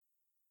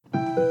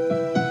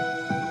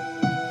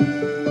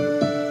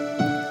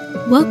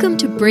Welcome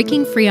to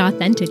Breaking Free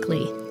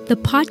Authentically, the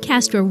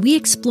podcast where we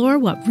explore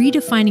what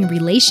redefining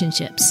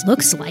relationships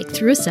looks like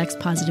through a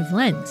sex-positive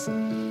lens.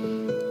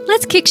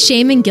 Let's kick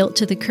shame and guilt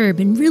to the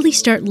curb and really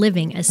start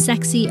living a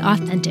sexy,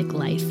 authentic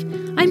life.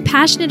 I'm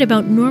passionate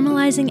about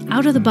normalizing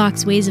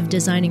out-of-the-box ways of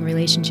designing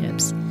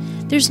relationships.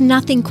 There's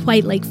nothing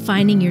quite like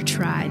finding your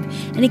tribe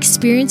and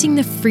experiencing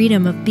the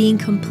freedom of being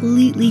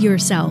completely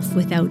yourself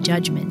without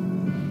judgment.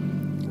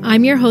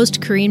 I'm your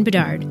host, Corinne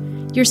Bedard,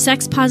 your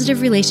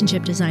sex-positive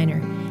relationship designer,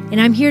 and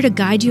I'm here to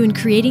guide you in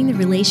creating the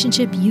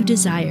relationship you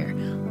desire,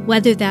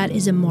 whether that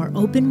is a more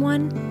open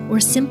one or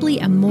simply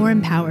a more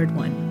empowered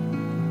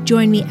one.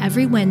 Join me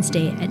every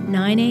Wednesday at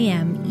 9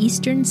 a.m.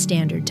 Eastern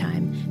Standard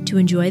Time to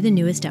enjoy the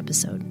newest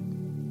episode.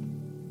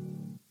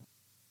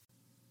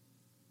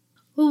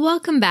 Well,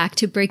 welcome back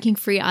to Breaking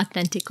Free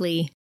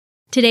Authentically.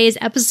 Today is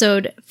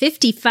episode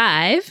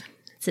 55.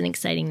 It's an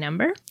exciting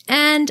number.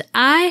 And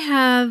I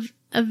have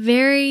a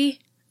very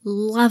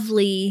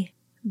lovely,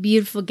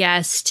 beautiful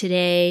guest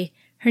today.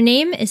 Her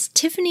name is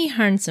Tiffany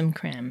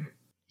Harnsom-Krim.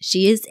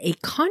 She is a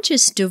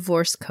conscious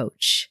divorce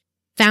coach,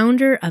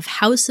 founder of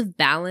House of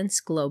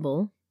Balance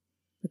Global,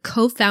 the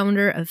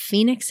co-founder of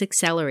Phoenix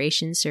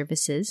Acceleration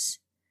Services.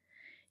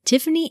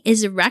 Tiffany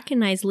is a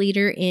recognized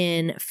leader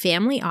in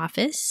family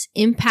office,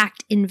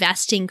 impact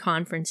investing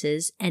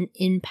conferences, and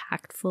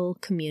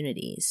impactful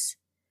communities.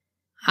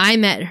 I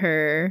met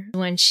her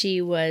when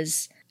she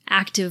was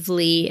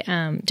actively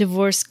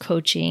divorce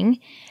coaching.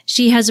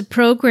 She has a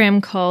program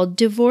called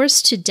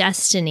Divorce to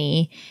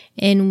Destiny,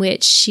 in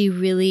which she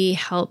really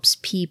helps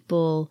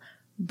people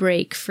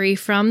break free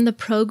from the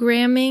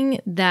programming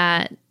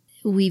that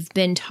we've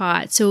been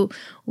taught. So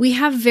we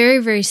have very,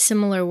 very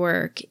similar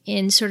work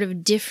in sort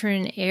of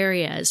different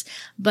areas,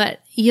 but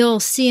you'll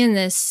see in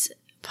this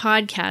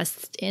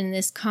podcast, in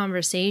this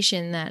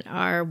conversation, that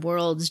our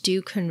worlds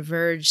do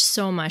converge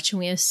so much, and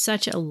we have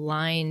such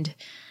aligned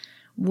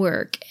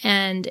work.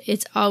 And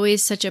it's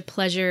always such a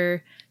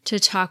pleasure to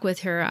talk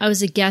with her. I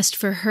was a guest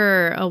for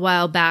her a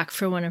while back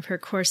for one of her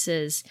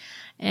courses,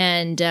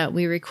 and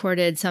we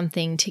recorded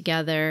something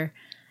together.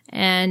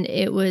 And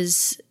it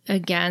was,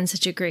 again,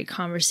 such a great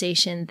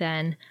conversation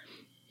then.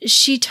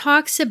 She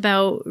talks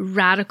about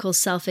radical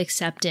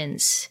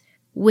self-acceptance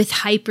with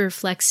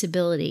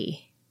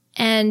hyper-flexibility.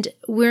 And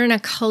we're in a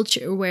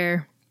culture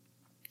where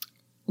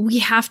we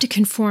have to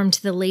conform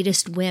to the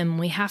latest whim.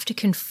 We have to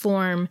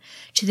conform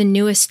to the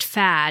newest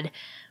fad,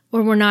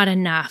 or we're not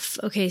enough.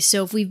 Okay,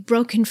 so if we've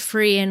broken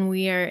free and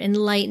we are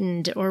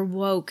enlightened or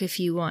woke,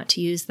 if you want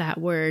to use that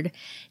word,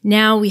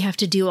 now we have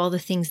to do all the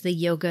things, the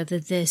yoga, the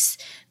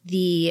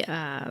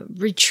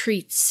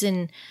retreats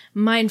and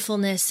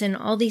mindfulness and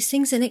all these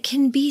things. And it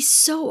can be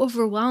so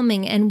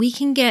overwhelming, and we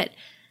can get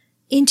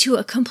into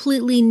a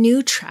completely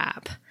new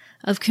trap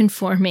of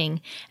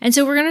conforming. And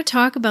so we're going to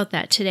talk about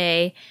that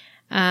today.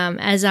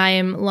 As I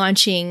am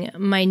launching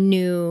my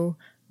new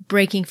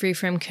Breaking Free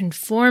from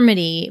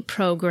Conformity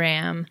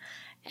program.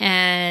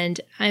 And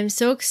I'm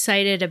so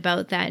excited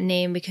about that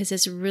name because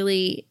it's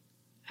really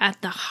at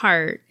the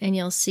heart, and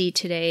you'll see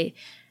today,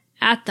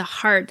 at the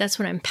heart, that's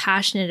what I'm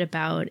passionate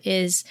about,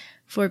 is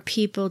for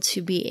people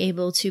to be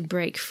able to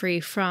break free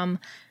from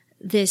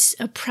this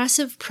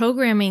oppressive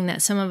programming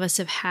that some of us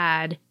have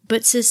had.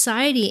 But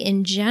society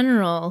in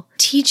general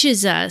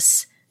teaches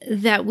us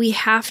that we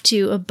have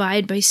to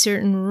abide by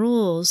certain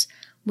rules.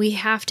 We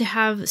have to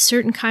have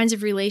certain kinds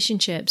of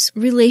relationships.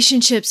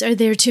 Relationships are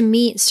there to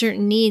meet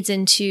certain needs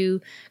and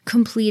to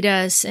complete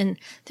us. And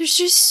there's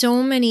just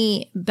so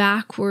many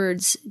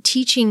backwards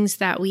teachings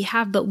that we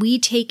have, but we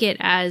take it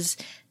as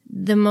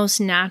the most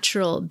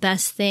natural,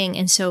 best thing.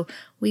 And so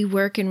we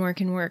work and work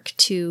and work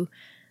to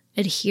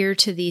adhere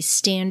to these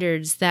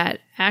standards that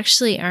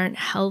actually aren't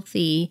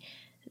healthy.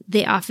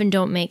 They often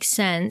don't make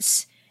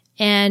sense.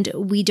 And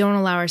we don't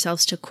allow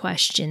ourselves to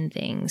question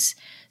things.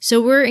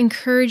 So we're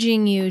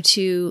encouraging you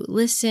to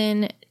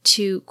listen,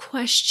 to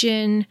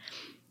question,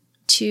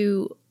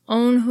 to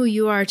own who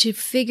you are, to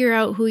figure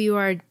out who you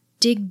are,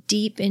 dig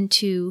deep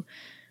into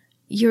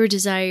your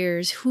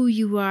desires, who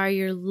you are,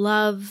 your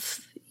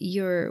love,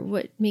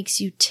 what makes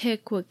you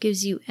tick, what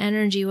gives you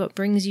energy, what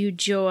brings you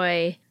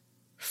joy.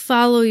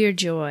 Follow your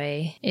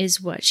joy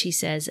is what she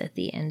says at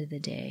the end of the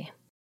day.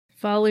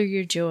 Follow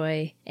your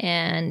joy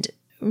and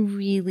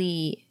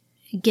really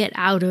get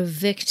out of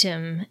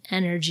victim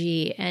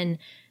energy and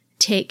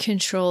take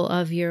control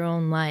of your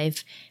own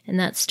life. And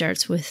that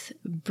starts with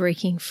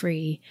breaking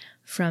free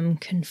from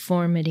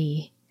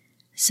conformity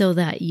so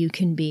that you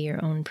can be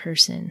your own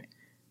person.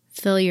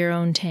 Fill your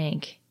own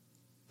tank.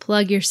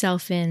 Plug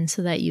yourself in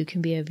so that you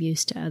can be of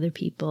use to other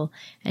people,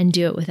 and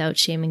do it without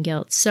shame and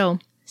guilt. So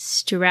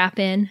strap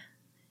in,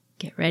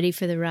 get ready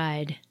for the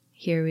ride.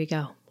 Here we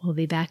go. We'll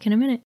be back in a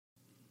minute.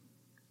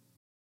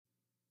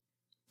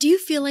 Do you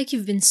feel like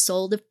you've been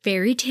sold a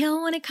fairy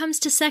tale when it comes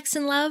to sex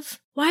and love?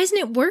 Why isn't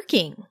it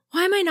working?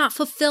 Why am I not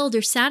fulfilled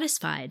or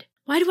satisfied?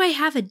 Why do I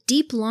have a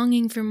deep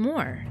longing for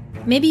more?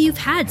 Maybe you've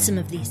had some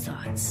of these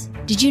thoughts.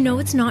 Did you know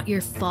it's not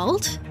your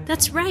fault?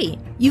 That's right.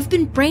 You've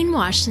been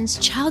brainwashed since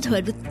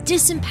childhood with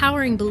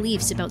disempowering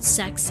beliefs about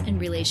sex and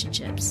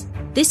relationships.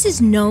 This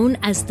is known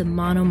as the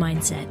mono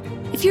mindset.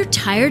 If you're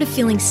tired of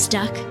feeling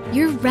stuck,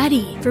 you're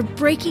ready for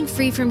Breaking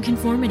Free from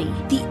Conformity,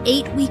 the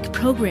 8-week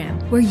program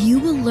where you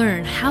will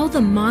learn how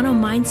the mono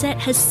mindset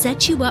has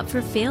set you up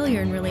for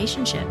failure in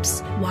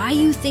relationships, why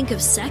you think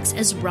of sex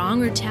as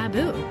wrong or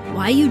taboo,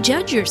 why you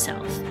judge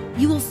yourself.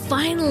 You will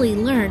finally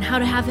learn how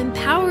to have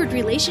empowered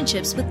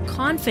relationships with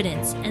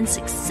confidence and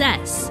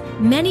success.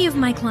 Many of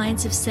my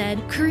clients have said,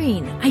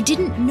 Corrine, I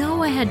didn't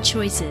know I had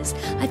choices.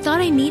 I thought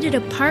I needed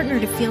a partner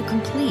to feel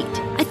complete.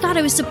 I thought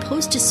I was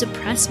supposed to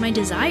suppress my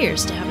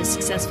desires to have a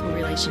successful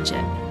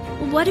relationship.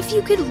 What if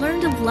you could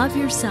learn to love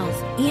yourself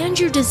and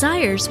your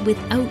desires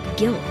without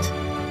guilt?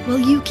 Well,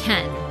 you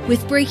can.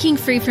 With Breaking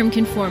Free from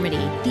Conformity,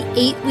 the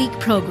 8-week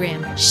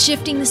program,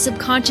 shifting the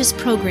subconscious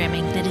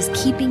programming that is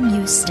keeping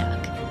you stuck.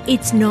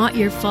 It's not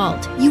your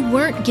fault. You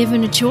weren't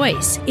given a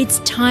choice. It's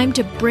time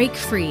to break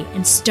free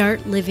and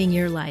start living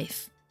your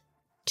life.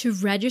 To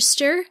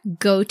register,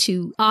 go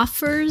to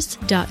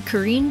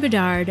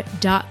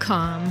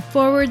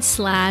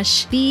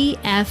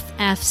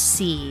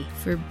offers.corinebedard.com/BFFC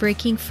for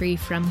Breaking Free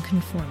from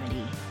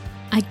Conformity.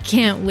 I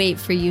can't wait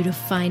for you to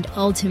find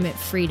ultimate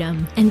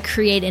freedom and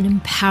create an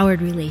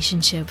empowered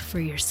relationship for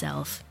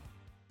yourself.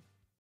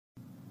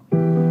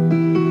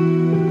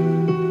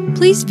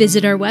 Please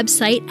visit our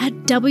website at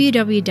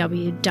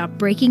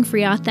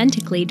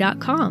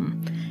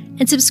www.breakingfreeauthentically.com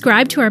and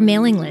subscribe to our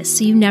mailing list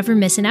so you never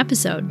miss an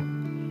episode.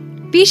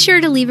 Be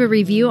sure to leave a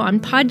review on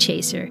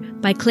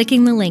Podchaser by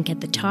clicking the link at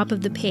the top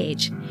of the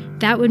page.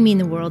 That would mean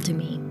the world to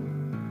me.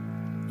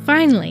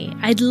 Finally,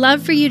 I'd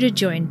love for you to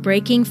join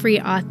Breaking Free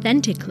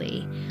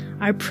Authentically,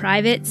 our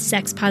private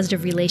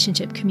sex-positive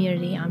relationship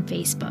community on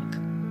Facebook.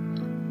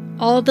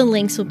 All the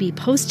links will be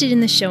posted in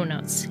the show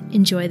notes.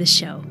 Enjoy the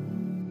show.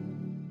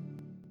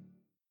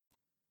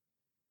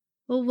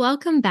 Well,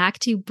 welcome back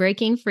to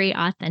Breaking Free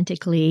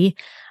Authentically.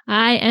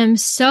 I am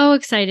so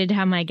excited to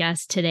have my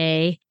guest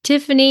today,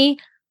 Tiffany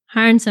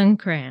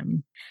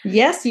Harnson-Kram.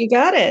 Yes, you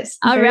got it.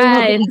 All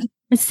right.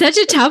 It's such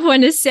a tough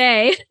one to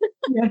say.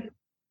 Yeah.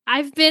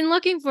 I've been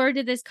looking forward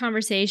to this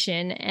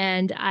conversation,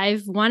 and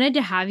I've wanted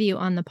to have you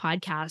on the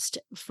podcast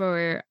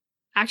for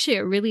actually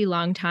a really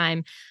long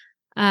time.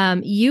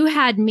 You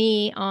had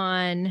me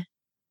on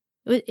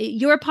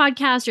your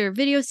podcast or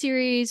video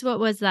series. What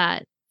was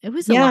that? It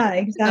was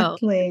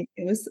exactly.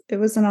 It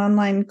was an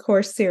online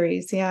course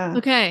series. Yeah.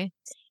 Okay.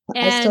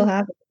 I still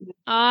have it.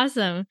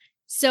 Awesome.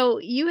 So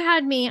you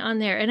had me on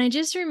there, and I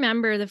just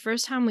remember the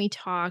first time we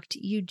talked,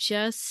 we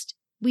just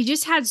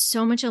had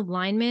so much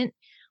alignment.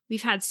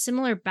 We've had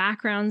similar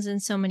backgrounds in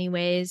so many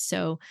ways.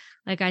 So,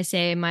 like I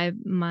say,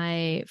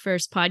 my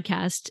first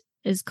podcast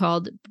is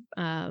called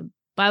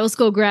Bible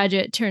School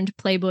Graduate Turned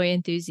Playboy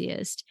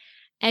Enthusiast,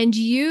 and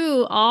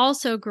you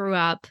also grew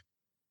up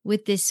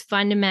with this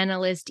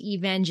fundamentalist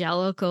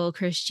evangelical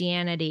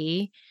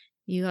Christianity.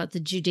 You got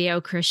the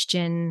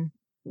Judeo-Christian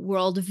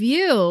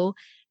worldview,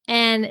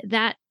 and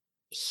that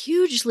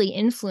hugely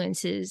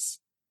influences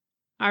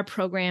our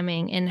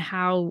programming and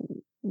how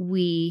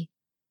we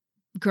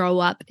grow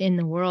up in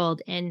the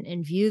world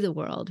and view the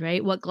world,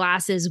 right? What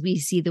glasses we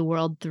see the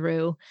world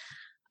through,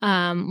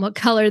 what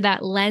color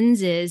that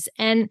lens is.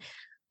 And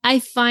I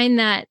find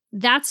that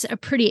that's a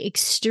pretty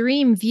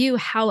extreme view.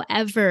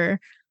 However,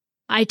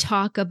 I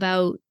talk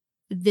about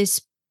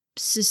this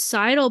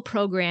societal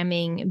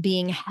programming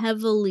being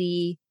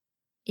heavily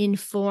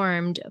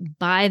informed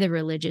by the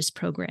religious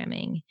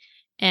programming.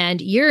 And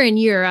you're in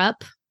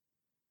Europe,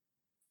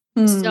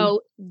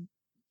 so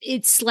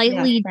it's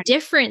slightly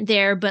different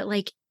there, but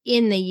like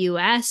in the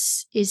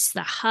US is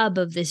the hub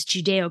of this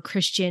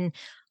Judeo-Christian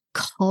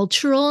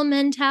cultural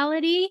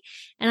mentality.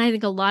 And I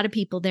think a lot of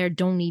people there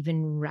don't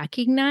even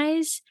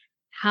recognize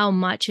how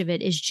much of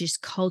it is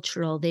just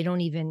cultural. They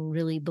don't even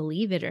really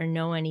believe it or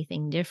know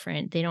anything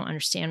different. They don't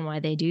understand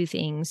why they do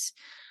things.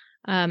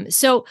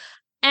 So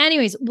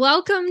anyways,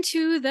 welcome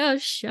to the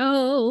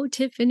show,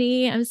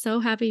 Tiffany. I'm so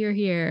happy you're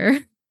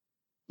here.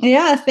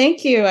 Yeah,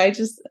 thank you.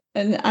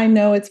 And I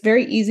know it's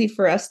very easy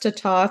for us to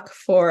talk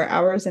for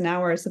hours and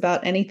hours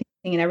about anything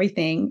and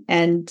everything.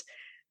 And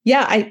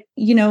yeah, I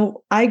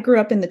grew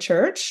up in the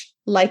church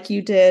like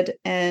you did.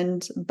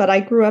 But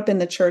I grew up in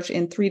the church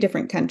in 3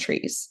 different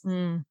countries,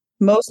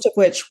 most of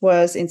which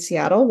was in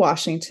Seattle,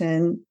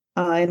 Washington,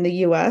 in the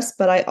US.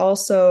 But I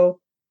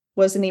also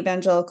was an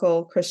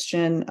evangelical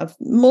Christian of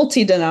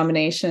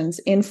multi-denominations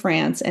in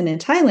France and in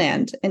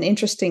Thailand. And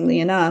interestingly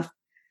enough,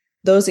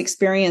 those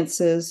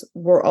experiences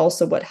were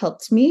also what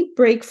helped me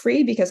break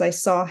free, because I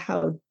saw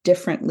how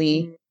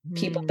differently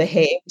people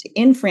behaved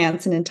in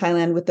France and in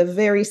Thailand with the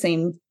very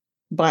same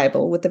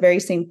Bible, with the very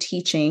same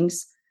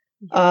teachings,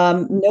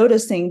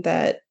 noticing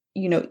that,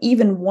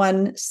 even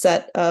one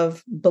set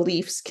of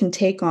beliefs can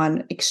take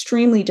on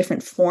extremely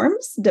different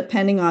forms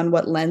depending on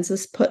what lens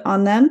is put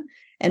on them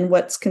and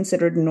what's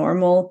considered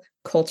normal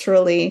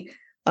culturally.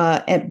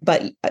 But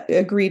I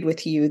agreed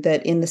with you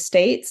that in the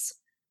States,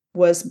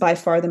 was by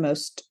far the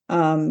most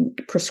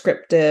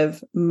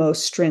prescriptive,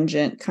 most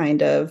stringent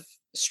kind of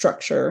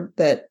structure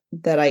that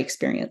I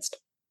experienced.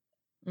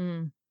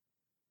 Mm.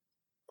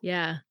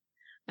 Yeah.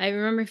 I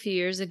remember a few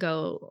years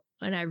ago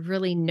when I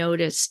really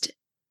noticed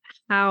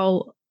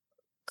how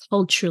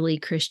culturally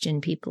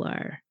Christian people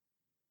are.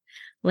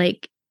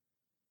 Like,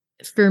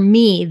 for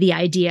me, the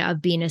idea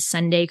of being a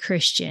Sunday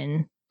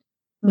Christian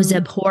was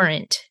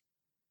abhorrent.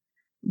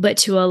 But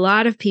to a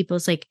lot of people,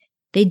 it's like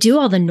they do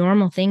all the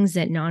normal things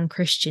that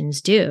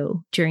non-Christians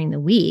do during the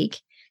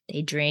week.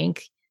 They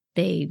drink,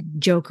 they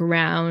joke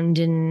around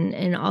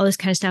and all this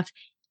kind of stuff.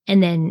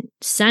 And then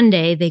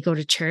Sunday they go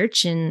to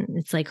church and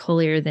it's like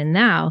holier than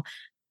thou.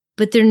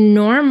 But they're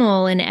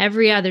normal in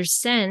every other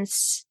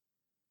sense,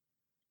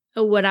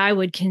 what I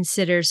would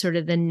consider sort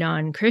of the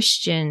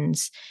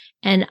non-Christians.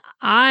 And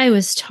I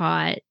was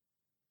taught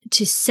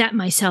to set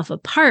myself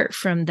apart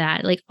from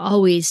that, like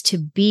always to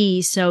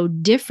be so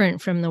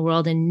different from the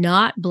world and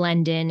not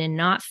blend in and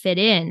not fit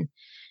in.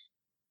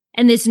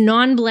 And this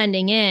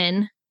non-blending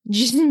in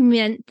just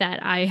meant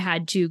that I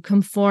had to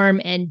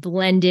conform and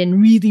blend in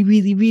really,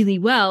 really, really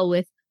well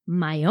with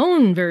my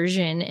own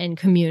version and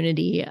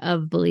community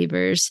of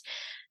believers.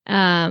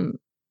 And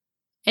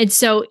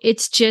so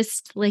it's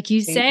just like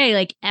you say,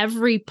 like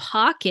every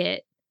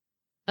pocket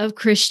of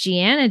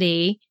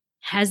Christianity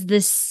has the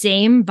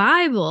same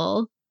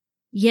Bible,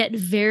 yet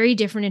very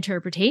different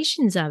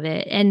interpretations of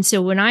it. And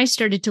so when I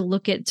started to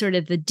look at sort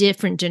of the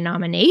different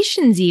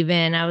denominations,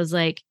 even, I was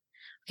like,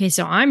 okay,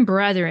 so I'm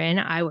Brethren.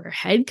 I wear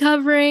head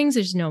coverings.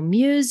 There's no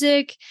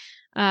music.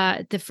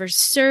 At the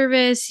first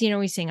service,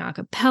 we sing a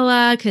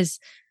cappella because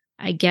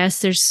I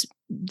guess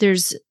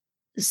there's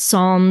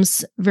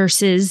Psalms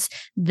verses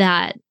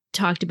that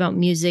talked about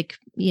music,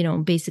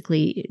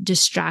 basically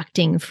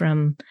distracting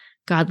from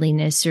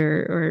godliness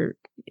or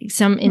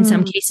in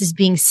some cases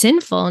being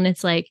sinful. And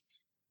it's like,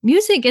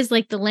 music is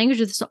like the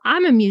language of the soul.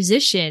 I'm a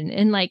musician.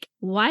 And like,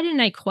 why didn't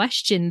I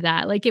question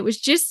that? Like, it was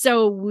just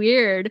so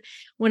weird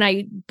when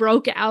I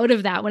broke out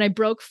of that, when I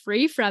broke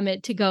free from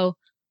it to go,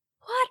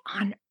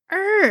 what on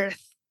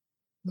earth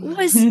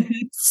was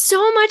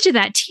so much of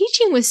that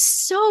teaching was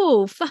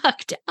so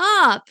fucked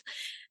up,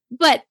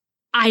 but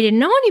I didn't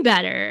know any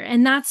better.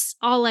 And that's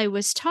all I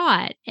was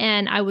taught.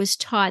 And I was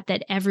taught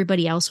that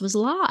everybody else was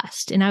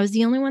lost and I was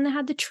the only one that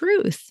had the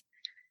truth.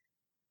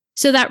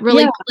 So that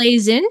really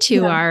plays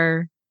into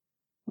our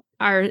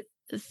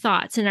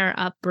thoughts and our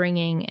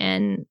upbringing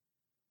and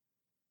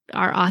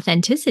our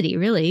authenticity,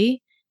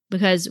 really,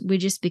 because we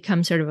just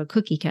become sort of a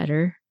cookie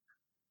cutter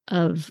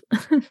of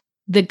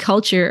the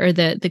culture or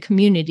the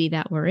community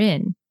that we're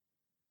in.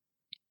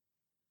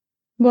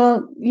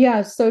 Well,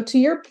 yeah. So to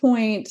your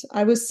point,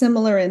 I was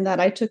similar in that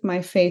I took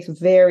my faith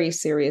very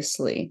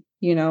seriously.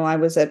 I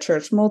was at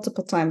church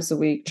multiple times a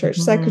week, church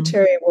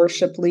secretary,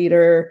 worship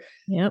leader,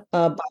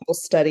 Bible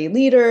study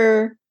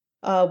leader,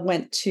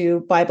 went to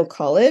Bible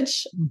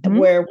college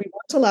where we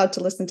weren't allowed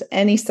to listen to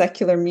any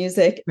secular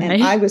music. Right.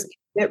 And I was a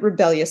bit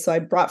rebellious. So I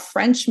brought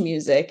French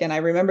music. And I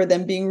remember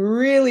them being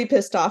really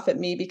pissed off at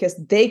me because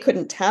they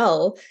couldn't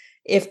tell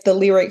if the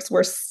lyrics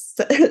were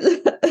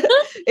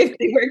if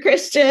they were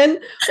Christian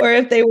or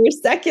if they were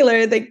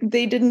secular.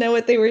 They didn't know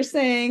what they were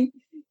saying,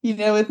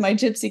 with my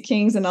Gypsy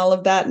Kings and all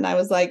of that. And I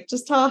was like,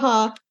 just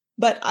haha.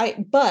 But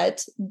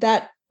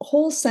that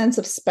whole sense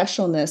of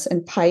specialness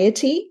and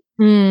piety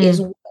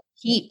is what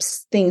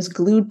keeps things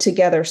glued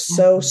together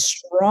so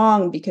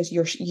strong, because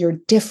you're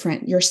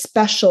different, you're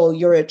special,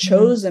 you're a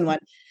chosen one.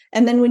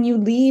 And then when you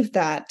leave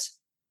that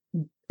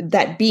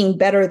being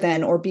better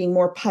than, or being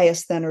more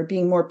pious than, or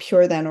being more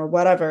pure than, or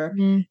whatever,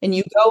 and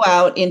you go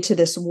out into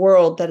this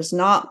world that is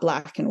not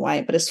black and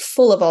white, but is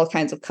full of all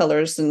kinds of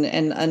colors,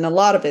 and a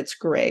lot of it's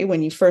gray.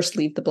 When you first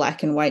leave the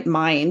black and white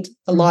mind,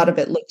 a lot of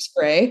it looks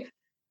gray.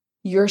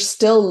 You're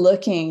still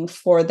looking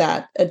for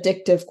that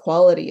addictive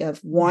quality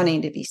of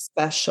wanting to be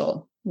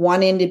special,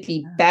 wanting to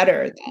be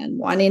better than,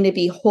 wanting to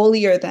be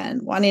holier than,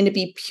 wanting to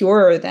be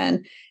purer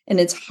than. And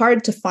it's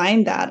hard to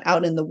find that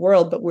out in the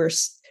world, but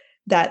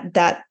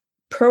that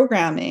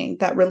programming,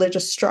 that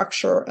religious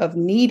structure of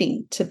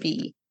needing to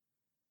be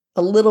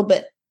a little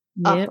bit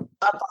up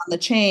on the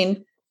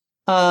chain,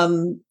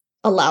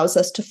 allows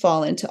us to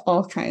fall into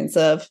all kinds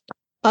of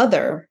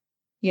other,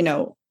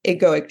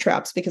 egoic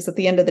traps, because at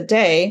the end of the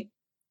day,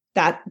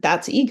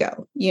 that's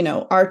ego.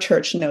 Our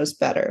church knows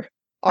better.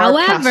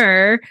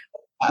 However,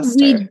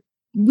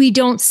 we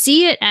don't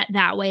see it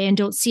that way, and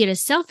don't see it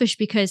as selfish,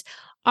 because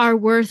our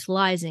worth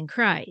lies in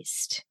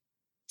Christ.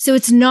 So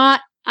it's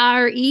not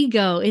our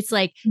ego. It's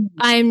like,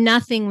 I'm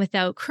nothing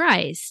without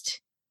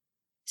Christ.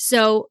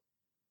 So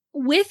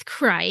with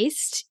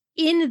Christ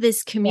in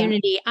this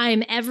community,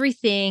 I'm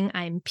everything.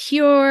 I'm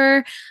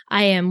pure.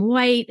 I am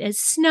white as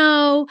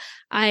snow.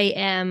 I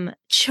am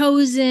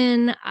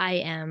chosen. I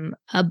am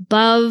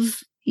above.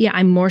 Yeah,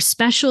 I'm more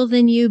special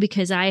than you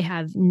because I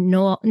have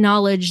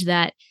knowledge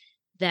that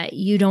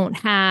you don't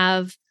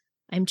have.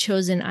 I'm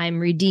chosen. I'm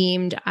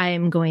redeemed. I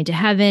am going to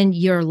heaven.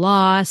 You're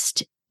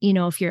lost,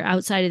 if you're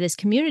outside of this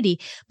community.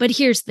 But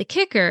here's the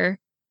kicker.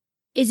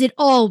 is it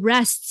all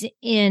rests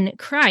in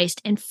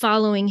Christ and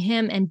following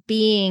him and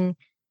being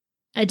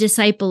a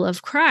disciple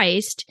of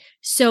Christ.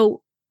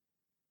 So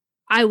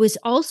I was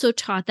also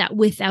taught that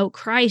without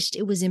Christ,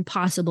 it was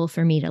impossible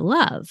for me to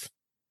love.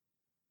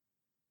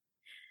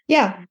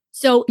 Yeah.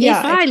 So if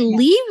I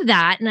leave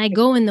that and I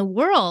go in the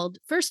world,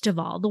 first of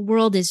all, the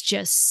world is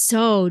just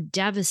so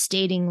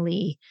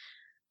devastatingly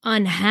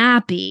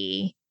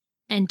unhappy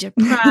and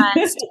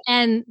depressed,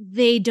 and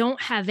they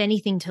don't have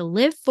anything to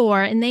live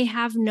for, and they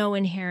have no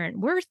inherent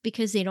worth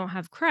because they don't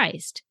have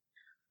Christ.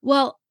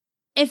 Well,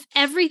 if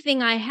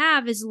everything I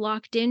have is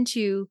locked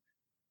into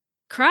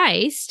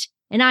Christ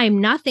and I am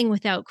nothing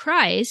without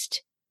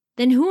Christ,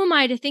 then who am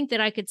I to think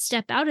that I could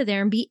step out of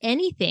there and be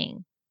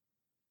anything?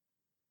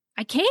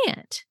 I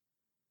can't.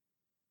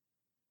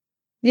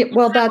 Yeah,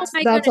 well, that's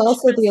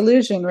also the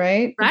illusion,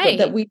 right? Right.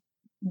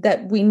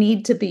 That we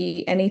need to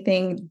be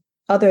anything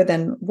other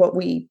than what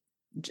we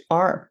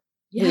are.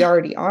 Yeah. We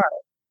already are.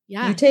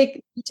 Yeah. You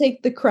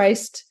take the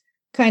Christ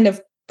kind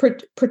of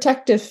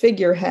protective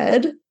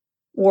figurehead,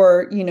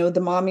 or, you know, the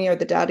mommy or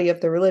the daddy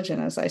of the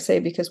religion, as I say,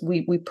 because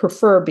we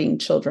prefer being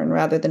children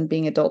rather than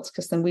being adults,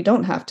 because then we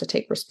don't have to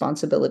take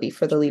responsibility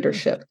for the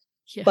leadership.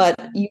 Yeah. But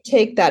you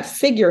take that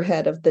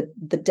figurehead of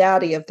the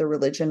daddy of the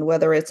religion,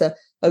 whether it's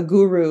a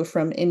guru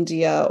from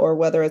India, or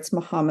whether it's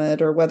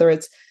Muhammad, or whether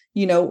it's,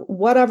 you know,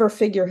 whatever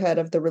figurehead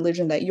of the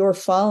religion that you're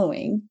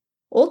following,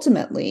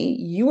 ultimately,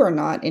 you are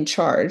not in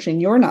charge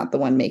and you're not the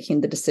one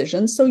making the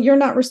decisions. So you're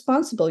not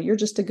responsible. You're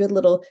just a good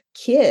little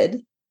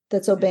kid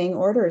that's obeying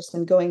orders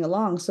and going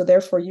along. So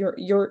therefore,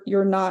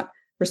 you're not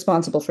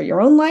responsible for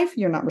your own life.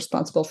 You're not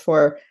responsible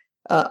for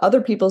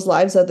other people's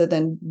lives, other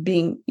than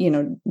being, you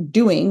know,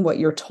 doing what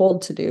you're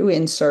told to do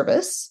in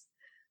service.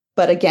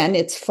 But again,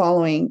 it's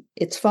following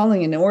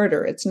an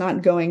order. It's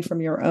not going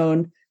from your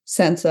own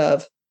sense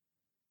of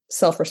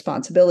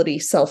self-responsibility,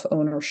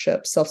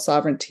 self-ownership,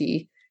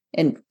 self-sovereignty,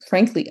 and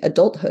frankly,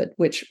 adulthood,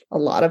 which a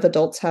lot of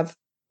adults have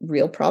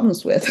real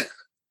problems with.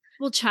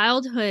 Well,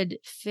 childlike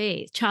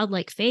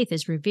faith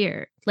is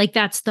revered. Like,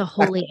 that's the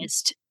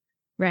holiest,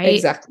 right?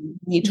 Exactly. You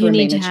need to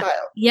remain a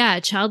child. Yeah.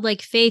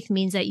 Childlike faith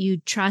means that you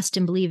trust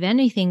and believe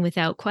anything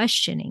without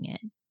questioning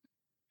it.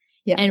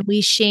 Yeah. And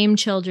we shame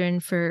children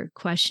for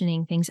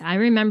questioning things. I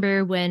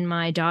remember when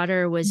my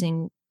daughter was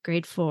in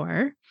grade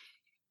 4,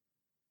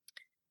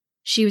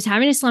 she was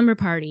having a slumber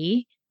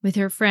party with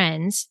her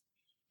friends,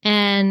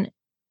 and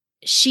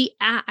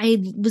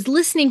I was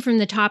listening from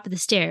the top of the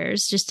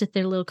stairs, just at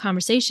their little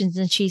conversations.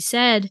 And she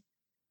said,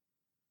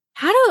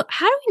 how do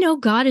we know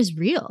God is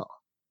real?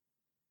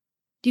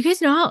 Do you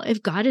guys know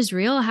if God is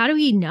real? How do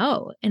we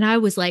know? And I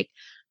was like,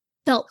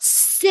 felt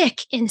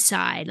sick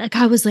inside. Like,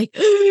 I was like,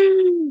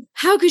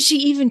 how could she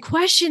even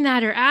question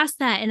that or ask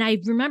that? And I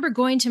remember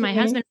going to my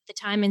husband at the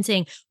time and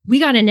saying, we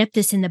got to nip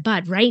this in the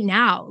bud right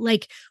now.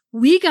 Like,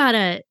 we got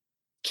to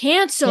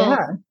cancel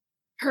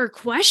her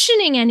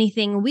questioning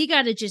anything. We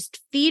got to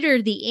just feed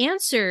her the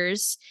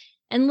answers.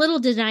 And little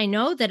did I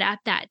know that at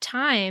that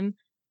time,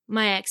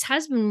 my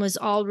ex-husband was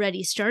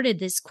already started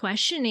this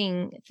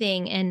questioning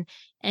thing and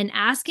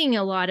asking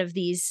a lot of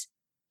these,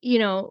 you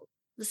know,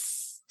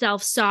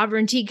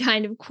 self-sovereignty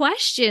kind of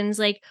questions,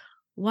 like,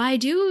 why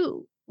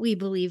do we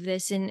believe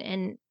this?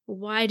 And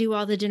why do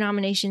all the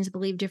denominations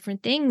believe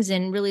different things?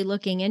 And really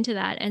looking into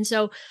that. And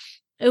so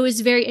it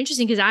was very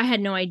interesting because I had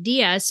no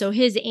idea. So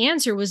his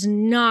answer was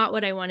not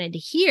what I wanted to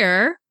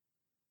hear.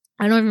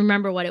 I don't even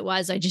remember what it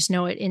was. I just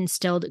know it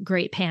instilled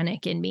great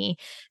panic in me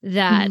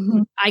that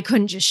I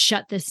couldn't just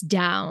shut this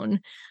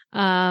down.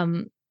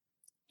 And,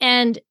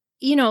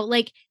 you know,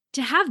 like,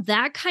 to have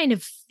that kind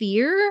of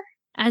fear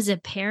as a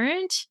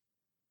parent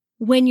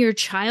when your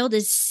child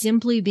is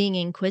simply being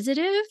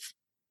inquisitive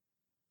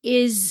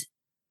is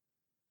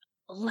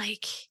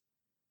like,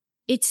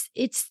 it's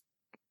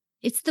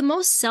the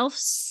most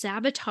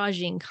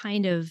self-sabotaging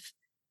kind of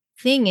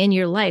thing in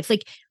your life.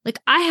 Like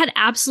I had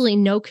absolutely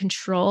no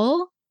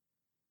control.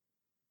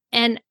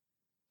 And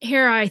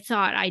here I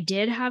thought I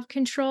did have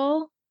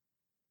control,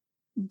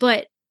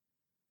 but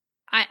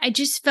I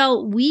just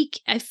felt weak.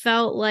 I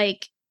felt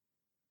like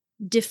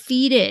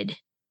defeated,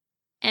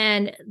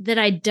 and that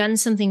I'd done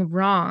something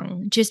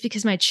wrong just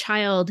because my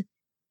child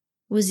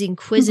was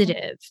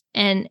inquisitive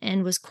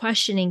and was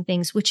questioning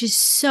things, which is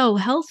so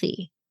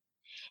healthy.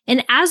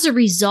 And as a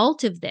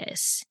result of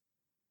this,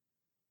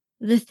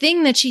 the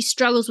thing that she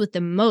struggles with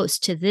the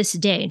most to this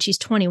day, and she's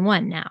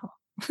 21 now,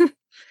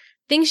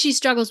 thing she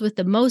struggles with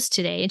the most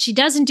today, and she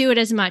doesn't do it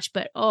as much,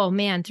 but oh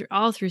man, through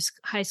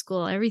high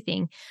school,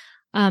 everything,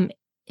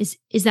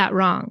 is that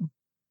wrong?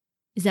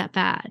 Is that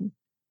bad?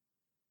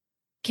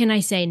 Can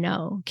I say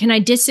no? Can I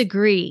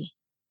disagree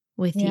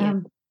with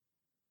you?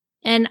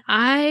 And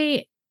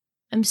I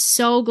am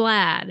so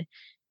glad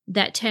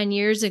that 10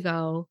 years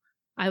ago,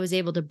 I was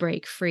able to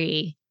break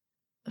free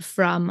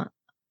from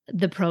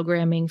the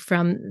programming,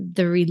 from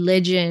the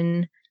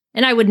religion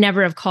And I would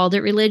never have called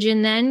it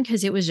religion then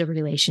because it was a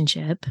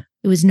relationship.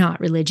 It was not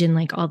religion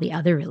like all the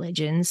other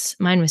religions.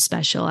 Mine was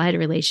special. I had a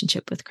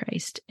relationship with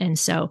Christ. And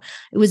so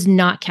it was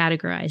not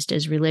categorized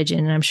as religion.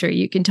 And I'm sure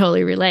you can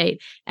totally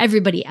relate.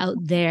 Everybody out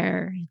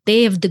there,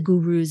 they have the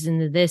gurus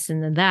and the this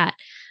and the that.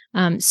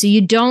 So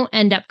you don't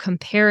end up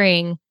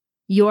comparing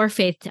your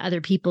faith to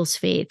other people's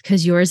faith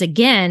because yours,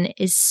 again,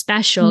 is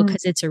special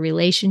because it's a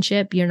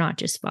relationship. You're not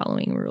just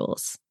following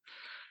rules.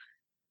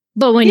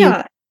 But when you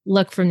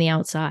look from the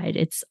outside,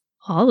 it's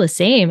all the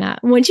same.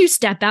 Once you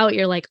step out,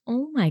 you're like,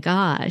 oh my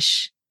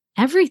gosh,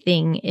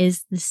 everything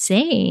is the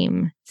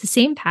same. It's the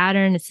same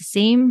pattern. It's the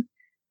same.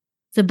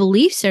 The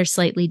beliefs are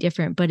slightly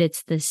different, but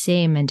it's the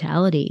same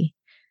mentality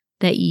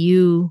that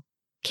you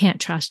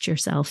can't trust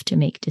yourself to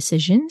make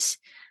decisions,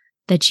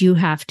 that you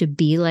have to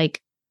be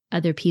like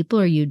other people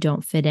or you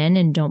don't fit in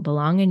and don't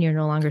belong and you're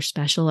no longer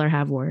special or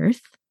have worth.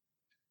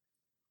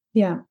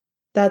 Yeah,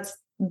 that's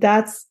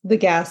the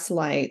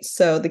gaslight.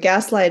 So the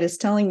gaslight is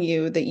telling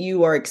you that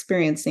you are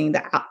experiencing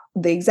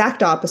the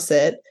exact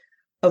opposite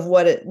of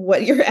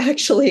what you're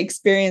actually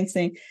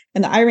experiencing.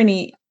 And the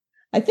irony,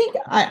 I think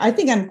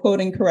I'm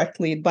quoting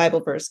correctly Bible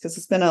verse because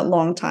it's been a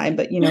long time,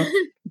 but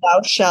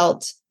thou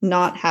shalt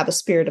not have a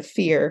spirit of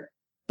fear,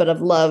 but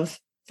of love,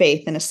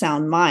 faith, and a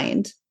sound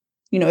mind.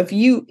 If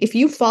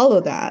you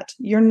follow that,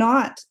 you're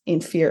not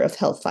in fear of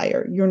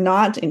hellfire. You're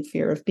not in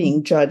fear of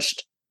being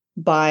judged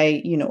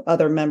by,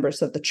 other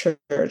members of the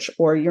church,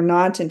 or you're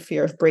not in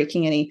fear of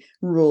breaking any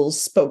rules,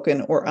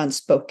 spoken or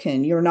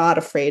unspoken. You're not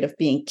afraid of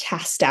being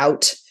cast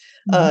out,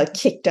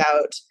 kicked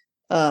out,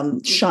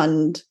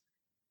 shunned,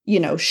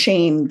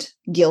 shamed,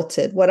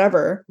 guilted,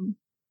 whatever.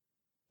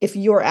 If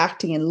you're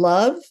acting in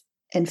love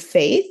and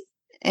faith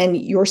and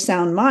your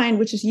sound mind,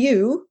 which is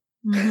you,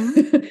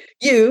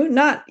 you,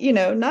 not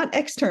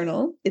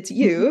external, it's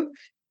you,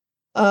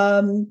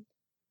 then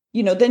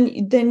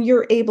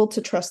you're able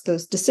to trust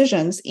those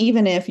decisions,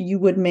 even if you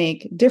would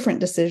make different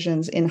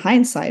decisions in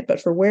hindsight.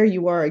 But for where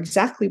you are,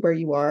 exactly where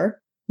you are,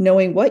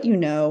 knowing what you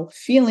know,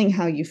 feeling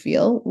how you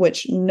feel,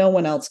 which no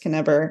one else can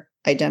ever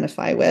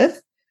identify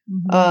with,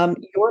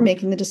 you're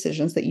making the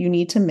decisions that you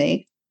need to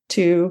make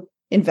to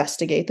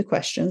investigate the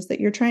questions that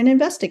you're trying to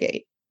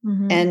investigate.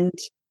 And,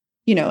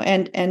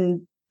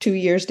 and 2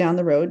 years down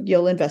the road,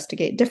 you'll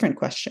investigate different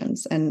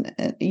questions. And,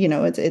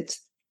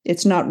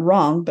 it's not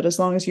wrong, but as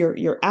long as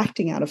you're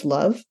acting out of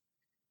love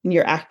and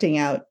you're acting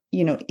out,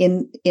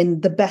 in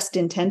the best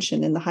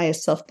intention, in the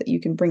highest self that you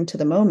can bring to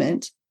the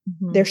moment,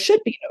 there should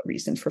be no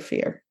reason for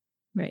fear.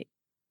 Right.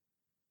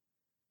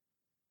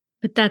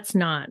 But that's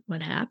not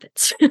what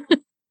happens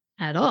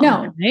at all.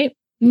 No, right?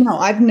 No,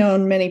 I've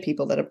known many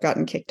people that have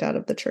gotten kicked out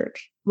of the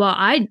church. Well,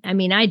 I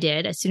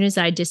did as soon as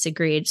I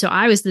disagreed. So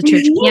I was the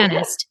church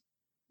pianist.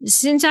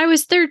 Since I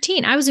was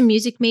 13, I was a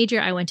music major.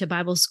 I went to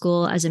Bible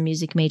school as a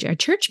music major, a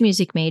church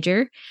music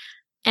major.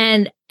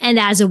 And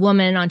as a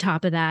woman on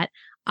top of that,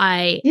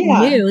 I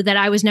knew that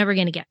I was never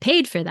going to get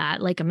paid for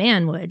that like a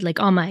man would, like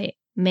all my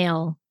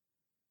male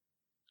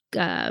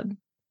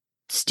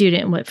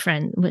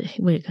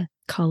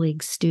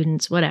colleagues,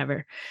 students,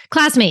 whatever,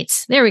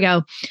 classmates. There we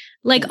go.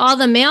 Like all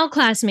the male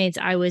classmates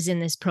I was in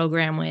this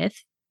program with,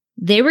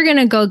 they were going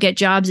to go get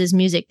jobs as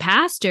music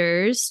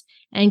pastors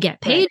and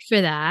get paid for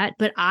that.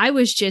 But I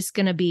was just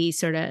going to be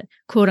sort of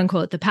quote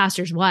unquote, the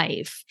pastor's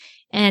wife.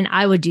 And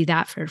I would do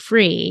that for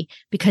free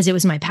because it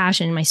was my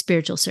passion, my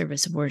spiritual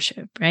service of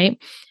worship.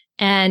 Right.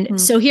 And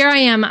so here I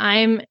am,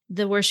 I'm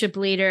the worship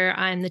leader.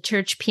 I'm the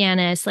church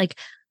pianist. Like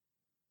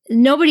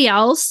nobody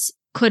else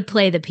could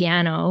play the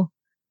piano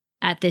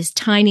at this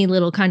tiny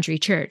little country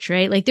church,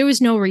 right? Like there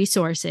was no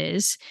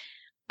resources.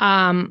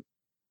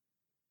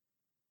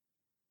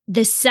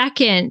 The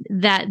second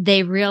that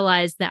they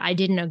realized that I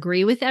didn't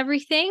agree with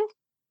everything,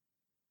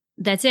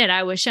 that's it.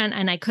 I was shunned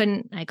and I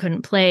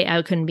couldn't play.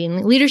 I couldn't be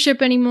in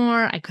leadership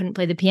anymore. I couldn't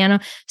play the piano.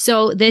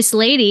 So this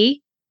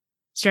lady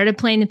started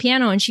playing the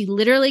piano and she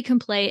literally can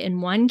play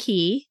in one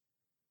key,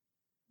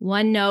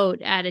 one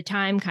note at a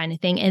time kind of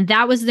thing. And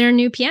that was their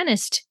new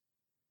pianist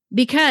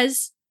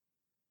because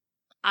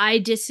I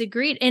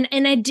disagreed. And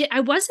I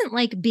wasn't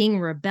like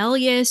being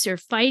rebellious or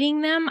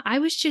fighting them. I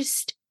was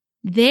just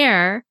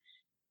there.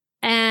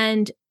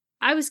 And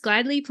I was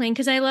gladly playing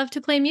because I love to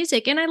play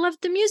music and I loved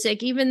the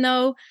music, even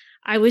though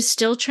I was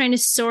still trying to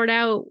sort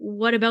out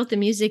what about the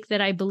music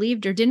that I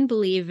believed or didn't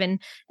believe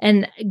and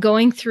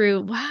going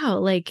through, wow,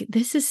 like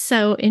this is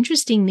so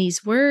interesting,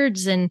 these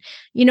words. And,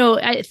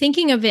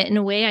 thinking of it in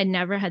a way I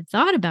never had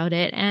thought about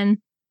it. And,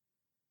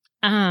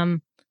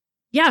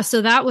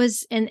 so that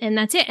was, and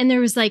that's it. And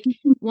there was like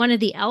one of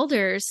the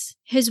elders,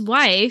 his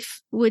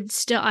wife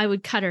I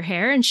would cut her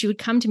hair and she would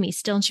come to me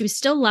still, and she was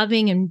still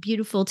loving and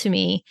beautiful to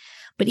me,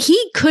 but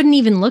he couldn't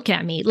even look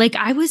at me. Like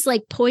I was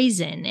like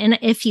poison. And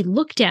if he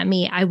looked at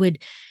me, I would,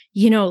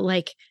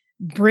 like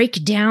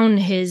break down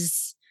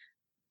his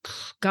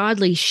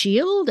godly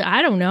shield.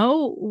 I don't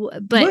know,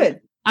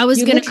 but I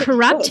was going to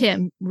corrupt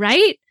him.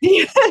 Right.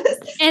 Yes.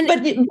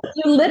 But you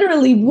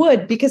literally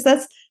would, because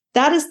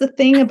that is the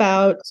thing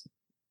about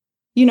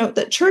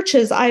the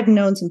churches, I've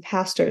known some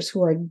pastors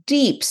who are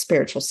deep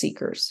spiritual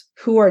seekers,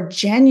 who are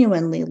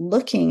genuinely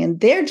looking, and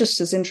they're just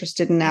as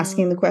interested in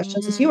asking the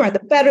questions as you are. The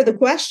better the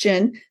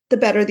question, the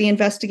better the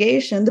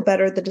investigation, the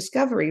better the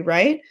discovery,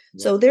 right?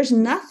 Yeah. So there's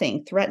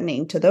nothing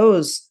threatening to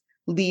those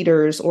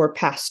leaders or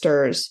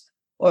pastors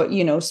or,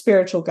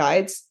 spiritual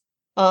guides.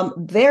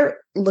 They're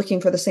looking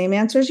for the same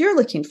answers you're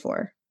looking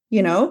for,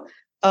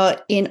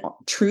 in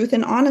truth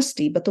and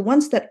honesty. But the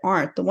ones that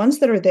aren't, the ones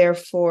that are there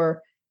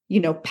for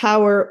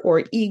power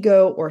or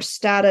ego or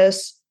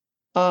status,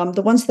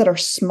 the ones that are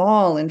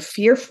small and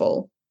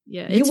fearful,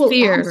 you will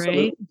fear,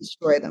 absolutely right?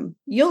 destroy them.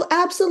 You'll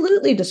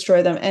absolutely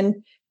destroy them.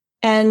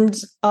 And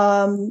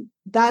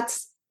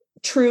that's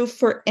true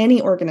for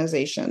any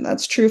organization.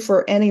 That's true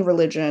for any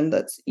religion.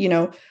 That's,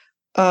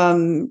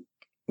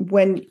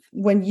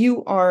 when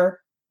you are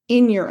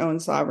in your own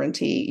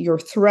sovereignty, you're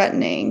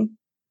threatening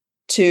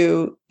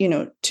to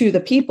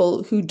the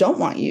people who don't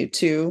want you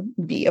to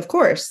be, of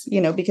course,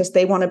 because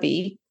they want to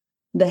be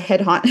the head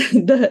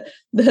the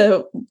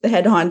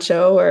head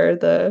honcho or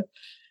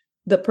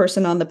the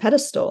person on the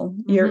pedestal.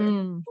 You're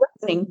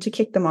threatening to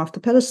kick them off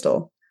the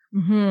pedestal.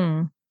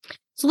 Mm-hmm.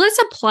 So let's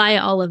apply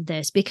all of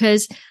this,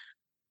 because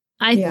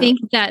I think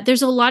that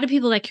there's a lot of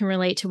people that can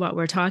relate to what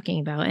we're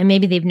talking about, and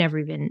maybe they've never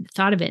even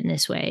thought of it in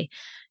this way.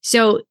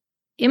 So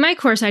in my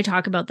course, I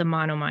talk about the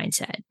mono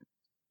mindset.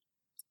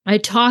 I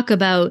talk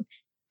about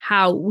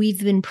how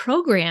we've been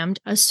programmed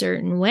a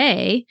certain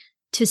way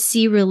to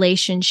see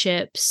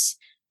relationships,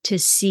 to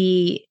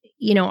see,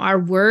 our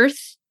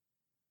worth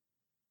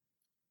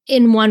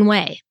in one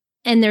way.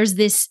 And there's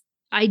this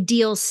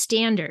ideal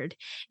standard.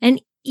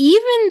 And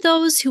even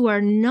those who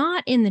are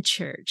not in the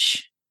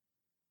church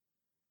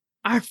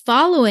are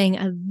following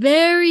a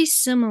very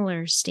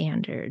similar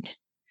standard.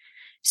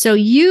 So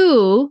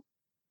you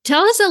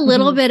tell us a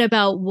little bit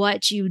about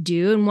what you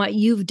do and what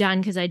you've done,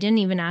 because I didn't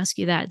even ask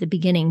you that at the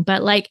beginning.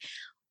 But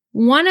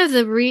one of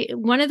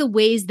the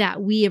ways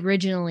that we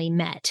originally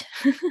met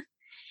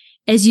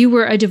is you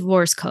were a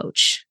divorce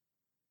coach.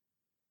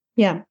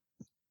 Yeah.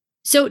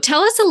 So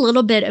tell us a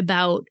little bit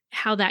about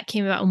how that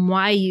came about and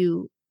why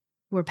you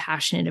were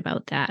passionate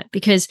about that,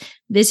 because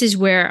this is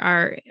where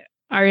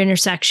our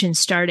intersection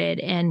started.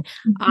 And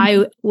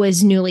I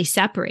was newly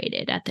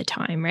separated at the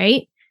time,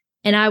 right?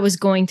 And I was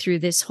going through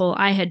this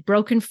I had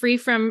broken free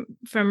from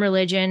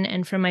religion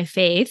and from my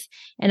faith.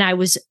 And I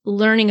was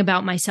learning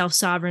about my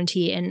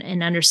self-sovereignty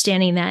and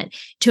understanding that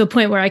to a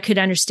point where I could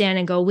understand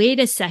and go, wait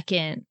a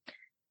second,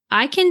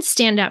 I can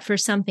stand up for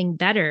something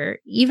better.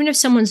 Even if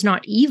someone's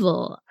not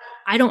evil,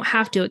 I don't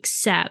have to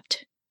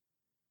accept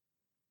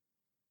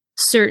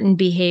certain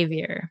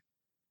behavior.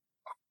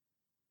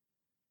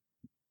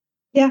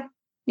 Yeah.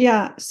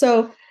 Yeah.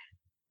 So,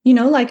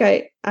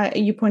 like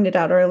you pointed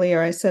out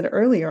earlier, I said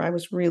earlier, I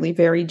was really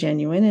very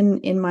genuine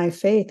in my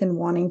faith and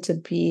wanting to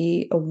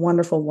be a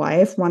wonderful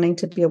wife, wanting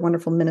to be a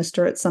wonderful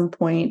minister at some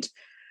point,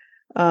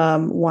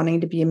 wanting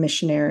to be a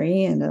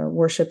missionary and a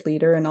worship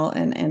leader and all.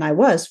 And I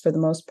was, for the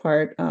most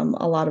part,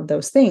 a lot of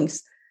those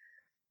things.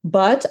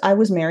 But I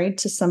was married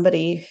to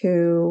somebody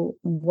who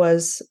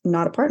was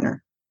not a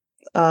partner,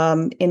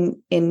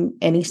 in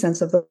any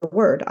sense of the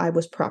word. I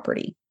was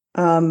property.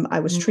 I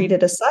was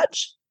treated as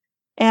such.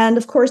 And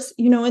of course,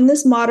 in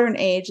this modern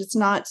age, it's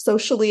not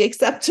socially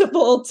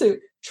acceptable to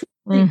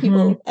treat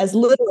people as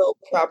literal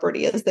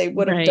property as they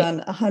would have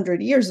done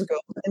 100 years ago.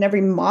 In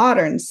every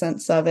modern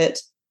sense of it,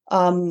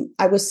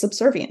 I was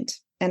subservient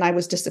and I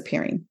was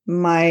disappearing.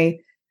 My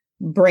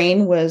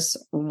brain was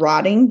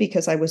rotting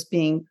because I was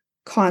being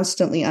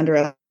constantly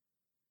underestimated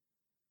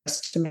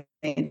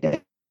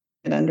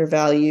and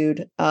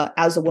undervalued,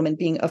 as a woman,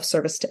 being of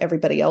service to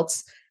everybody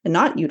else and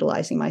not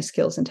utilizing my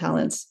skills and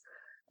talents.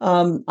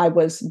 I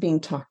was being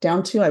talked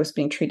down to. I was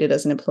being treated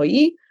as an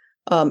employee.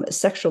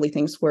 Sexually,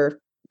 things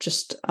were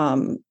just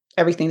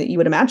everything that you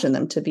would imagine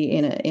them to be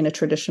in a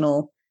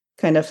traditional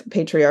kind of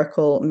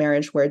patriarchal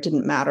marriage, where it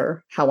didn't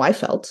matter how I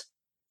felt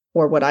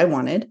or what I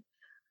wanted.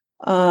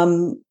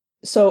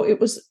 So it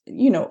was,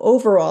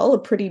 overall a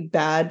pretty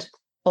bad,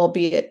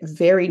 albeit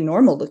very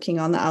normal looking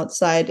on the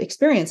outside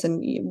experience.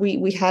 And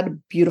we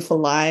had beautiful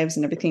lives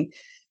and everything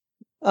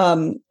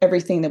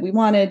that we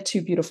wanted,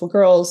 2 beautiful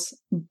girls.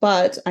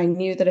 But I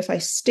knew that if I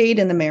stayed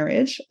in the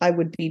marriage, I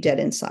would be dead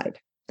inside.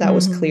 That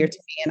was clear to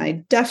me. And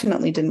I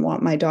definitely didn't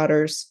want my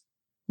daughters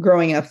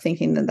growing up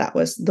thinking that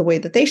was the way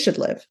that they should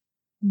live.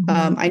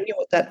 I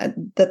knew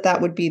that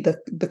would be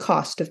the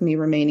cost of me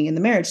remaining in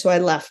the marriage. So I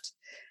left.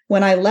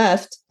 When I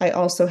left, I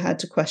also had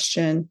to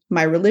question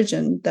my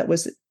religion that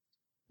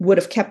would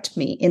have kept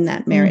me in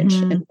that marriage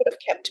and would have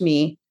kept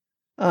me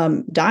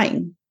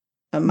dying,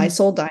 my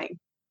soul dying.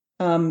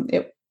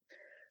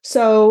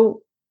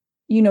 So,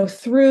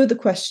 through the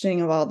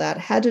questioning of all that,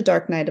 had a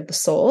dark night of the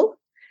soul,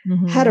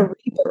 had a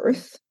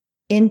rebirth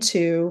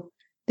into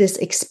this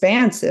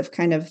expansive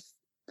kind of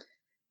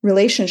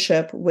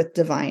relationship with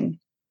divine,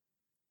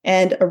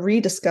 and a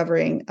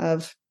rediscovering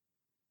of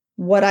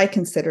what I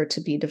consider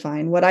to be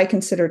divine, what I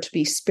consider to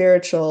be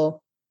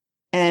spiritual,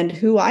 and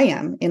who I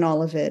am in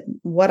all of it,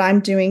 what I'm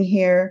doing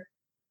here,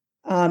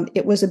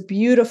 It was a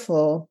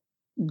beautiful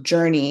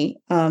journey.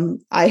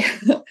 I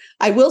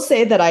I will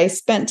say that I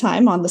spent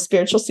time on the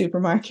spiritual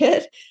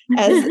supermarket,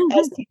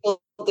 as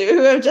people do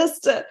who have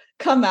just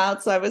come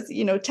out. So I was,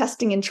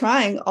 testing and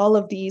trying all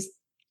of these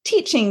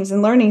teachings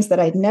and learnings that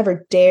I'd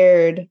never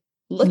dared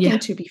look Yeah.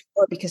 into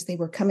before, because they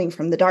were coming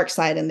from the dark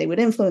side and they would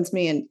influence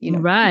me.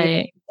 And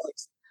Right.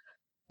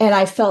 and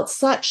I felt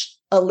such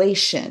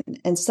elation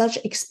and such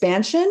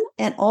expansion,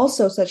 and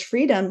also such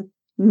freedom,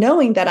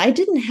 knowing that I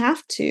didn't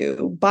have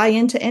to buy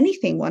into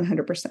anything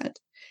 100%.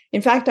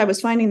 In fact, I was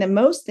finding that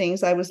most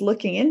things I was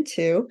looking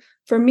into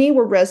for me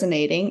were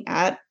resonating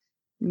at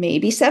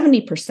maybe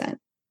 70%,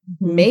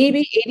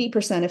 maybe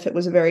 80% if it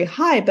was very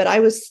high. But I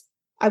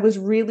was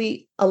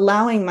really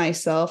allowing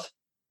myself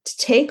to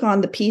take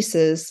on the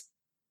pieces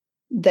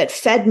that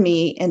fed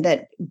me and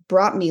that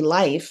brought me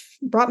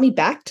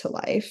back to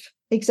life,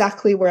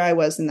 exactly where I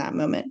was in that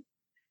moment.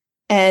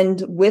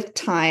 And with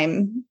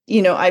time,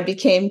 I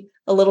became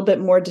a little bit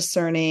more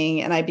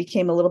discerning, and I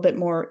became a little bit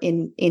more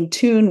in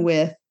tune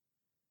with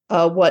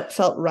what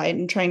felt right,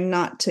 and trying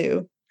not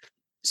to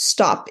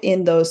stop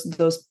in those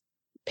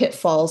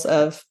pitfalls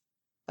of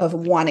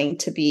wanting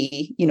to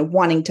be,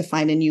 wanting to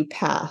find a new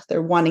path,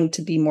 or wanting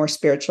to be more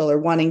spiritual, or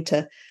wanting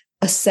to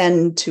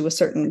ascend to a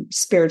certain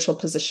spiritual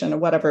position,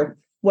 or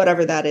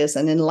whatever that is,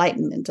 an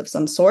enlightenment of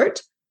some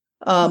sort.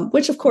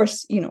 Which, of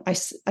course,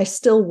 I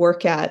still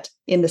work at,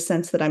 in the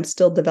sense that I'm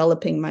still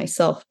developing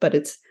myself, but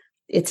it's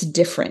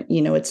different.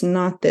 It's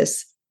not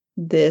this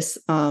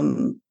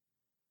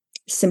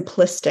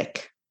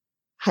simplistic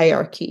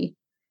hierarchy.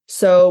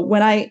 So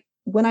when I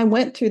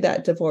went through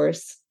that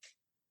divorce,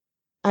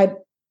 I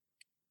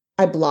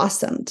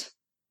blossomed,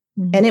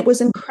 and it was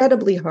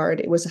incredibly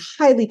hard. It was a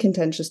highly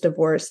contentious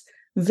divorce,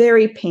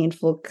 very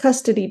painful,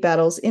 custody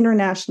battles,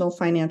 international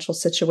financial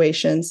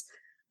situations.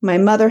 My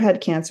mother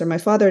had cancer. My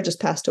father had just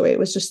passed away. It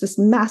was just this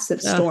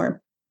massive storm.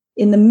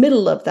 In the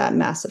middle of that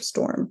massive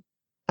storm,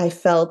 I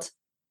felt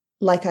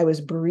like I was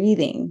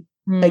breathing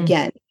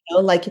again,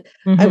 like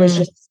I was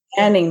just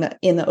standing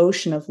in the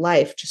ocean of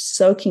life, just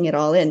soaking it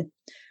all in.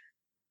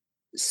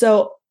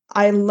 So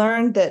I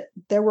learned that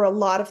there were a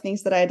lot of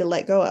things that I had to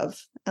let go of,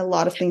 a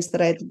lot of things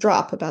that I had to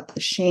drop, about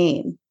the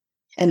shame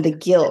and the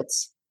guilt,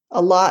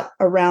 a lot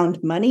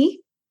around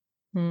money,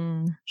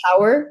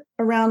 power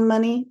around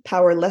money,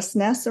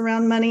 powerlessness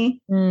around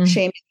money,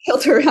 shame and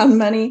guilt around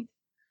money,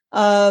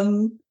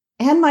 and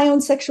my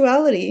own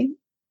sexuality,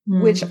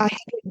 which I had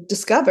to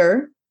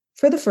discover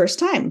for the first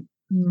time,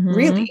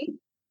 really,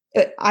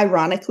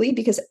 ironically,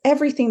 because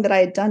everything that I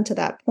had done to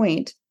that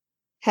point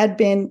had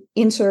been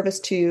in service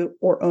to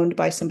or owned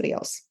by somebody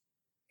else.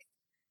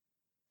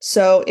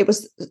 So it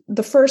was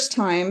the first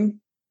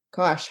time,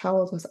 gosh, how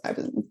old was I? I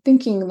was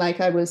thinking like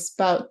I was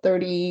about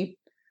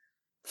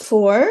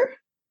 34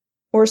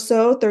 or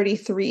so,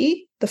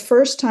 33, the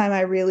first time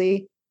I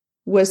really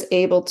was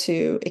able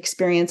to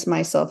experience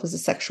myself as a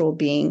sexual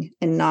being,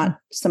 and not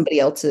somebody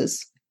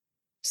else's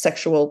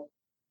sexual,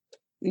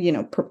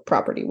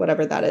 property,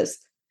 whatever that is.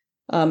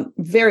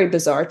 Very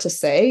bizarre to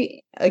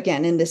say,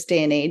 again, in this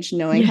day and age,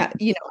 knowing how,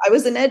 I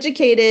was an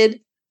educated,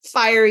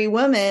 fiery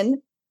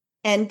woman,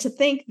 and to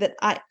think that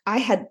I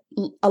had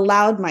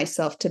allowed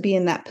myself to be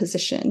in that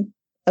position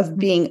of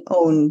being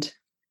owned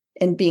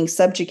and being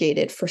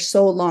subjugated for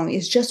so long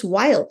is just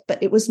wild,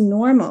 but it was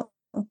normal.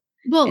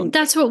 Well,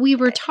 that's what we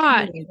were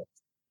taught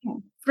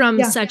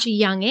from such a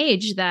young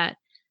age, that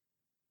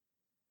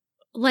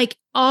like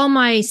all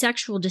my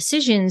sexual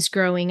decisions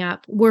growing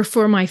up were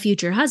for my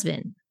future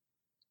husband.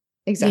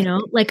 Exactly.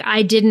 Like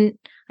I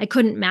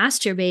couldn't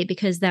masturbate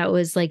because that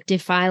was like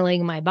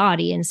defiling my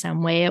body in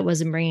some way. It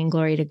wasn't bringing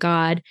glory to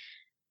God,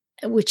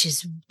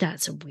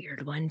 that's a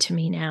weird one to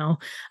me now.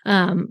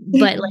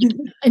 But like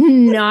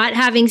not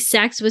having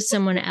sex with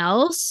someone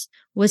else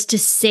was to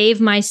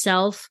save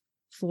myself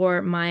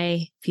for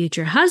my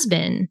future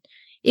husband.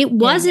 It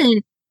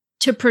wasn't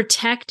to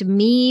protect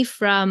me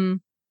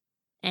from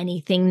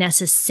anything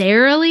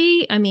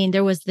necessarily. I mean,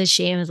 there was the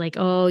shame. It was like,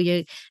 oh,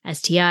 you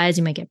STIs,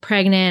 you might get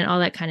pregnant, all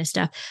that kind of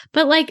stuff.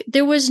 But like,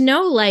 there was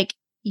no like,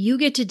 you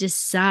get to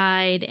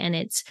decide, and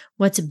it's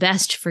what's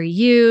best for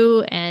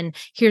you. And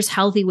here's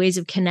healthy ways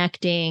of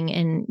connecting,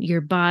 and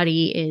your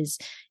body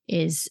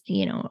is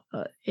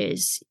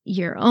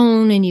your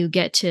own, and you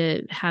get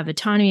to have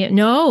autonomy.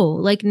 No,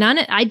 like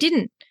I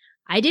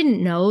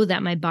didn't know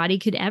that my body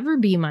could ever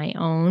be my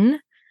own.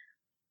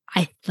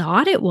 I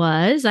thought it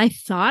was. I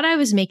thought I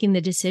was making the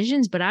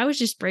decisions, but I was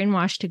just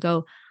brainwashed to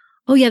go,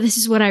 oh yeah, this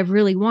is what I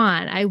really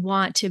want. I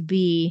want to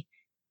be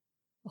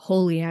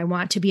holy. I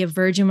want to be a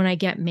virgin when I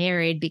get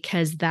married,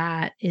 because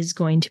that is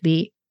going to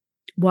be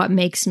what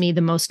makes me the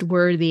most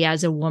worthy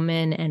as a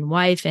woman and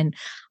wife. And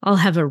I'll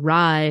have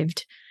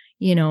arrived,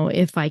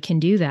 if I can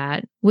do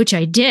that, which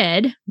I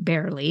did,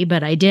 barely,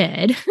 but I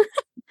did.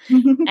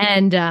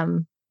 And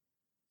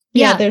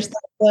there's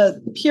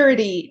the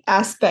purity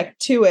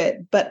aspect to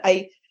it. But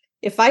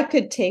if I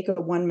could take a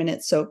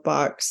 1-minute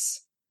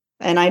soapbox,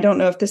 and I don't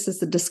know if this is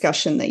the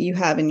discussion that you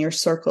have in your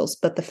circles,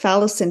 but the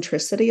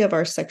phallocentricity of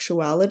our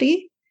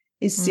sexuality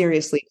is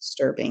seriously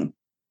disturbing.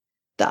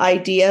 the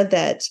idea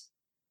that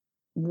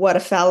what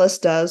a phallus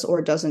does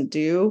or doesn't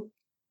do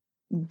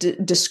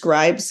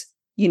describes,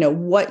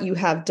 what you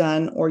have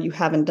done or you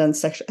haven't done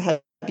sexual.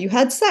 Have you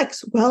had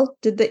sex? Well,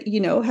 did they,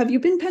 have you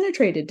been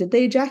penetrated? Did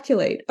they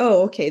ejaculate?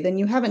 Oh, okay. Then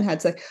you haven't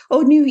had sex.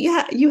 Oh, no,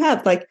 yeah, you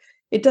have. Like,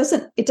 it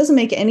doesn't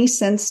make any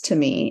sense to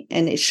me.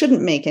 And it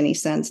shouldn't make any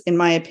sense, in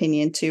my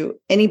opinion, to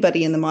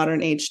anybody in the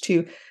modern age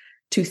to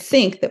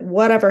think that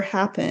whatever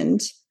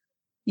happened,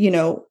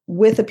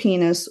 with a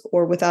penis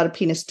or without a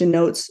penis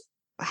denotes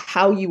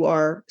how you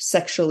are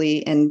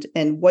sexually and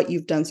what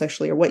you've done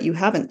sexually or what you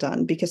haven't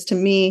done. Because to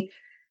me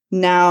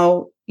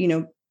now,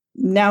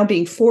 now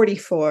being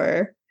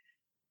 44,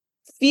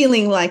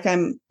 feeling like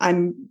I'm,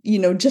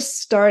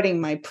 just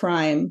starting my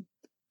prime,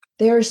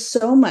 there's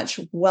so much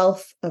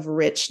wealth of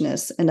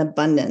richness and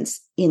abundance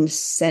in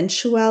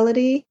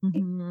sensuality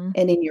and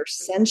in your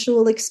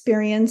sensual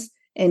experience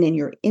and in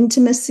your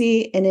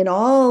intimacy and in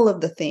all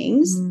of the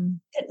things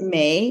that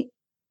may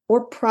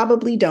or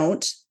probably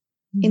don't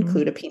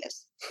include a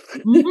penis.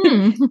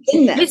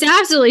 It's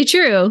absolutely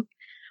true.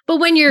 But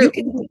when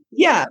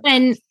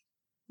when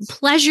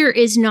pleasure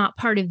is not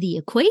part of the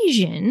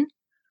equation,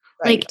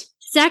 right. Like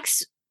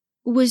sex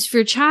was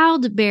for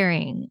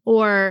childbearing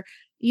or,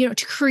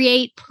 to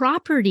create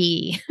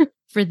property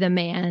for the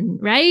man,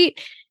 right?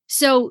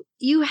 So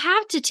you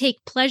have to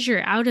take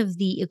pleasure out of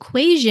the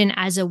equation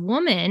as a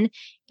woman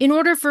in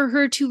order for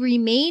her to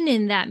remain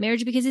in that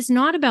marriage, because it's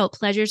not about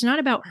pleasure. It's not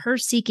about her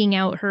seeking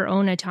out her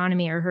own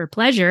autonomy or her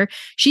pleasure.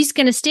 She's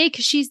going to stay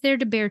because she's there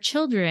to bear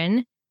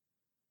children.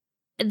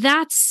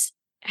 That's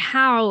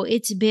how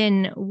it's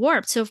been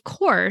warped. So of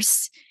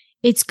course,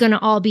 it's going to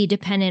all be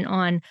dependent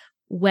on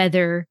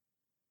whether,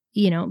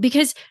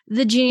 because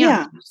the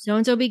genealogy,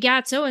 so-and-so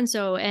begat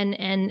so-and-so,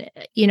 and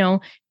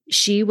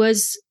she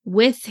was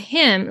with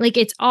him. Like,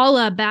 it's all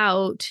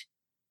about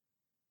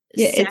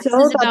sex, it's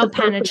all about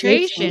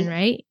penetration,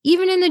 right?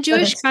 Even in the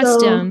Jewish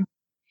custom,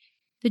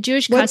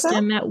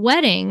 at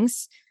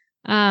weddings,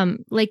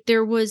 like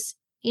there was,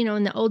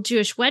 in the old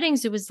Jewish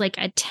weddings, it was like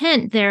a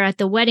tent there at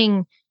the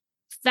wedding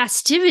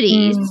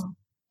festivities.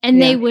 And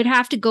they would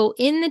have to go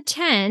in the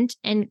tent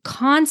and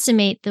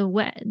consummate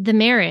the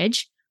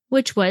marriage,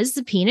 which was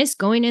the penis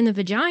going in the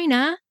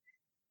vagina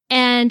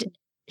and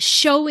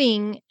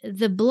showing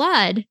the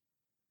blood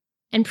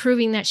and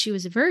proving that she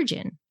was a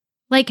virgin.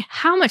 Like,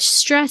 how much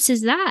stress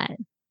is that?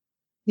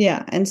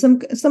 Yeah. And some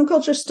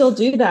cultures still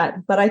do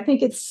that. But I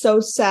think it's so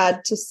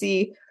sad to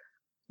see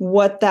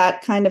what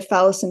that kind of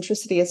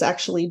phallocentricity has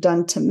actually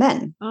done to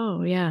men.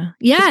 Oh, yeah.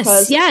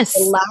 Yes.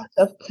 The lack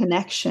of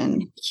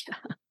connection.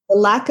 Yeah. The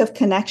lack of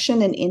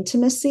connection and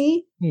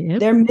intimacy,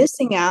 they're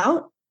missing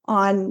out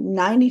on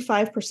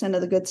 95%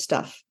 of the good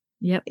stuff.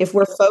 Yep. If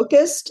we're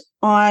focused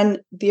on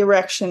the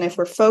erection, if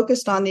we're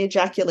focused on the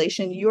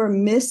ejaculation, you're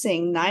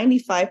missing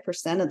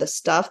 95% of the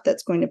stuff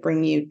that's going to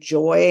bring you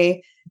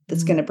joy,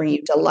 that's going to bring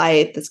you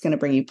delight, that's going to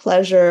bring you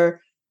pleasure,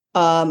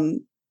 all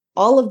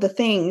of the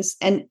things.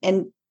 And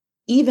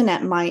even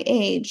at my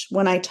age,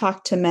 when I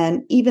talk to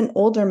men, even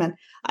older men,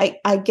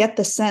 I get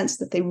the sense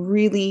that they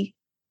really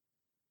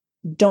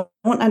don't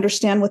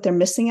understand what they're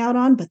missing out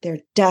on, but they're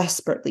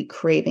desperately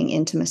craving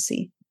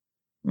intimacy.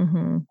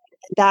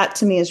 That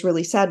to me is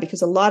really sad,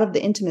 because a lot of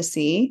the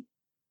intimacy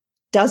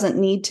doesn't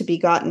need to be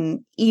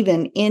gotten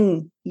even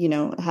in,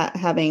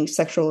 having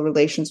sexual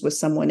relations with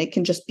someone. It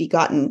can just be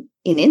gotten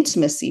in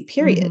intimacy,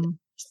 period.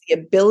 The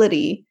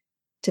ability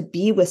to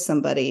be with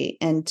somebody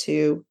and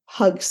to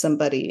hug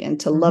somebody and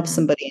to love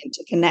somebody and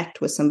to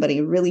connect with somebody,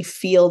 really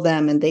feel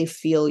them and they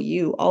feel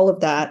you. All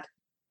of that,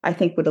 I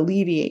think, would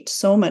alleviate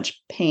so much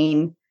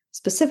pain,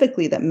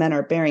 specifically that men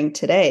are bearing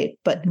today.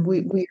 But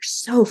we're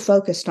so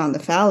focused on the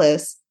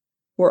phallus,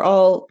 we're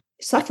all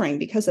suffering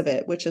because of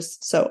it, which is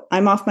so.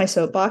 I'm off my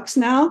soapbox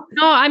now.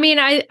 No, I mean,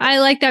 I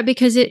like that,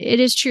 because it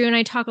is true. And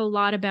I talk a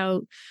lot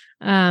about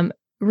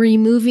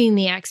removing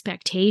the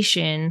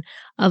expectation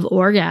of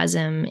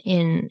orgasm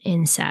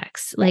in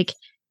sex. Like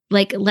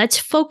let's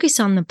focus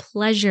on the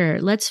pleasure.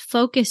 Let's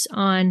focus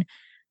on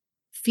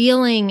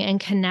feeling and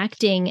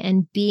connecting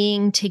and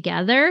being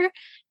together,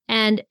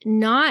 and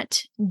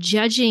not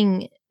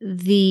judging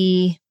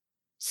the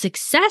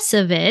success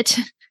of it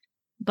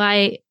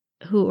by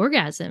who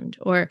orgasmed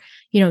or,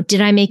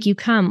 did I make you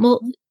come?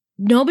 Well,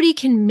 nobody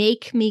can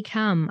make me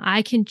come.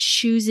 I can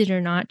choose it or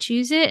not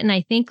choose it. And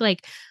I think,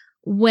 like,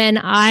 when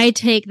I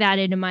take that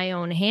into my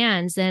own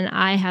hands, then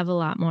I have a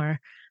lot more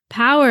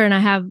power,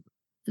 and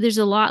there's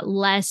a lot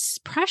less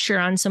pressure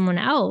on someone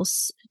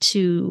else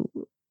to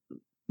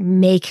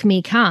make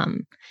me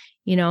come.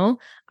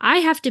 I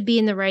have to be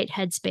in the right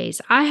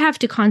headspace. I have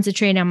to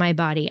concentrate on my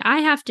body.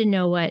 I have to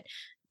know what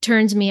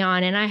turns me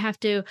on, and I have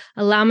to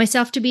allow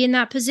myself to be in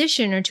that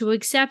position, or to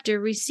accept or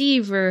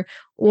receive,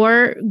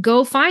 or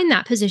go find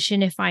that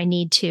position if I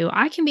need to.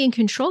 I can be in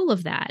control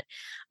of that.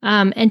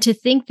 And to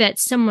think that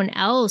someone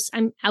else,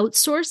 I'm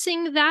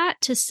outsourcing that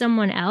to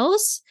someone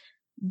else,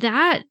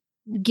 that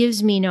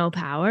gives me no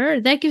power.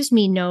 That gives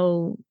me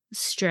no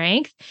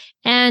strength.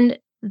 And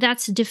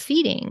that's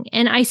defeating.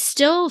 And I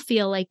still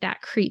feel like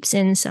that creeps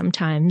in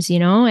sometimes,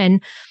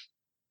 and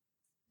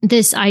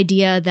this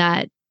idea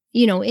that,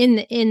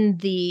 in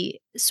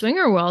the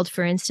swinger world,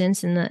 for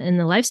instance, in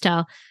the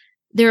lifestyle,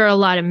 there are a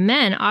lot of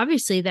men,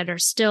 obviously, that are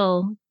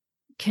still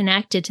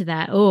connected to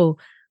that. Oh,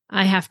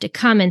 I have to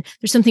come, and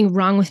there's something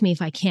wrong with me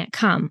if I can't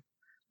come.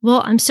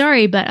 Well, I'm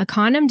sorry, but a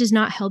condom does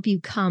not help you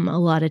come a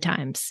lot of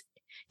times.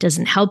 It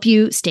doesn't help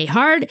you stay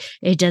hard.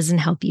 It doesn't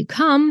help you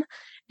come.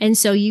 And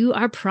so you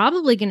are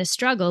probably going to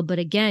struggle. But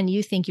again,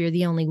 you think you're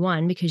the only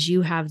one because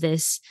you have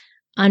this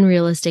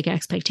unrealistic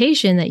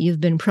expectation that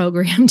you've been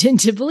programmed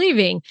into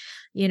believing,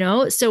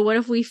 So what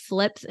if we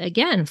flip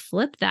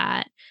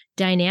that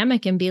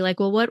dynamic and be like,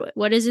 well,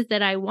 what is it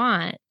that I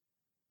want?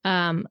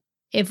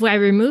 If I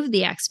remove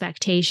the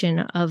expectation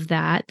of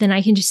that, then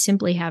I can just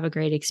simply have a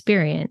great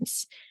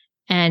experience.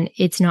 And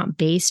it's not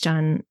based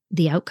on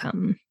the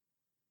outcome.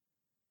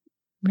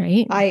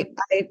 Right? I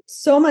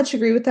so much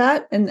agree with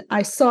that. And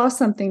I saw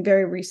something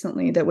very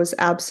recently that was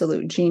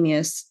absolute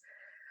genius,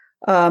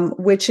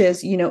 which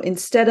is,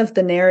 instead of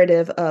the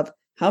narrative of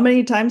how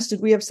many times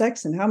did we have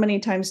sex and how many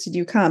times did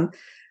you come,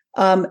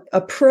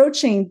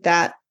 approaching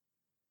that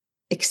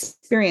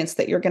experience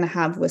that you're going to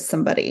have with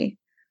somebody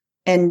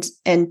and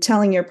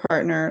telling your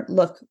partner,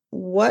 look,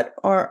 what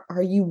are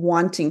you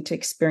wanting to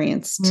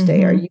experience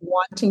today? Mm-hmm. Are you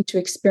wanting to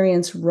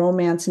experience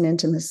romance and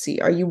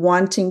intimacy? Are you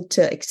wanting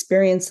to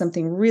experience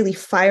something really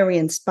fiery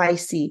and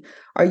spicy?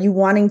 Are you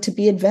wanting to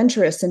be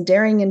adventurous and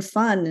daring and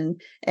fun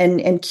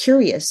and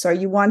curious? Are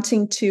you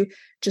wanting to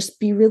just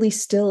be really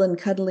still and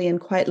cuddly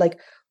and quiet? Like,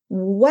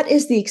 what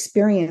is the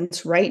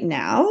experience right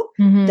now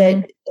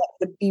that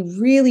would be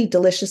really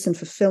delicious and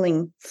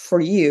fulfilling for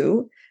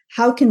you?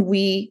 How can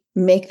we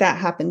make that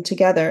happen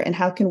together? And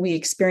how can we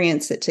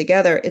experience it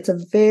together? It's a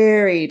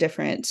very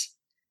different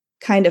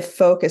kind of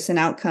focus and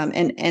outcome.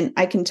 And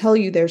I can tell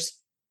you there's,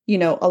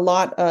 a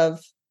lot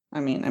of,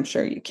 I'm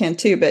sure you can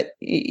too, but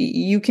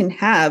you can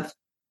have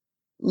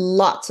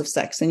lots of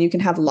sex and you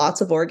can have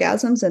lots of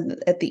orgasms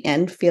and at the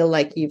end feel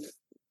like you've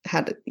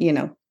had,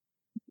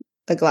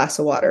 a glass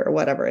of water or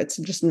whatever. It's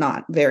just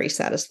not very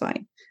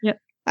satisfying. Yep.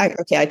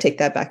 I take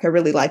that back. I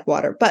really like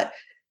water, but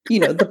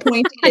the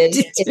point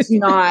is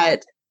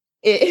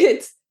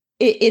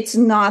it's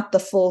not the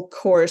full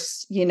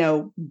course,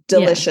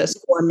 delicious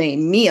gourmet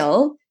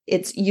meal.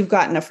 It's you've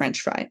gotten a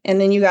French fry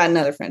and then you got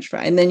another French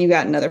fry and then you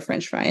got another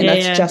French fry.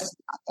 And just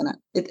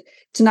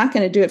it's not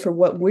going to do it for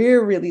what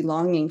we're really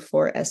longing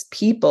for as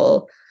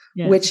people,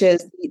 which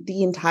is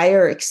the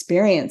entire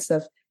experience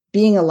of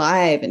being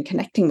alive and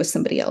connecting with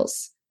somebody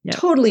else. Yeah.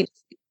 Totally.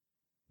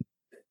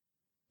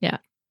 Yeah.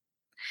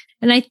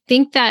 And I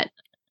think that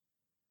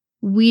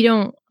we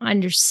don't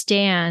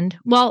understand.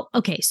 Well,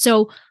 okay.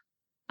 So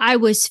I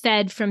was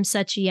fed from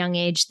such a young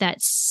age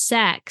that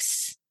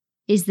sex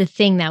is the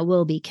thing that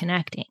will be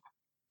connecting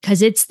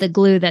because it's the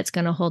glue that's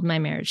going to hold my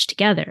marriage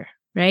together.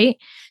 Right.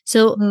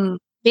 So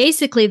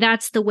basically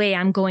that's the way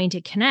I'm going to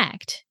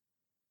connect.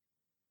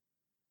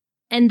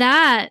 And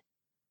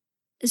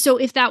so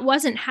if that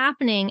wasn't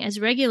happening as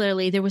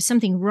regularly, there was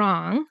something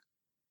wrong.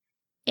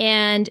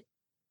 And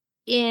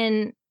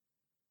in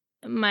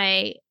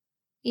my,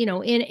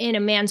 in a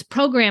man's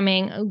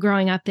programming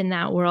growing up in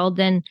that world,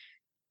 then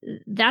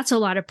that's a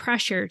lot of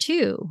pressure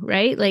too,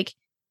 right? Like,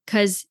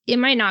 because it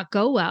might not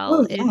go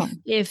well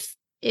if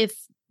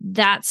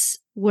that's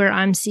where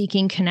I'm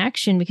seeking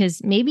connection,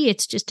 because maybe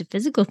it's just a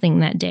physical thing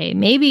that day.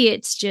 Maybe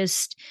it's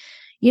just,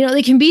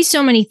 there can be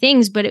so many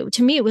things, but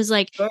to me, it was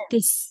like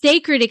this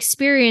sacred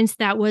experience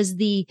that was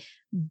the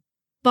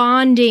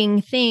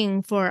bonding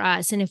thing for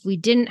us. And if we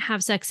didn't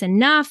have sex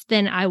enough,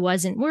 then I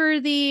wasn't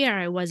worthy or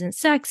I wasn't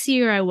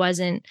sexy or I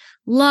wasn't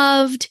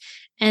loved.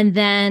 And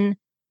then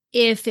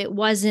if it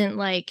wasn't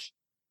like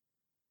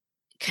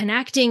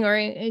connecting or,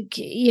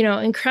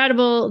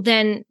 incredible,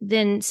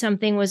 then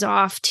something was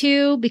off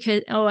too,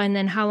 because, and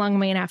then how long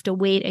am I going to have to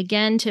wait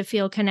again to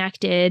feel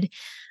connected?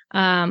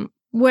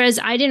 Whereas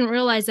I didn't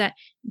realize that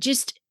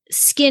just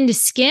skin to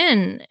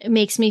skin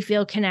makes me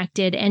feel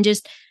connected, and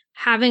just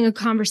having a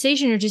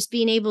conversation or just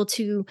being able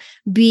to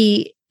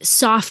be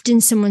soft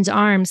in someone's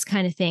arms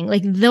kind of thing.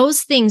 Like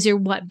those things are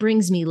what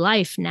brings me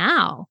life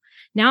now.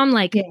 Now I'm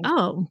like,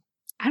 oh,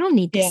 I don't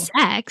need the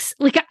sex.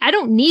 Like I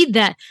don't need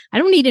that. I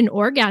don't need an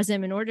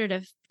orgasm in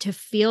order to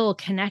feel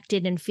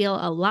connected and feel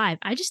alive.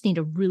 I just need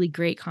a really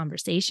great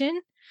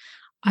conversation.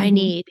 I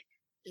need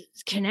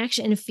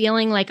connection and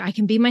feeling like I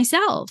can be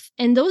myself.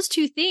 And those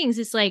two things,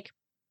 it's like,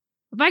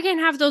 if I can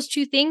have those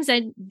two things,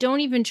 I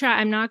don't even try.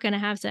 I'm not going to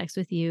have sex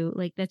with you.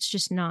 Like, that's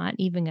just not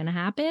even going to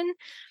happen.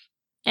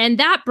 And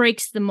that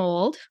breaks the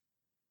mold.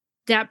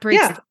 That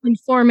breaks the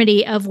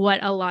conformity of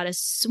what a lot of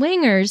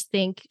swingers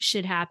think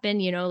should happen.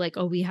 Like,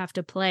 oh, we have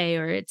to play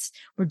or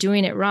we're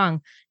doing it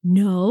wrong.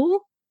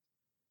 No,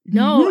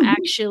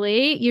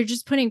 actually, you're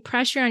just putting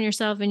pressure on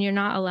yourself and you're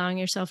not allowing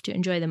yourself to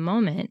enjoy the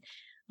moment.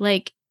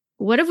 Like,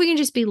 what if we can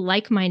just be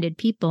like-minded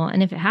people?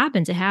 And if it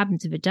happens, it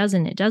happens. If it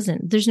doesn't, it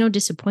doesn't. There's no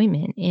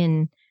disappointment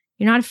you're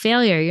not a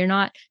failure. You're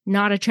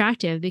not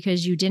attractive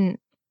because you didn't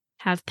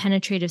have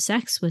penetrative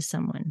sex with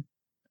someone.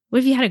 What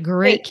if you had a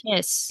great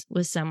kiss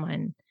with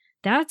someone?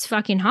 That's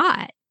fucking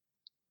hot.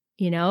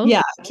 you know?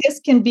 Yeah, a kiss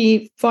can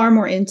be far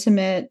more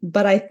intimate,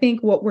 but I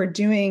think what we're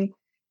doing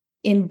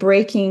in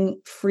breaking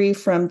free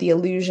from the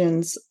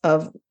illusions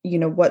of,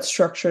 what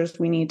structures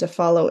we need to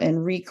follow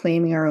and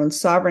reclaiming our own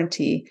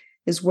sovereignty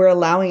is we're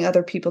allowing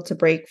other people to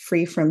break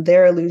free from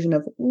their illusion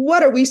of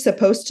what are we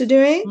supposed to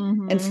doing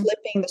and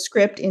flipping the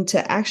script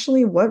into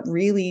actually what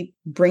really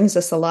brings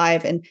us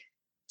alive. And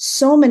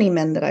so many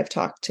men that I've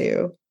talked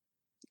to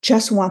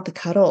just want the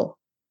cuddle.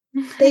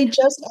 They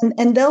just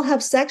and they'll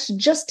have sex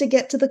just to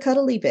get to the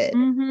cuddly bit.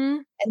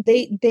 And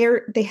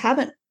they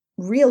haven't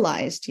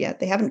realized yet,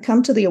 they haven't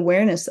come to the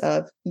awareness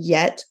of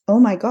yet, oh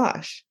my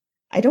gosh,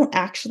 I don't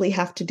actually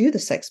have to do the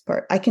sex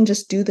part. I can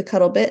just do the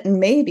cuddle bit, and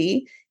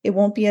maybe it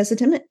won't be as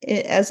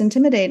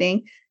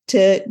intimidating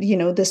to,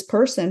 this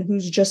person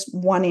who's just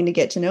wanting to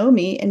get to know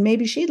me, and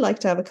maybe she'd like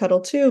to have a cuddle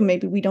too.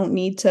 Maybe we don't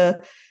need to,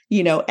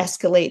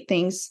 escalate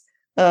things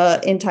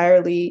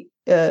entirely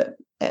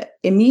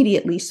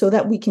immediately, so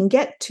that we can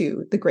get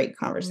to the great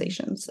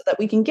conversation, so that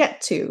we can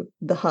get to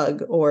the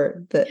hug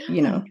or the,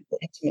 the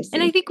intimacy.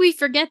 And I think we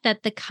forget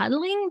that the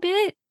cuddling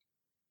bit,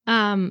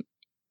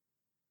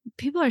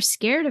 people are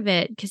scared of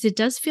it because it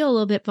does feel a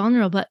little bit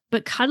vulnerable,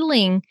 but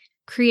cuddling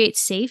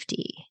creates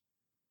safety.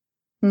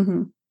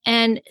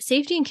 And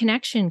safety and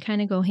connection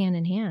kind of go hand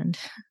in hand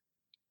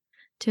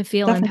to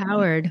feel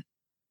empowered,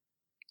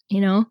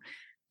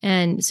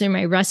 And so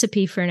my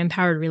recipe for an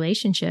empowered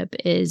relationship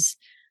is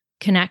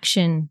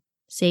connection,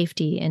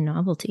 safety, and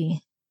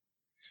novelty.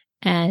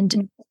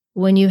 And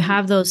when you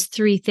have those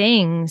three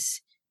things,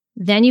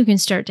 then you can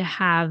start to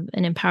have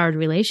an empowered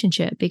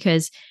relationship,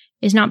 because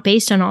it's not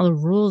based on all the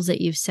rules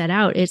that you've set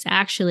out. It's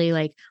actually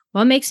like,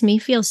 what makes me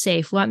feel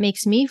safe? What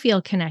makes me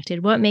feel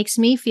connected? What makes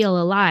me feel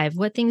alive?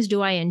 What things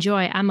do I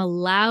enjoy? I'm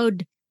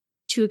allowed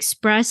to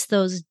express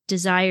those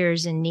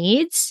desires and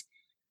needs.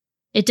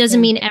 It doesn't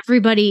mean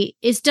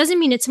it doesn't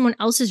mean it's someone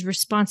else's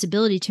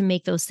responsibility to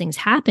make those things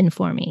happen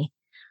for me.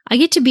 I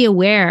get to be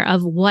aware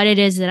of what it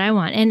is that I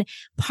want. And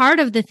part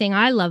of the thing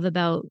I love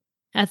about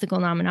ethical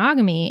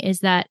non-monogamy is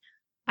that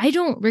I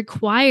don't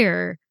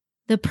require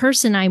the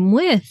person I'm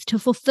with to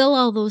fulfill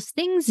all those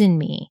things in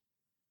me.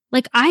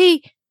 Like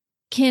I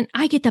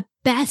get the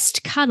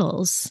best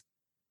cuddles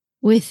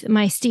with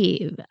my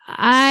Steve.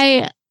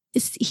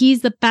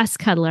 He's the best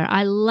cuddler.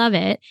 I love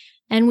it.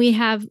 And we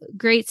have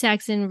great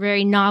sex and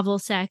very novel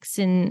sex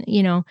and,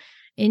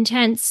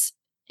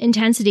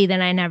 intensity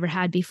that I never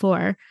had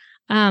before.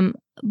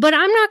 But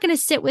I'm not going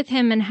to sit with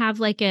him and have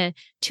like a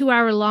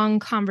 2-hour-long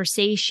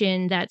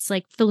conversation that's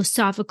like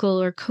philosophical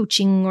or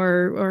coaching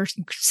or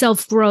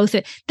self-growth.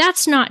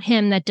 That's not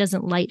him. That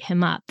doesn't light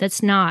him up.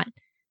 That's not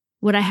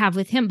what I have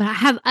with him. But I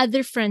have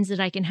other friends that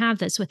I can have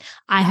this with.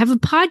 I have a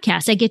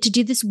podcast. I get to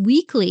do this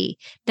weekly.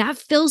 That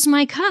fills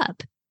my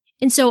cup.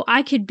 And so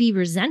I could be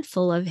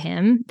resentful of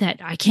him that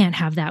I can't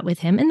have that with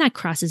him. And that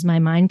crosses my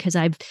mind because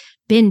I've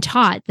been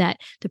taught that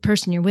the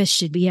person you're with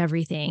should be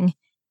everything.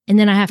 And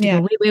then I have to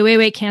go,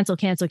 wait,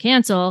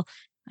 cancel.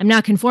 I'm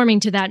not conforming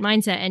to that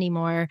mindset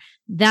anymore.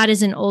 That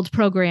is an old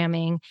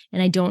programming.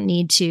 And I don't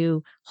need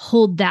to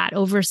hold that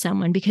over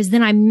someone, because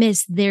then I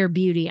miss their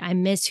beauty. I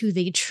miss who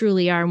they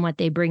truly are and what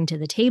they bring to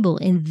the table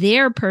in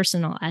their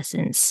personal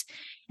essence.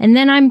 And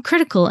then I'm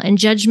critical and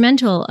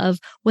judgmental of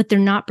what they're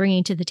not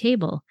bringing to the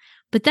table.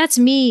 But that's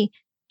me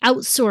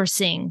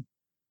outsourcing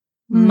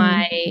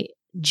my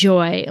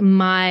joy,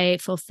 my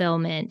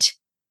fulfillment,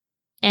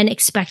 and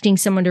expecting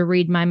someone to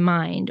read my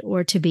mind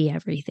or to be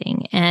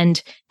everything.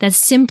 And that's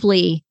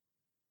simply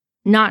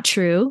not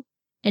true.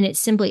 And it's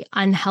simply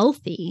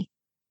unhealthy.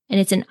 And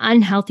it's an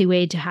unhealthy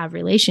way to have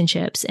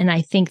relationships. And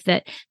I think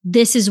that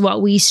this is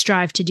what we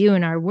strive to do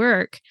in our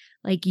work.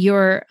 Like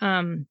your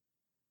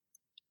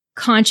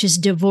conscious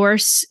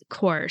divorce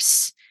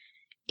course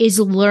is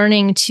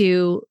learning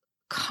to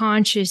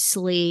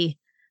consciously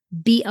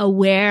be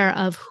aware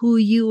of who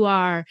you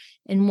are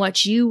and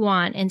what you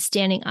want and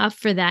standing up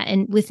for that,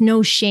 and with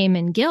no shame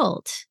and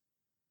guilt.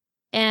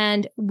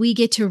 And we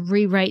get to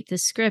rewrite the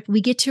script.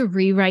 We get to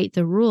rewrite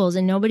the rules,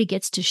 and nobody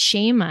gets to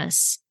shame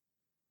us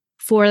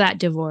for that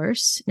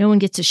divorce. No one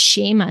gets to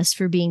shame us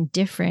for being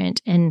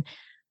different and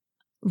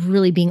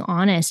really being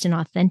honest and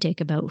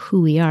authentic about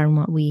who we are and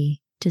what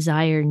we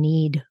desire,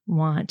 need,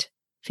 want,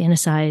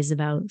 fantasize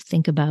about,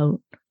 think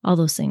about, all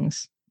those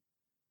things.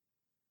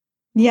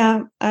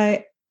 Yeah,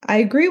 I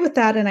agree with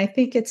that. And I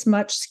think it's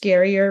much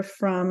scarier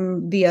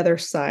from the other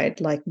side.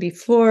 Like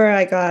before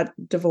I got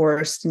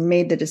divorced and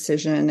made the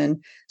decision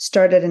and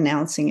started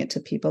announcing it to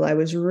people, I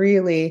was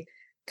really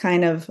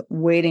kind of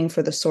waiting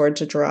for the sword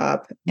to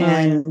drop.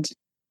 And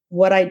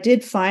what I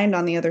did find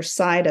on the other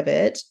side of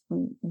it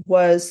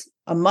was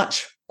a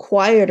much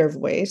quieter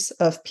voice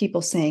of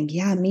people saying,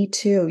 yeah, me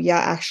too. Yeah,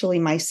 actually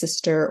my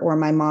sister or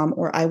my mom,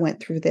 or I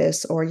went through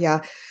this, or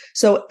yeah.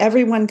 So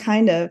everyone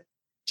kind of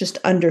just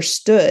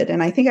understood.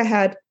 And I think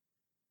I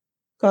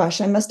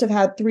must have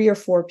had 3 or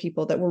 4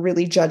 people that were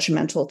really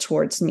judgmental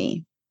towards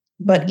me.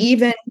 But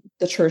even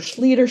the church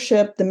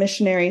leadership, the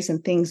missionaries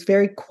and things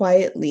very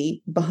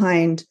quietly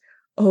behind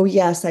oh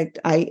yes,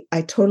 I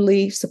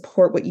totally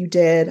support what you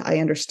did. I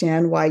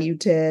understand why you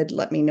did.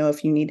 Let me know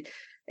if you need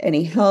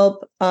any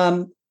help.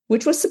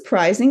 Which was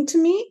surprising to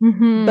me. But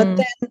Mm-hmm.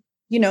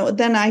 then,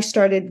 then I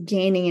started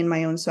gaining in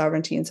my own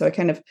sovereignty. And so I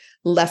kind of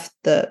left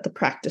the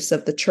practice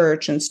of the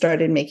church and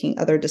started making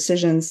other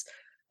decisions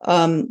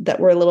that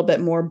were a little bit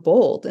more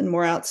bold and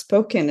more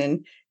outspoken.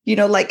 And,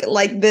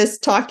 like this,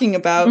 talking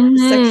about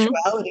Mm-hmm.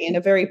 sexuality in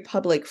a very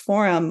public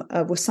forum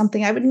was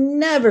something I would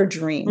never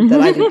dream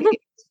that I would be able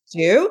to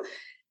do.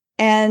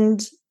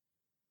 And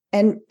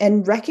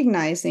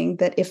recognizing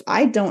that if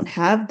I don't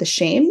have the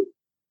shame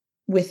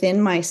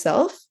within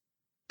myself,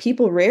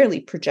 people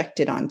rarely project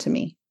it onto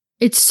me.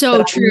 It's so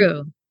But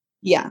true.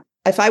 yeah,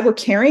 if I were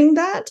carrying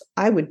that,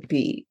 I would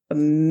be a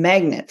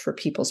magnet for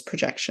people's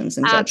projections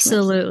and judgments.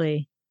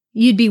 Absolutely.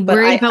 You'd be But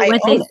worried about I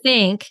what they own it.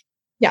 think,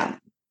 Yeah.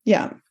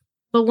 Yeah.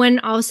 but when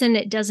all of a sudden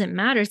it doesn't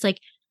matter, it's like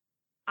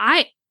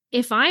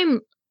if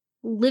I'm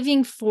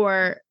living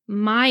for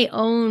my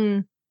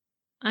own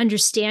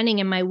understanding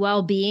and my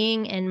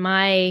well-being and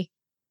my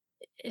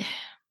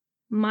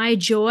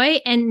joy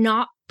and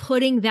not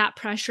putting that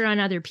pressure on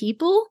other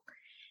people,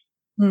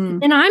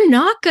 Mm. then I'm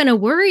not going to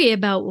worry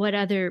about what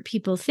other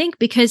people think,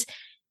 because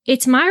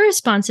it's my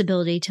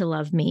responsibility to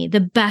love me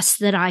the best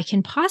that I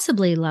can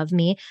possibly love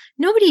me.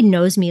 Nobody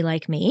knows me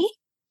like me.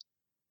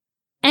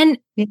 And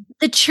Yeah.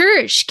 the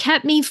church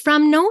kept me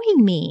from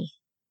knowing me.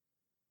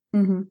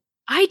 Mm-hmm.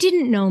 I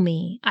didn't know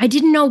me. I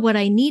didn't know what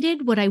I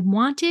needed, what I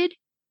wanted,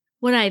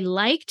 what I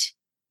liked,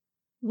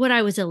 what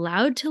I was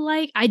allowed to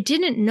like. I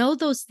didn't know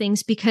those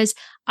things because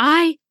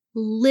I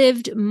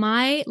lived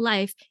my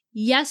life.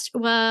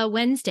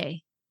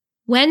 Wednesday.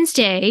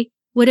 Wednesday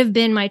would have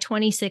been my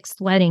 26th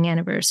wedding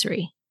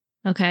anniversary.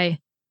 Okay.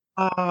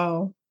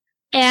 Oh.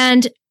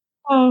 And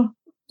Oh.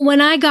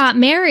 when I got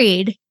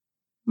married,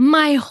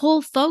 my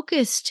whole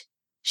focus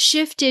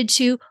shifted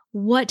to,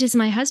 what does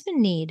my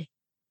husband need?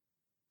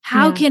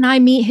 How Yeah. can I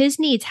meet his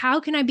needs? How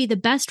can I be the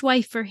best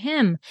wife for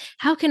him?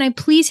 How can I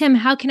please him?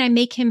 How can I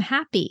make him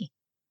happy?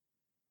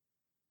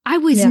 I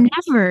was Yeah.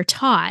 never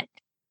taught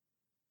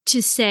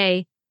to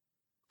say,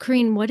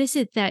 Corrine, what is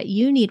it that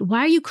you need? Why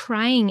are you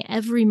crying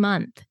every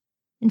month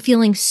and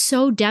feeling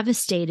so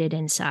devastated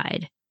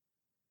inside?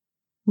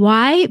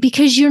 Why?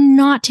 Because you're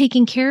not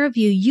taking care of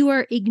you. You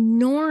are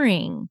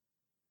ignoring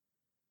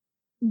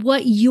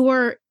what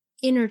your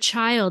inner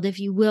child, if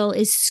you will,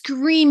 is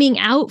screaming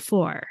out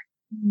for.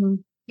 Mm-hmm.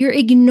 You're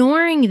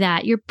ignoring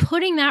that. You're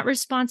putting that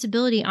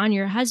responsibility on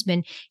your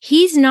husband.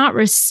 He's not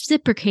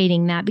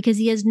reciprocating that because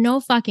he has no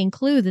fucking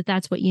clue that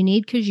that's what you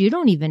need, because you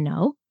don't even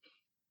know.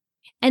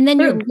 And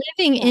then you're True.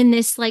 living Yeah. in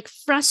this like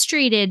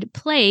frustrated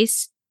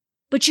place,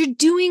 but you're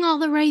doing all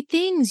the right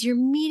things. You're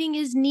meeting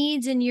his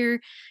needs and you're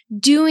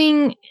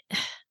doing,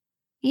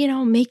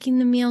 making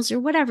the meals or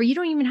whatever. You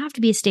don't even have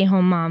to be a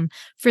stay-home mom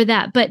for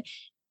that. But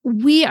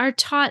we are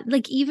taught,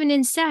 like, even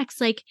in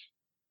sex, like,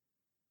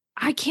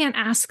 I can't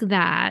ask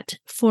that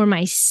for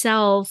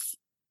myself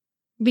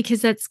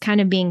because that's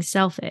kind of being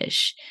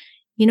selfish.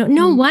 No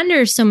Mm.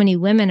 wonder so many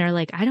women are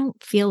like, I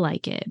don't feel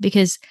like it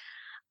because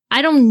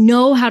I don't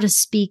know how to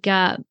speak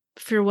up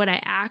for what I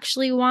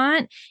actually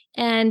want.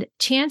 And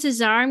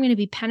chances are I'm going to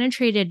be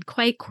penetrated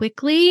quite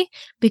quickly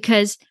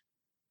because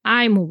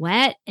I'm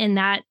wet. And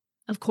that,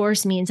 of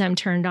course, means I'm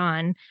turned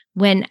on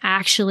when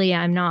actually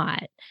I'm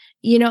not.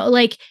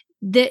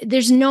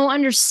 There's no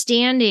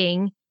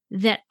understanding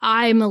that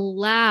I'm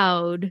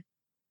allowed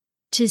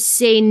to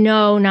say,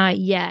 no, not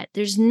yet.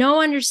 There's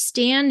no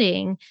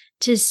understanding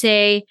to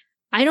say,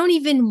 I don't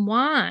even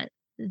want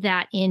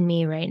that in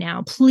me right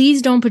now.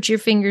 Please don't put your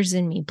fingers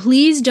in me.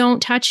 Please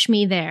don't touch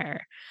me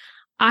there.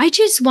 I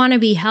just want to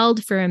be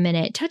held for a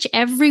minute. Touch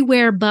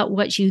everywhere but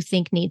what you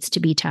think needs to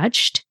be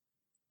touched.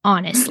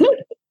 Honestly,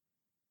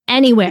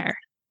 anywhere.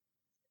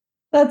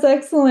 That's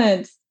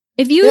excellent.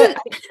 If you, Yeah,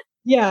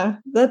 yeah,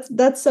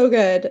 that's so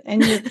good.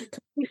 And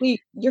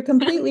you're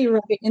completely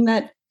right in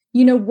that,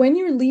 when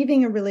you're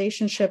leaving a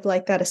relationship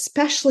like that,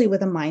 especially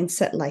with a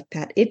mindset like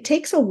that, it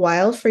takes a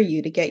while for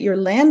you to get your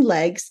land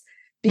legs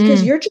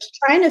because Mm, you're just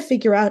trying to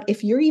figure out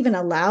if you're even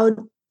allowed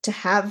to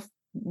have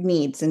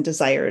needs and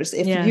desires.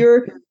 If yeah.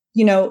 you're,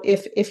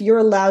 if you're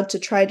allowed to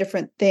try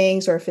different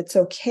things, or if it's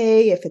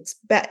okay,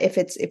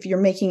 if you're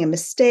making a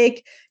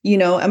mistake,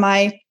 am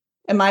I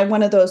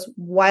one of those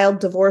wild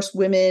divorced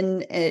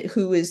women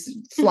who is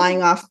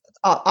flying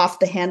off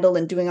the handle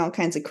and doing all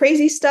kinds of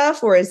crazy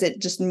stuff, or is it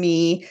just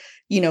me,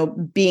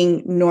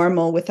 being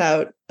normal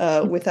without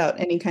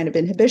any kind of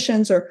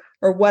inhibitions, or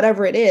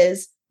whatever it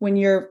is? When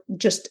you're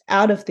just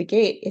out of the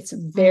gate, it's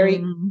very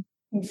Mm,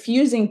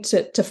 confusing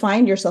to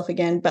find yourself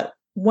again. But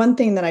one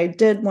thing that I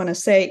did want to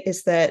say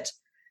is that,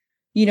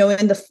 in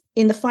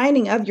the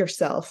finding of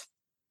yourself,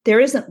 there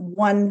isn't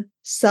one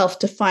self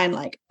to find,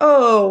 like,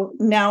 oh,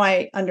 now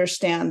I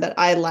understand that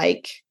I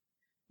like,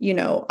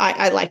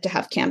 I like to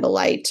have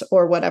candlelight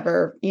or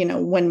whatever,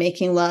 when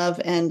making love,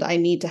 and I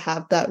need to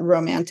have that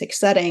romantic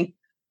setting.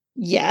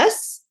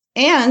 Yes.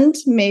 And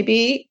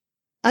maybe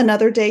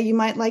another day you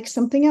might like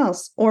something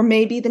else. Or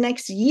maybe the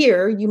next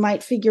year you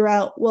might figure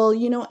out, well,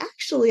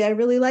 actually, I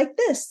really like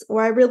this,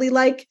 or I really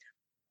like,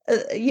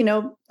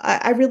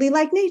 I really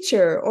like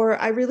nature, or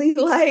I really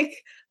like,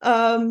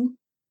 I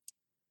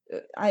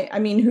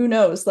mean, who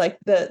knows? Like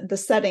the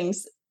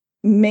settings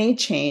may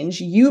change,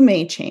 you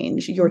may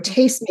change, your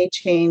taste may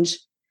change,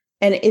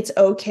 and it's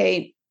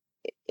okay.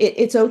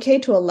 It's okay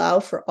to allow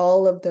for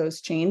all of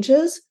those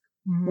changes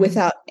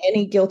without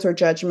any guilt or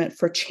judgment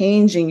for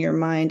changing your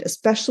mind,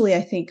 especially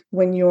I think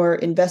when you're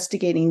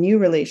investigating new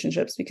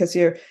relationships, because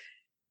you're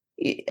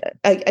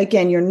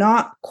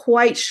not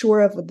quite sure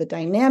of the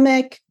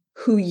dynamic,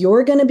 who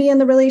you're going to be in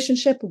the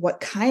relationship, what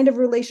kind of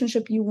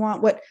relationship you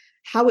want,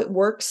 how it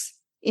works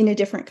in a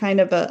different kind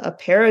of a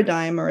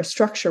paradigm or a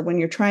structure. When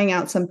you're trying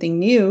out something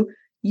new,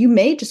 you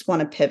may just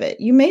want to pivot.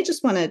 You may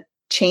just want to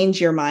change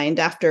your mind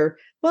after,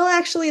 well,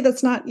 actually,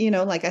 that's not,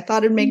 like I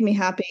thought it'd make me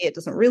happy. It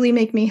doesn't really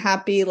make me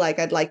happy. Like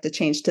I'd like to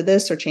change to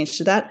this or change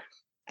to that.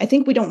 I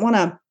think we don't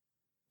want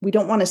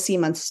to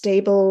seem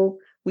unstable.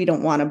 We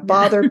don't want to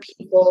bother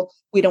people.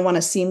 We don't want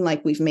to seem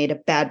like we've made a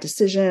bad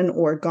decision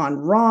or gone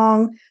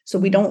wrong. So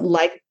we don't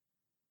like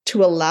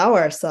to allow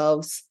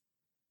ourselves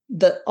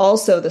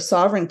also the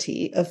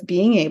sovereignty of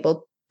being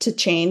able to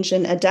change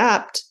and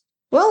adapt.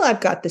 Well,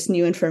 I've got this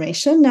new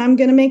information. Now I'm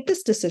going to make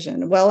this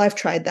decision. Well, I've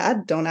tried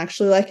that. Don't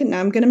actually like it. Now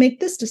I'm going to make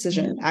this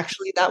decision.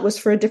 Actually, that was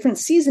for a different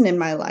season in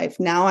my life.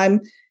 Now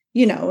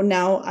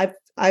now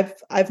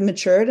I've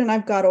matured and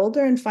I've got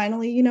older, and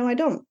finally, I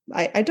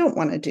don't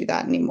want to do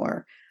that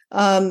anymore.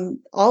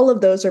 All of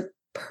those are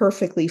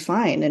perfectly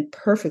fine and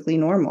perfectly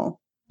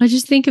normal. I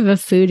just think of a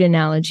food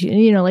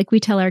analogy, like we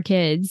tell our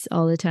kids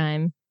all the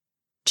time,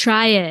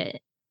 try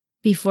it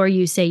before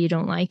you say you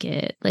don't like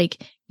it.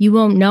 Like you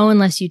won't know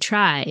unless you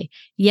try.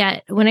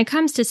 Yet when it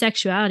comes to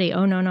sexuality,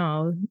 oh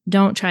no,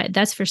 don't try it.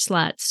 That's for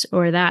sluts,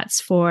 or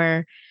that's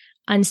for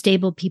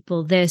unstable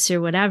people, this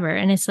or whatever.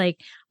 And it's like,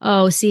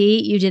 oh,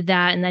 see, you did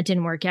that and that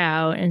didn't work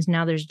out. And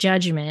now there's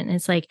judgment. And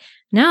it's like,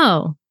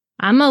 no,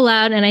 I'm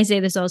allowed. And I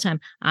say this all the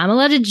time. I'm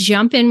allowed to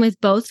jump in with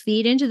both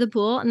feet into the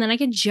pool, and then I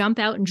can jump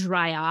out and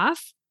dry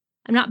off.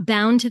 I'm not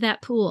bound to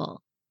that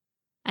pool.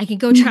 I can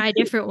go try a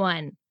different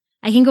one.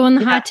 I can go in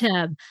the hot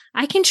tub.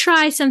 I can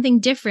try something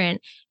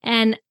different,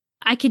 and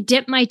I could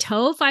dip my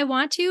toe if I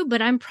want to,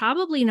 but I'm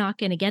probably not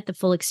going to get the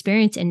full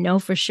experience and know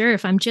for sure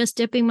if I'm just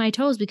dipping my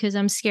toes because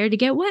I'm scared to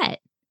get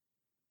wet.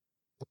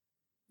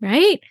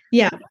 Right?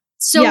 Yeah.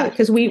 So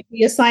because we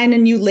assign a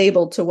new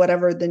label to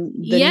whatever the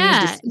new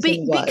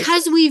decision was.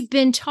 Because we've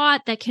been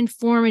taught that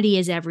conformity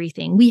is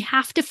everything. We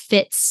have to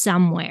fit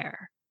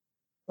somewhere.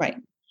 Right.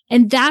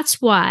 And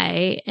that's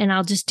why, and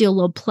I'll just do a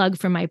little plug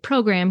for my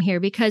program here,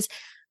 because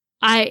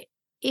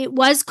it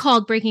was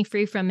called Breaking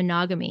Free from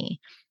Monogamy,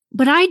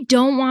 but I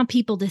don't want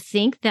people to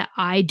think that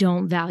I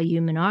don't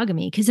value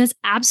monogamy, because that's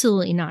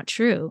absolutely not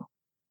true.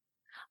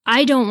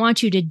 I don't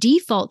want you to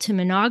default to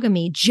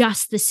monogamy,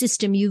 just the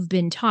system you've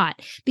been taught,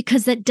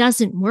 because that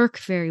doesn't work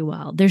very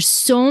well. There's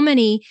so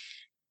many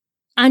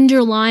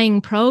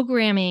underlying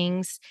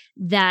programmings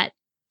that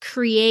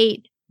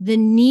create the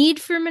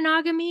need for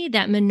monogamy,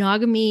 that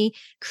monogamy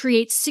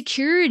creates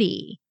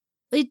security.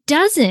 It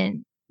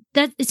doesn't.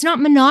 That it's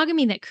not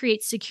monogamy that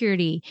creates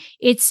security.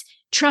 It's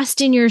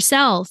trust in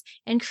yourself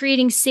and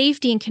creating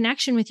safety and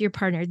connection with your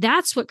partner.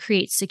 That's what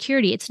creates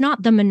security. It's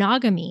not the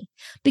monogamy,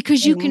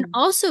 because you can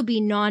also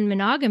be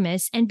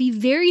non-monogamous and be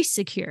very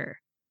secure.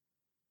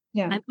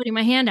 Yeah. I'm putting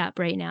my hand up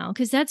right now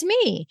because that's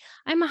me.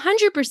 I'm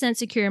 100%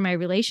 secure in my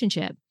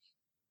relationship,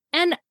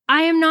 and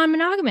I am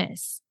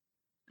non-monogamous.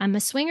 I'm a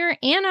swinger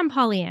and I'm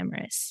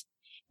polyamorous.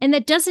 And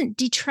that doesn't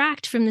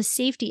detract from the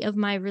safety of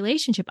my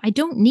relationship. I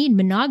don't need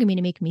monogamy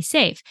to make me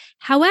safe.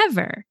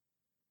 However,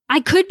 I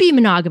could be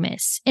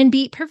monogamous and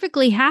be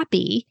perfectly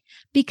happy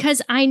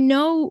because I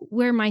know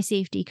where my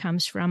safety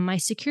comes from. My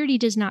security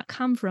does not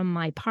come from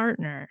my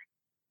partner.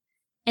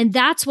 And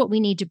that's what we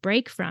need to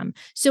break from.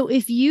 So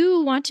if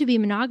you want to be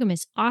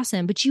monogamous,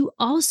 awesome. But you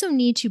also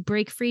need to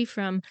break free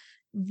from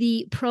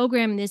the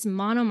program, this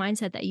mono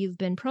mindset that you've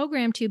been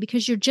programmed to,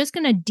 because you're just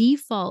going to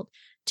default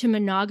to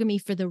monogamy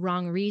for the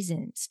wrong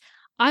reasons.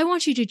 I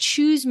want you to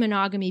choose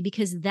monogamy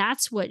because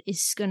that's what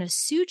is going to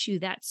suit you.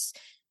 That's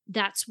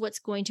what's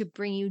going to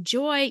bring you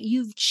joy.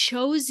 You've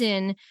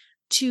chosen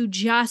to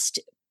just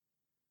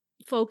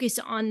focus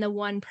on the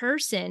one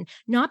person,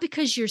 not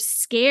because you're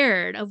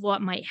scared of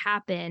what might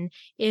happen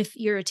if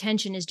your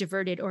attention is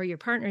diverted or your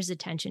partner's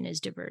attention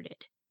is diverted,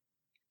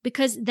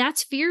 because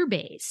that's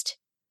fear-based.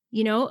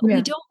 We don't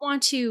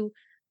want to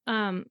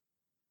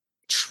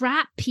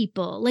trap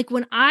people. Like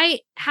when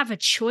I have a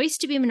choice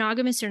to be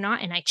monogamous or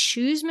not, and I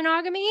choose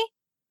monogamy,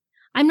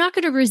 I'm not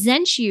going to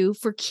resent you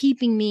for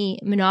keeping me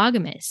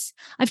monogamous.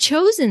 I've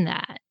chosen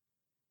that.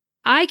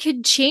 I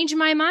could change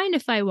my mind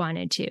if I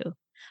wanted to.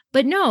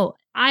 But no,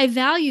 I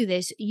value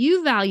this.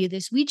 You value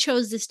this. We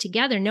chose this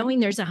together, knowing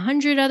there's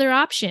 100 other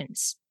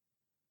options.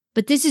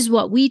 But this is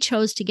what we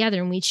chose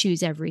together, and we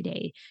choose every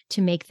day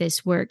to make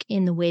this work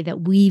in the way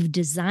that we've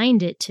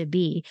designed it to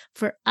be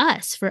for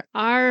us, for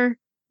our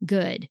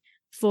good,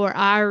 for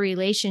our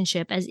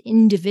relationship as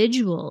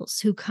individuals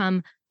who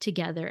come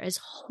together as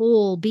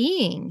whole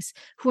beings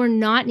who are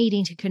not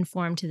needing to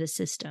conform to the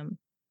system.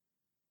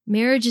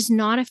 Marriage is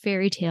not a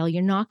fairy tale.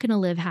 You're not going to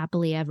live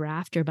happily ever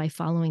after by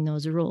following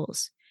those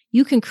rules.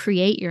 You can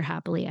create your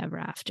happily ever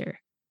after.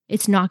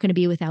 It's not going to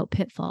be without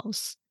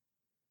pitfalls.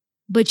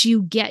 But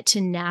you get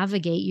to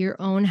navigate your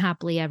own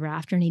happily ever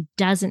after, and it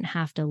doesn't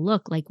have to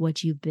look like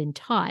what you've been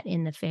taught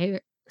in the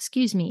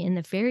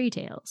fairy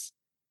tales.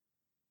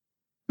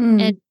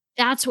 And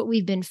that's what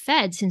we've been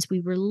fed since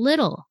we were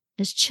little.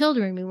 As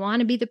children, we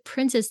want to be the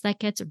princess that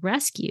gets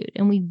rescued,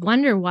 and we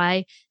wonder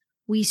why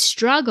we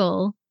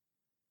struggle,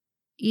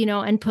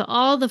 and put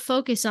all the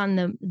focus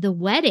on the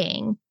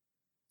wedding,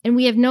 and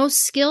we have no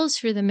skills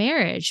for the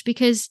marriage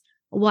because,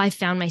 well, I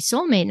found my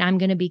soulmate and I'm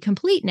going to be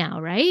complete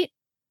now, right?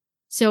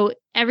 So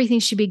everything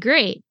should be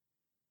great.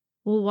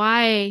 Well,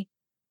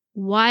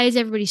 why is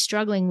everybody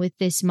struggling with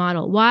this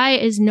model? Why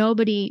is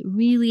nobody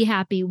really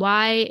happy?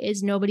 Why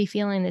is nobody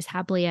feeling this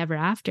happily ever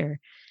after?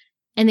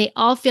 And they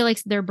all feel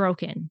like they're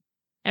broken.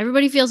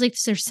 Everybody feels like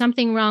there's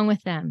something wrong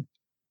with them.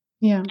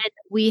 Yeah. And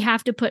we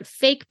have to put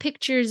fake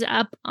pictures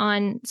up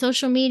on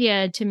social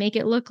media to make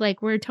it look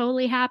like we're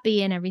totally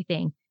happy and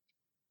everything.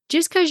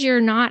 Just because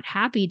you're not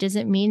happy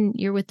doesn't mean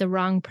you're with the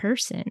wrong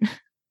person.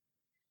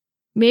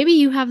 Maybe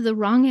you have the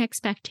wrong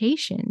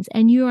expectations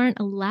and you aren't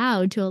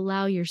allowed to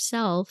allow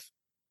yourself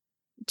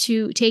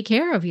to take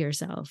care of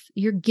yourself.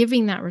 You're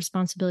giving that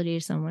responsibility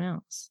to someone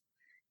else.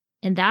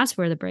 And that's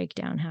where the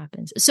breakdown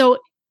happens. So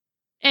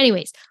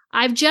anyways,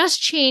 I've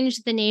just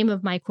changed the name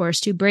of my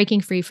course to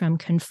Breaking Free from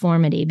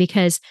Conformity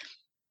because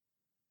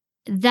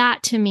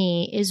that to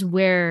me is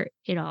where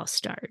it all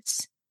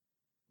starts.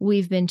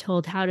 We've been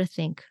told how to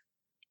think,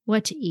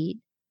 what to eat,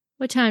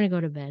 what time to go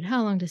to bed,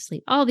 how long to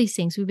sleep, all these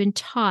things. We've been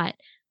taught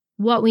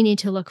what we need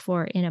to look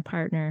for in a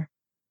partner,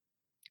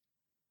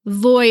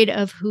 void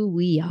of who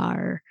we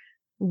are,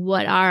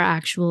 what our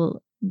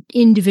actual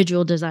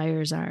individual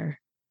desires are.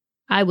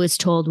 I was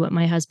told what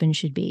my husband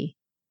should be.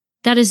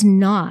 That is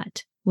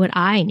not what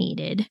I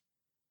needed.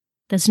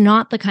 That's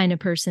not the kind of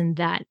person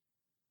that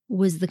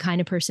was the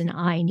kind of person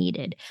I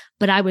needed.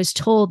 But I was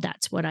told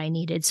that's what I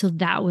needed. So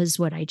that was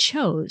what I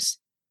chose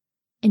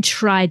and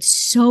tried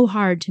so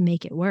hard to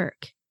make it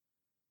work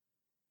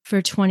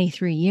for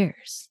 23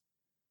 years.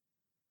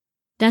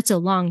 That's a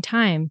long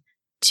time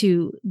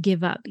to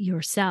give up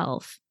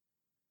yourself.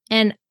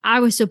 And I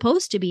was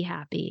supposed to be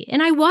happy.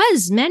 And I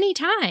was many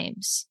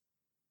times.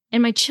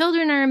 And my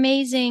children are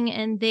amazing.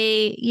 And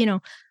they,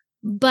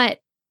 but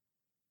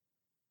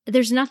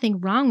there's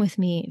nothing wrong with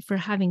me for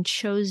having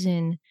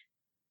chosen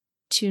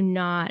to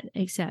not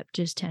accept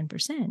just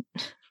 10%.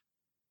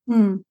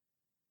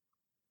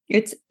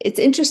 It's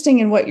interesting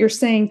in what you're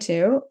saying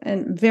too,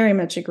 and very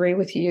much agree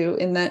with you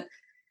in that,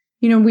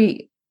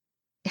 we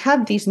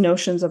have these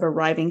notions of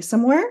arriving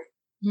somewhere.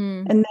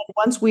 And then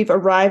once we've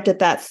arrived at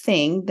that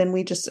thing, then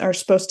we just are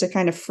supposed to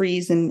kind of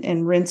freeze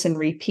and rinse and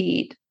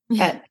repeat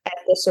at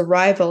this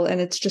arrival. And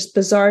it's just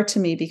bizarre to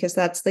me because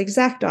that's the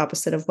exact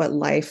opposite of what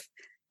life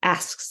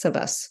asks of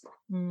us,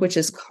 which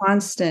is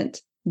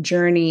constant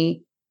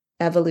journey,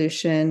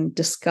 evolution,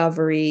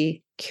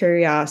 discovery,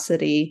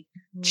 curiosity,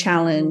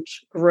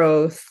 challenge,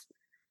 growth.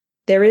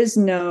 There is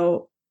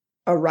no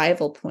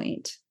arrival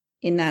point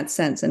in that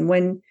sense. And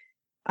when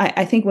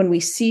I think when we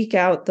seek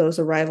out those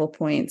arrival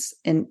points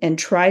and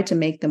try to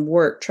make them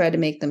work, try to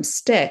make them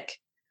stick,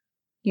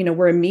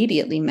 we're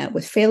immediately met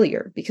with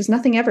failure because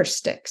nothing ever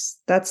sticks.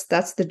 That's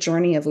the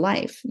journey of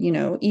life.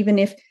 Even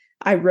if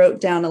I wrote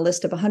down a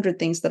list of 100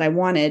 things that I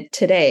wanted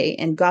today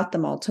and got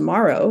them all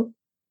tomorrow,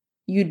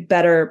 you'd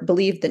better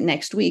believe that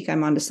next week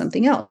I'm onto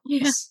something else.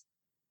 Yeah.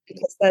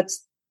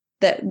 Because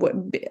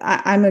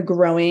I'm a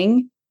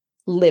growing,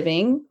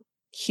 living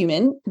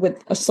human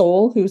with a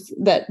soul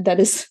that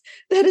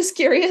is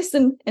curious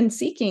and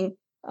seeking.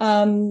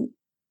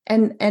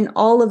 And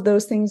all of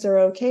those things are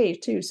okay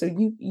too. So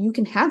you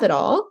can have it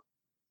all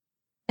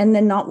and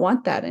then not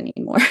want that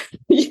anymore.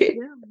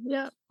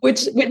 Yeah.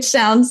 Which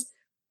sounds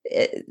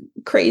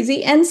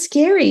crazy and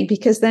scary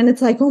because then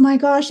it's like, oh my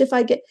gosh, if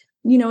I get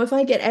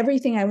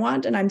everything I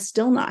want and I'm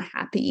still not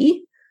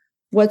happy,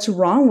 what's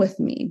wrong with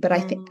me? But I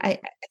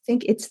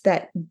think it's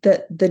that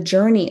the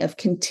journey of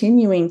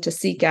continuing to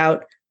seek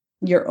out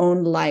your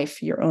own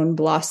life, your own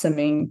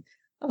blossoming,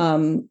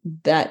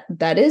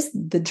 that is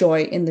the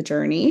joy in the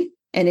journey.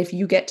 And if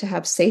you get to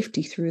have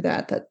safety through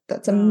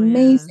that's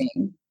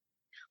amazing.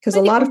 Because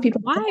a lot of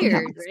people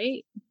wired,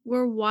 right?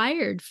 We're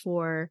wired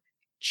for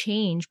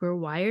change. We're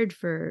wired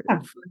for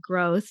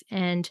growth.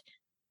 And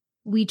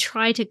we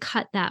try to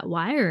cut that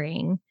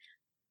wiring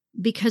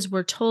because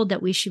we're told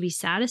that we should be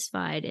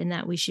satisfied and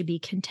that we should be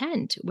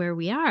content where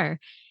we are.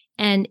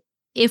 And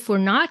if we're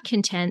not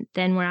content,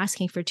 then we're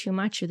asking for too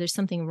much or there's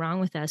something wrong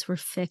with us. We're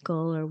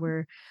fickle or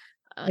we're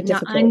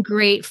not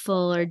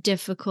ungrateful or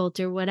difficult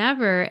or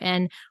whatever.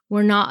 And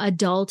we're not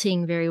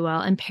adulting very well.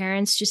 And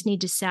parents just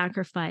need to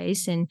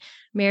sacrifice. And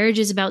marriage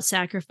is about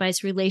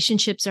sacrifice.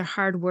 Relationships are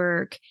hard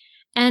work.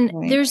 And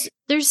there's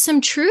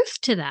some truth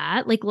to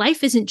that. Like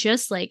life isn't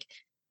just like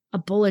a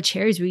bowl of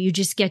cherries where you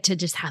just get to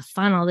just have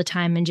fun all the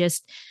time. And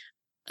just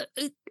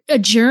a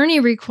journey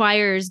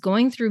requires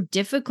going through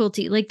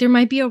difficulty. Like there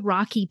might be a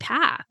rocky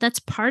path. That's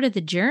part of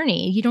the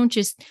journey. You don't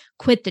just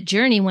quit the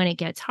journey when it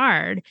gets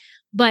hard.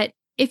 But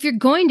if you're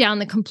going down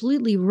the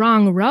completely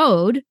wrong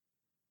road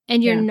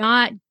and you're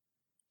not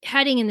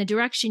heading in the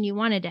direction you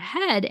wanted to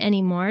head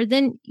anymore,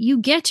 then you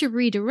get to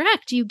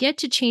redirect. You get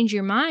to change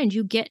your mind.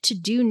 You get to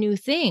do new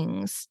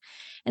things.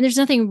 And there's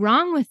nothing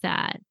wrong with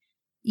that.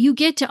 You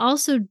get to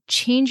also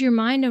change your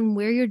mind on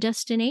where your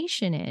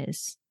destination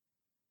is.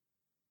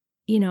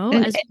 You know,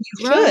 and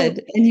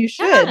you should,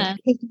 Yeah.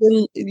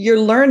 you're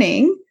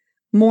learning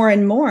more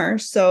and more.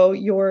 So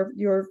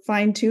your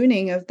fine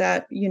tuning of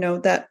that,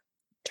 that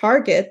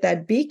target,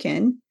 that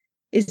beacon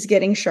is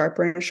getting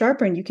sharper and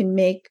sharper, and you can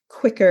make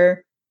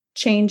quicker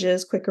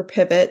changes, quicker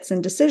pivots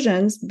and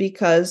decisions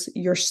because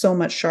you're so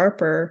much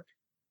sharper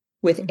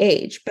with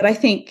age. But I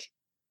think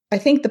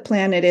the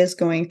planet is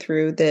going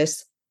through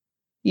this,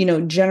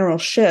 general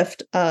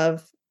shift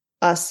of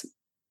us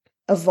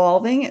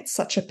evolving at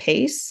such a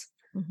pace,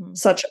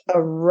 such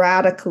a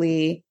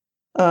radically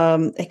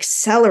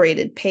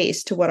accelerated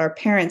pace to what our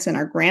parents and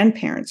our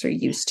grandparents are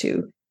used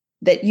to,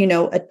 that,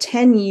 a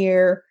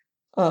 10-year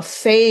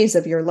phase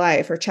of your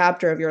life or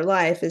chapter of your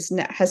life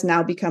has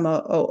now become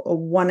a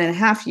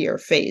 1.5-year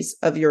phase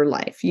of your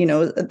life.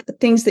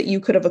 Things that you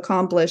could have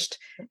accomplished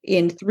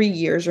in 3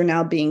 years are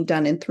now being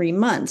done in 3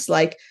 months.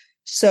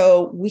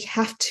 So we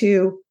have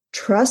to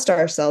trust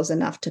ourselves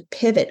enough to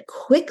pivot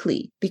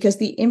quickly because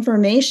the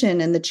information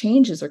and the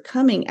changes are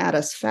coming at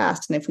us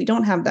fast. And if we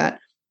don't have that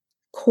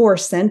core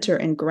center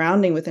and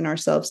grounding within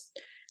ourselves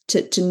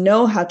to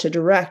know how to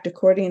direct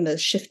according to the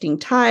shifting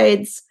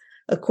tides,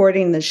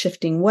 according to the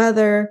shifting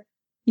weather,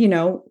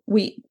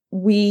 we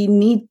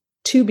need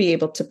to be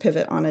able to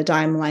pivot on a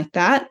dime like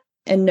that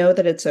and know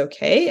that it's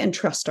okay and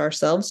trust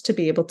ourselves to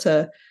be able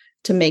to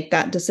make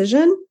that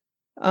decision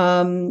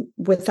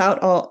without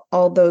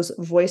all those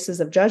voices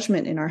of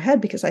judgment in our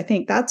head, because I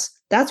think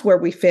that's where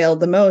we fail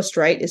the most,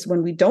 right? Is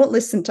when we don't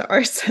listen to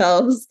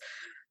ourselves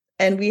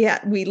and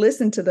we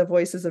listen to the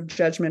voices of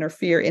judgment or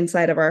fear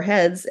inside of our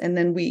heads, and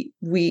then we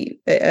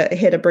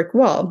hit a brick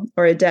wall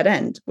or a dead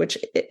end, which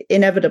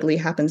inevitably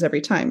happens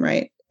every time,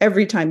 right?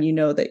 Every time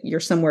that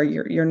you're somewhere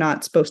you're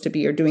not supposed to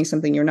be or doing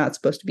something you're not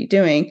supposed to be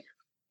doing,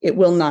 it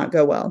will not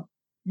go well.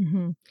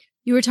 Mm-hmm.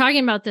 You were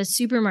talking about the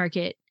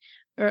supermarket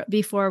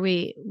before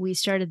we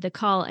started the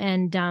call,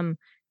 and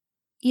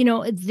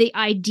the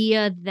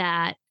idea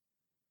that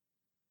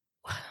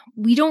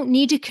we don't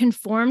need to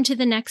conform to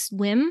the next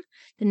whim,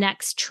 the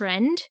next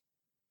trend,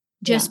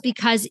 just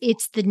because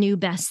it's the new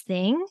best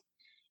thing.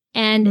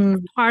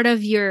 And part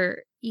of your,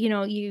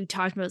 you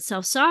talked about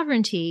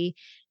self-sovereignty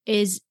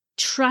is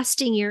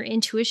trusting your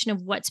intuition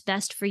of what's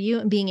best for you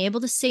and being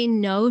able to say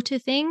no to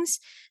things.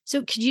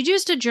 So could you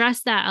just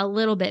address that a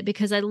little bit?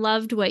 Because I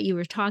loved what you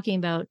were talking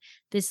about,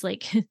 this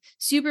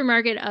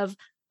supermarket of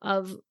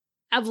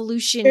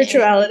evolution,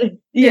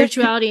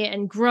 spirituality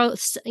and growth,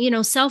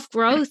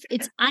 self-growth.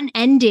 It's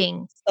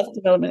unending.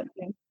 Self-development.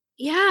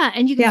 Yeah.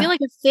 And you can feel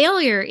like a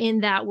failure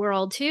in that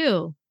world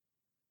too.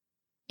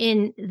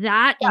 In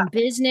that, in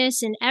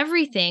business and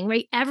everything,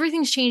 right?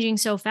 Everything's changing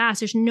so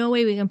fast. There's no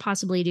way we can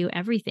possibly do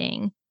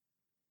everything.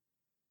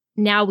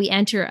 Now we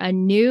enter a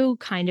new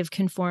kind of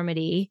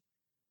conformity,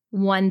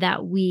 one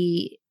that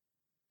we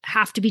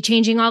have to be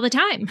changing all the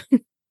time.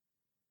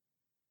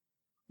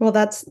 Well,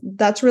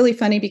 that's really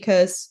funny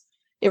because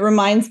it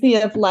reminds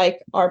me of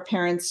our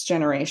parents'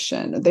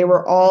 generation. They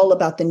were all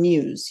about the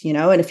news,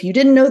 and if you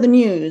didn't know the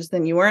news,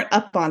 then you weren't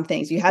up on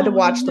things. You had to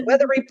watch the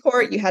weather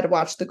report. You had to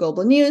watch the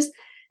global news.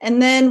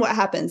 And then what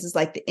happens is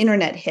the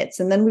internet hits,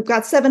 and then we've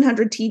got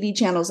 700 TV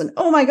channels and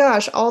oh my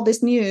gosh, all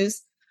this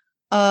news.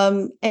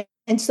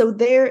 And so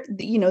they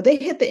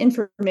hit the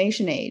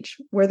information age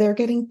where they're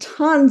getting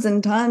tons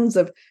and tons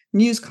of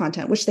news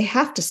content, which they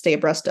have to stay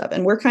abreast of.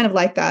 And we're kind of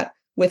like that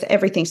with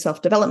everything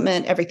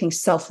self-development, everything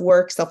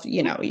self-work,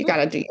 you got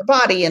to do your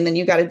body, and then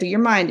you got to do your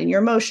mind and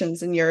your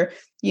emotions and your,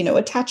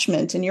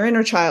 attachment and your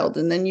inner child.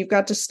 And then you've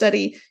got to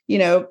study,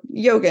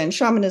 yoga and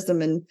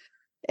shamanism. And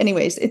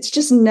anyways, it's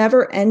just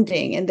never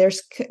ending. And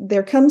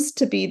there comes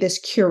to be this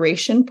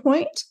curation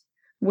point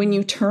when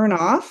you turn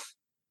off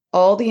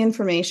all the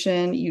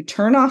information, you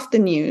turn off the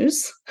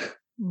news,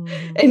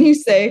 and you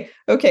say,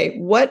 okay,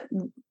 what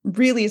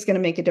really is going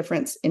to make a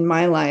difference in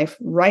my life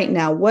right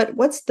now?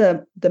 What's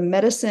the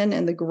medicine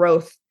and the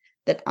growth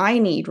that I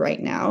need right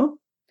now?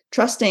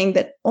 Trusting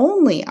that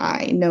only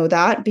I know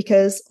that,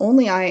 because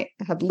only I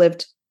have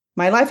lived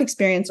my life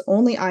experience,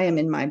 only I am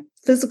in my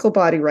physical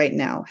body right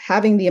now,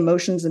 having the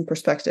emotions and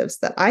perspectives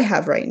that I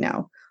have right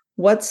now.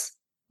 What's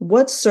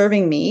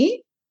serving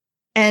me?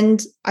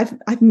 And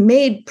I've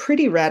made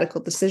pretty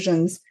radical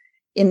decisions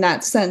in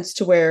that sense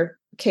to where,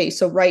 okay,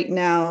 so right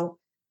now,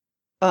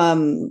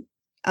 I'm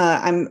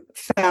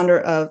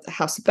founder of the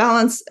House of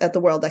Balance at the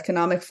World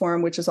Economic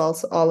Forum, which is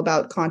also all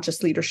about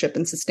conscious leadership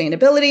and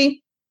sustainability.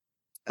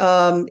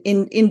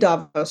 In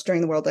Davos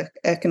during the World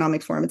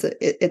Economic Forum,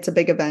 it's a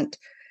big event.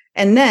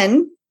 And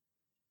then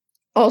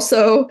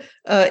also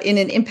in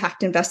an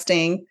impact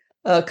investing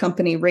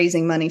company,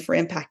 raising money for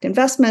impact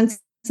investments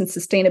and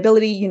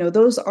sustainability.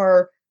 Those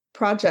are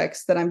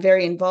projects that I'm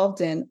very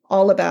involved in,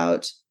 all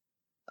about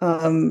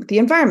the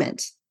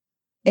environment.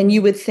 And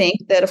you would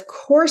think that, of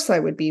course, I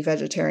would be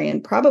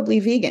vegetarian, probably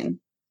vegan.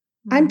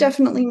 I'm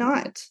definitely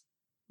not.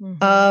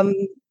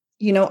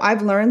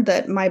 I've learned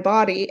that my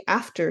body,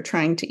 after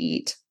trying to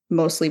eat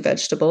mostly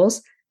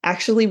vegetables,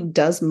 actually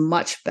does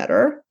much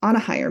better on a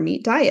higher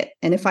meat diet.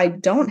 And if I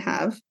don't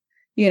have,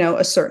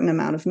 a certain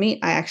amount of meat,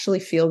 I actually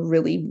feel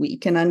really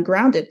weak and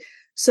ungrounded.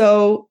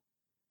 So,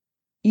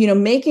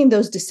 making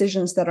those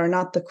decisions that are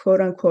not the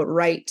quote unquote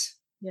right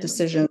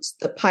decisions,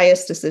 the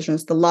pious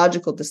decisions, the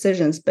logical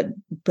decisions,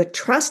 but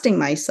trusting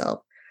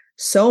myself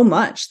so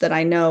much that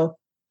I know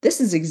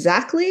this is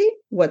exactly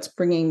what's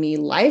bringing me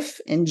life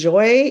and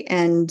joy.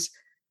 And,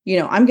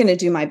 I'm going to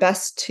do my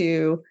best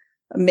to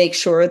make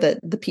sure that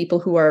the people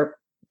who are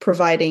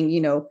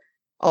providing,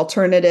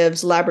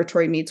 alternatives,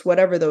 laboratory meats,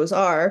 whatever those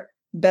are,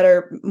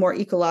 better, more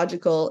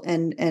ecological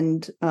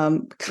and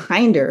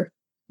kinder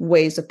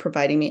ways of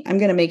providing meat. I'm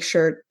going to make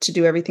sure to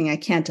do everything I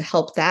can to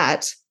help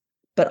that.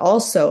 But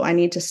also I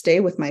need to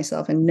stay with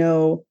myself and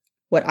know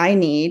what I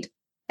need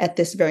at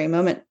this very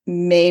moment.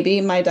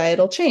 Maybe my diet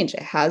will change.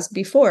 It has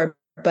before,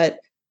 but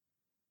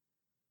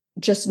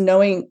just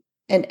knowing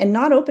and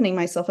not opening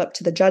myself up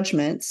to the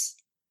judgments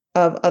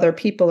of other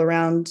people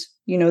around,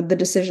 the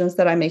decisions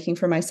that I'm making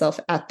for myself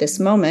at this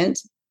moment.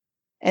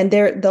 And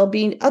there'll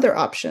be other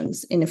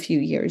options in a few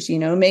years.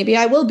 Maybe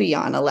I will be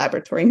on a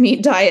laboratory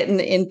meat diet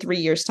in 3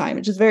 years' time,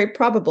 which is very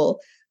probable.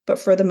 But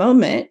for the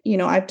moment,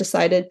 I've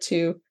decided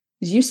to,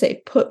 as you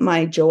say, put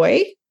my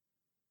joy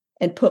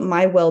and put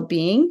my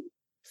well-being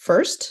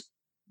first.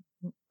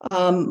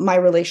 My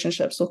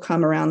relationships will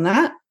come around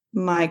that.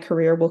 My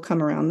career will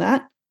come around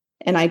that.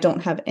 And I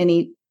don't have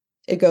any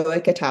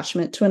egoic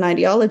attachment to an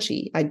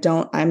ideology.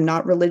 I'm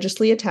not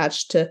religiously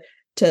attached to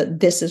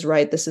this is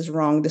right, this is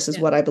wrong, this is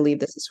what I believe,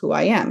 this is who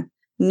I am.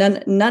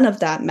 None of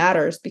that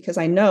matters, because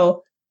I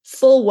know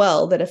full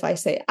well that if I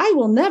say, I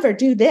will never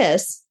do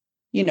this,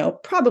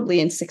 probably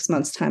in 6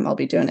 months' time, I'll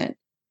be doing it.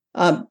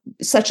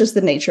 Such is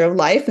the nature of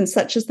life, and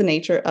such is the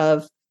nature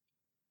of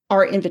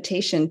our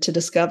invitation to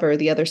discover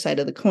the other side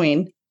of the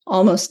coin,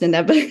 almost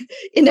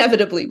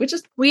inevitably, which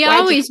is we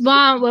always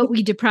want what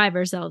we deprive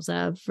ourselves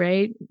of,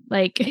 right?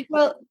 Like,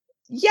 well,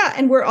 yeah,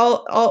 and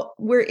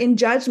we're in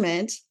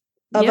judgment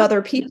of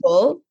other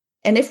people,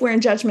 and if we're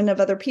in judgment of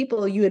other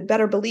people, you had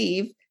better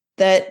believe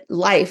that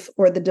life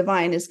or the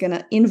divine is going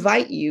to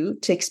invite you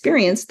to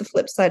experience the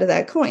flip side of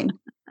that coin,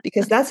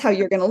 because that's how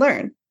you're going to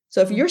learn.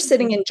 So if you're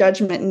sitting in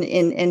judgment and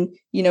in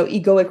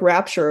egoic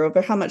rapture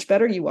over how much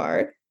better you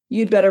are,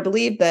 you'd better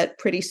believe that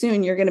pretty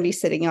soon you're going to be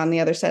sitting on the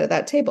other side of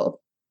that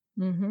table.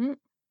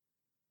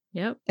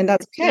 Yep. And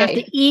that's okay. You have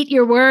to eat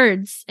your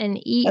words and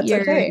eat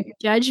your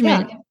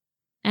judgment. Yeah.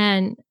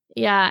 And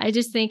I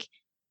just think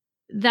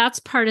that's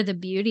part of the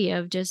beauty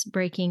of just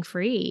breaking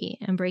free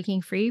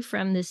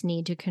from this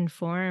need to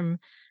conform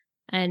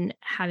and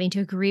having to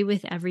agree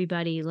with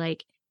everybody.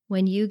 Like,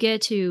 when you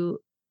get to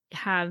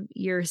have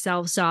your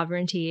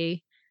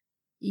self-sovereignty,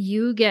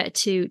 you get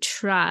to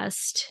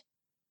trust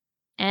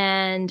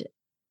and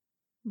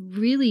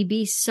really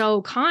be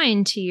so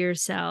kind to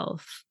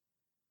yourself,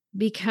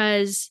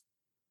 because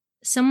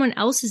someone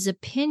else's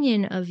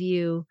opinion of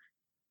you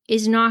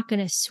is not going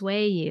to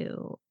sway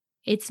you.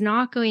 It's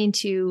not going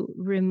to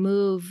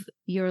remove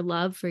your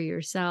love for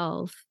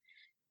yourself.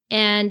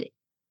 And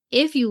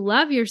if you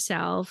love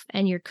yourself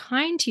and you're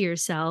kind to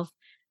yourself,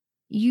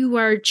 you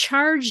are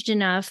charged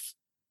enough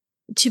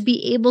to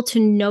be able to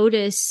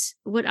notice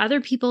what other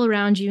people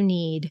around you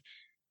need,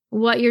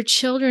 what your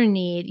children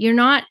need. You're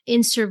not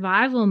in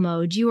survival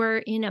mode. You are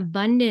in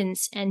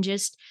abundance and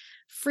just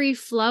free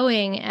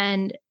flowing,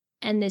 and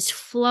this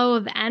flow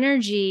of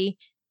energy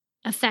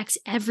affects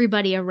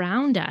everybody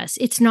around us.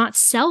 It's not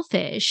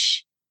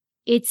selfish.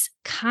 It's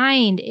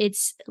kind,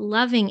 it's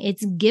loving,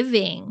 it's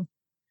giving.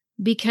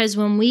 Because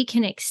when we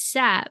can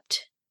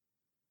accept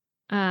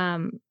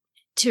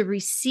to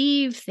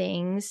receive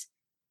things,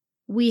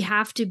 we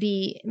have to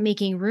be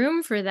making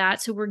room for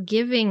that. So we're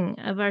giving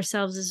of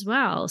ourselves as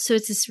well. So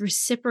it's this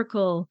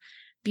reciprocal,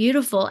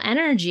 beautiful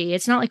energy.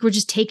 It's not like we're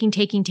just taking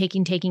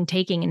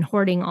and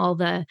hoarding all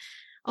the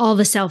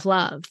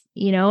self-love,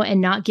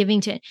 and not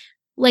giving to,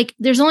 like,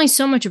 there's only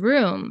so much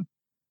room,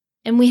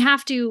 and we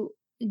have to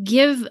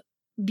give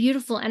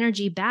beautiful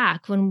energy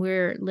back when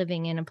we're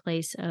living in a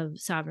place of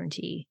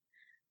sovereignty.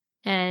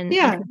 And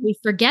I think we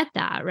forget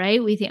that,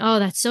 right? We think, oh,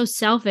 that's so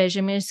selfish.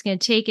 I'm just going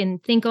to take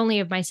and think only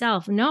of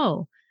myself.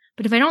 No,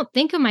 but if I don't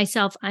think of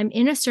myself, I'm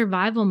in a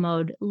survival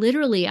mode.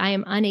 Literally, I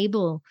am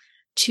unable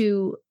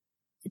to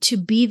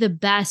be the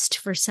best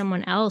for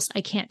someone else. I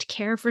can't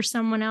care for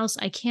someone else.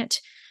 I can't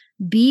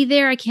be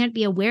there. I can't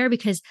be aware,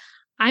 because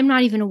I'm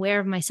not even aware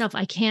of myself.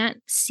 I can't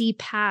see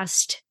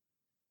past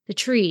the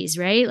trees,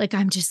 right? Like,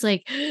 I'm just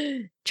like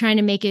trying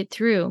to make it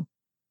through.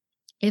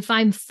 If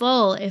I'm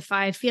full, if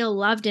I feel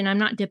loved and I'm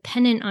not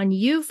dependent on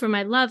you for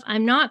my love,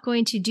 I'm not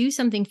going to do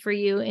something for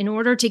you in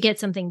order to get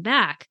something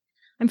back.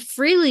 I'm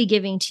freely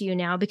giving to you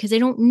now because I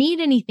don't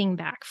need anything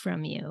back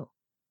from you.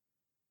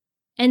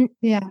 And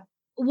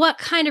what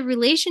kind of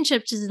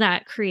relationship does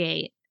that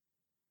create?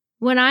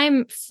 When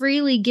I'm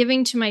freely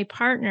giving to my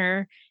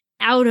partner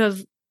out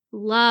of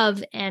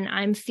love and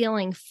I'm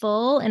feeling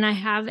full and I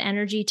have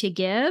energy to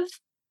give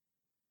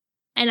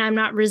and I'm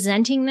not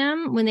resenting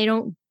them when they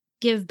don't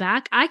give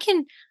back, I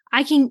can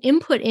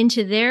input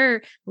into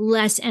their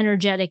less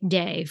energetic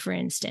day, for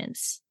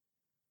instance.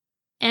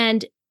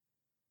 And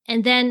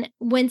then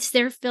once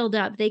they're filled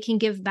up, they can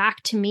give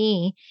back to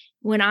me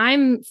when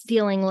I'm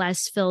feeling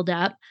less filled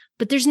up,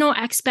 but there's no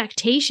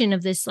expectation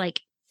of this like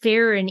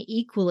fair and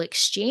equal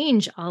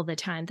exchange all the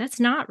time. That's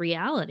not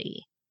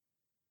reality.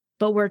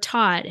 But we're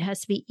taught it has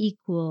to be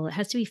equal. It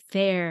has to be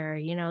fair.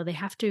 You know, they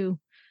have to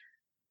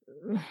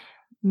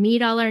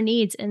meet all our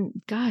needs. And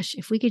gosh,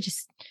 if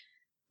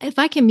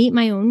I can meet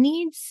my own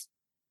needs,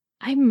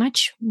 I'm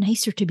much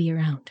nicer to be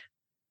around.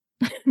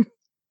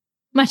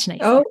 Much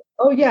nicer.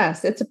 Oh,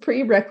 yes. It's a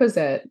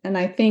prerequisite. And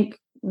I think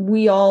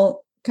we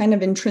all kind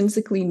of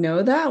intrinsically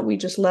know that. We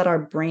just let our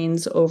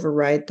brains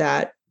override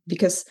that.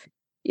 Because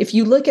if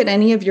you look at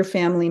any of your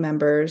family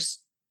members,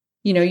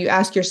 you know, you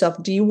ask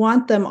yourself, do you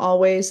want them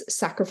always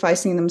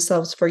sacrificing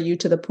themselves for you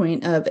to the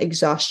point of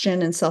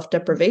exhaustion and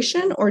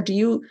self-deprivation? Or do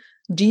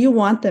you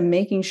want them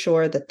making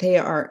sure that they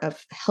are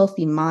of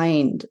healthy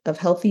mind, of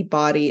healthy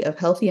body, of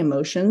healthy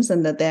emotions,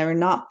 and that they're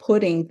not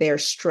putting their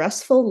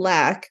stressful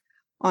lack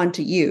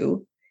onto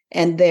you,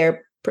 and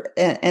they're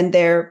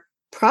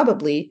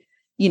probably,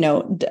 you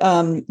know,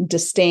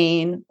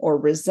 disdain or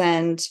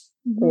resent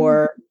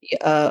or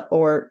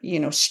you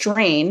know,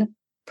 strain,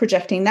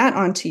 projecting that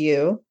onto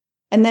you.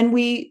 And then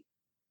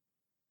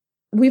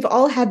we've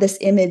all had this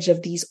image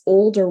of these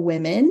older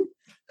women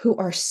who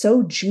are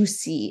so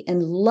juicy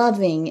and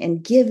loving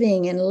and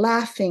giving and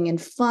laughing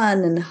and fun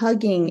and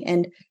hugging,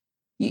 and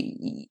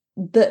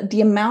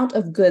the amount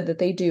of good that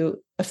they do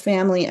a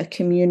family, a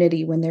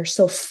community, when they're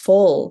so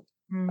full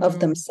of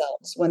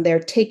themselves, when they're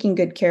taking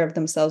good care of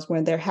themselves,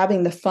 when they're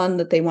having the fun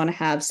that they want to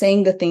have,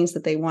 saying the things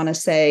that they want to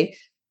say,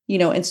 you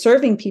know, and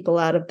serving people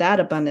out of that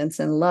abundance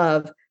and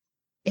love.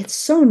 It's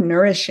so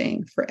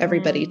nourishing for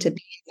everybody to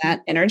be in that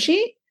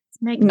energy.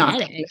 Not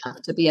that you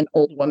have to be an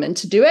old woman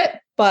to do it,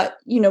 but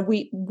you know,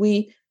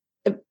 we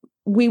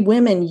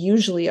women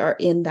usually are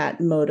in that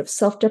mode of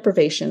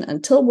self-deprivation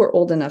until we're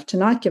old enough to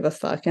not give a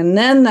fuck. And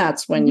then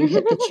that's when you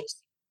hit the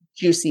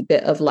juicy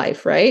bit of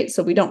life, right?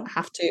 So we don't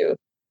have to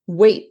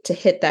wait to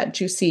hit that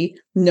juicy,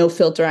 no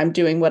filter, I'm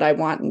doing what I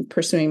want and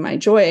pursuing my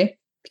joy,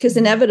 because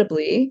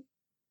inevitably,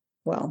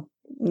 well,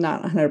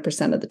 not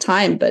 100% of the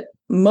time, but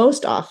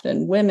most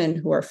often women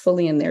who are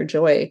fully in their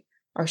joy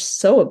are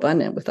so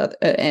abundant with other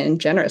and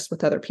generous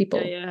with other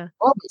people. Yeah.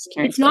 Always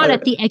caring it's not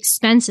at the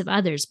expense of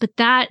others, but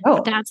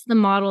that's the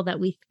model that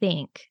we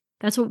think.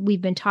 That's what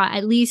we've been taught.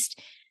 At least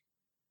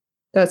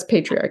that's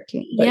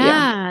patriarchy.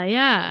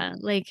 Yeah.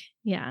 Like,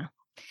 yeah.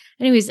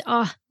 Anyways,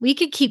 we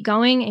could keep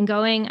going and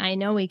going. I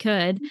know we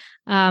could,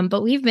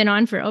 but we've been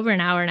on for over an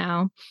hour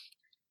now.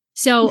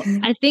 So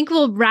I think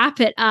we'll wrap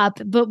it up,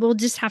 but we'll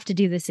just have to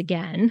do this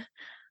again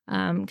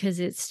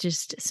because it's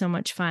just so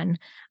much fun.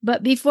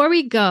 But before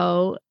we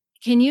go,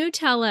 can you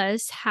tell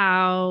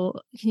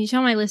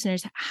my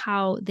listeners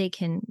how they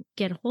can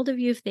get a hold of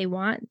you if they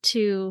want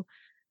to,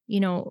 you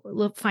know,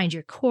 find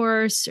your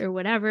course or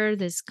whatever,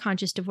 this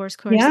conscious divorce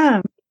course?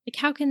 Yeah. Like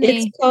how can they?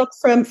 It's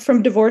called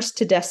From Divorce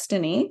to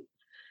Destiny.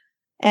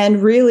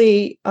 And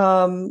really,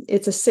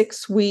 it's a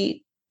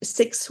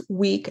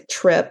 6-week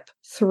trip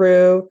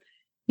through,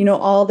 you know,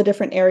 all the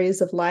different areas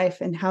of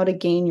life and how to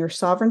gain your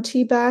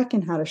sovereignty back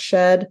and how to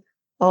shed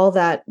all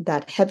that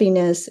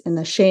heaviness and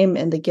the shame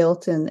and the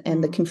guilt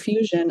and the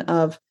confusion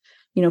of,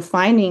 you know,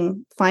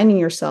 finding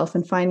yourself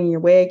and finding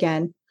your way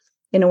again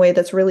in a way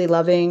that's really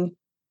loving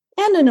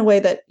and in a way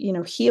that, you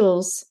know,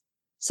 heals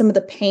some of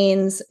the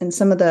pains and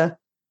some of the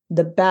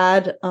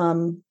bad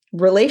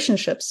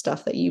relationship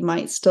stuff that you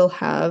might still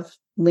have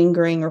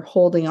lingering or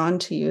holding on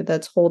to you,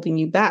 that's holding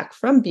you back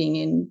from being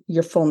in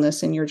your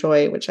fullness and your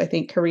joy, which I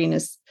think Kareen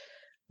is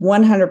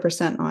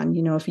 100% on.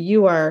 You know, if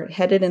you are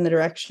headed in the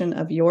direction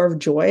of your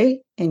joy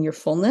and your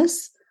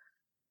fullness,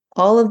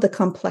 all of the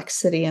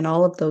complexity and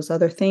all of those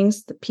other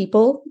things, the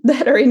people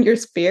that are in your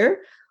sphere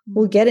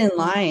will get in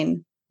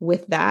line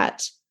with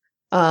that.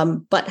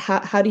 But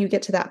how do you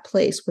get to that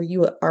place where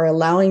you are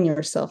allowing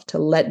yourself to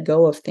let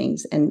go of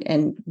things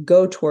and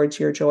go towards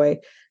your joy?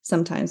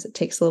 Sometimes it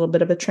takes a little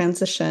bit of a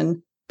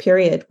transition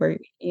period where,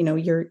 you know,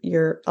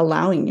 you're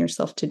allowing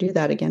yourself to do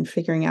that again,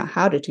 figuring out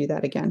how to do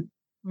that again.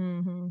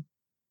 Mm-hmm.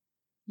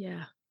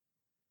 Yeah.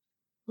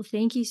 Well,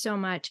 thank you so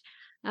much.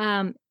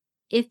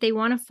 If they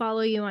want to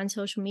follow you on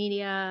social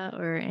media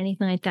or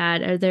anything like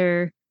that, are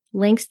there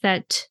links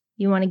that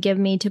you want to give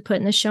me to put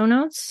in the show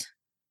notes?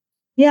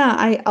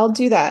 Yeah, I'll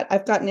do that.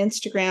 I've got an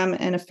Instagram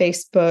and a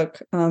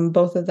Facebook.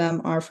 Both of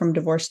them are From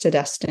Divorce to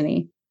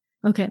Destiny.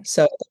 Okay.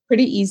 So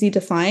pretty easy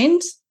to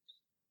find.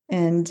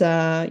 And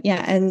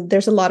and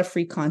there's a lot of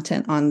free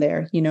content on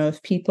there. You know,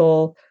 if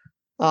people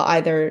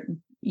either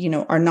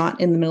are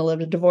not in the middle of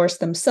a divorce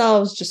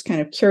themselves, just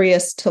kind of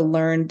curious to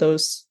learn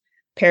those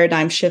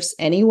paradigm shifts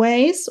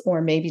anyways,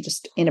 or maybe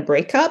just in a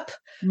breakup,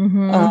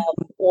 Mm-hmm.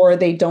 or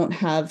they don't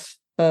have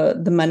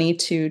the money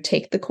to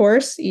take the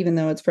course, even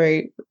though it's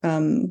very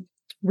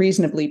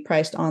reasonably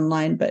priced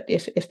online. But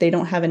if they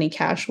don't have any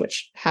cash,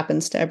 which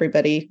happens to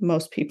everybody,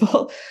 most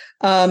people,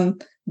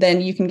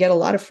 then you can get a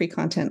lot of free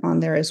content on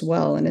there as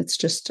well. And it's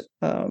just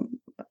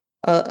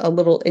a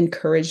little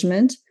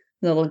encouragement,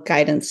 a little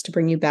guidance to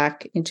bring you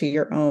back into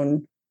your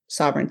own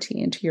sovereignty,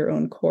 into your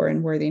own core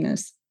and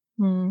worthiness.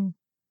 Mm.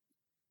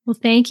 Well,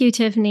 thank you,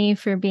 Tiffany,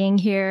 for being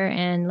here.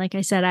 And like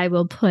I said, I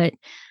will put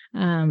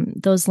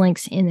those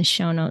links in the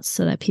show notes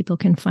so that people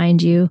can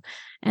find you.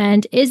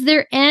 And is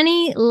there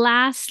any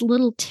last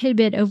little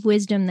tidbit of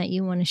wisdom that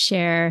you want to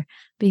share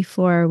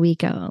before we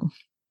go?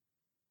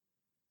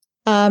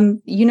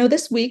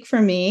 This week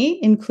for me,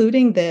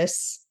 including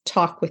this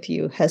talk with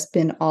you, has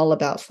been all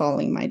about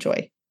following my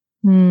joy.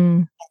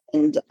 Mm.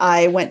 And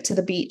I went to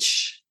the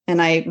beach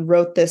and I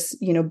wrote this,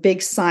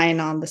 big sign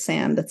on the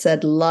sand that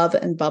said love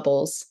and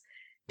bubbles,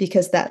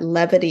 because that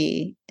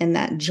levity and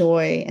that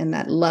joy and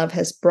that love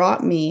has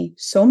brought me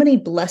so many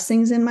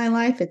blessings in my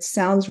life. It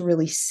sounds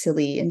really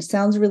silly and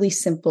sounds really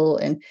simple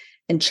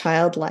and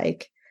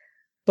childlike.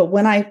 But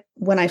when I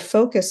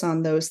focus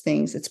on those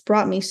things, it's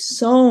brought me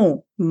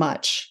so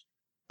much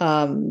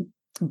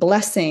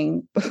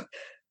blessing,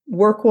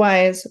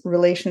 work-wise,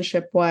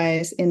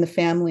 relationship-wise, in the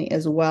family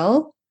as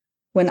well.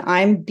 When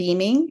I'm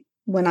beaming,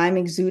 when I'm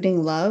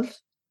exuding love,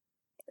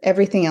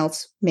 everything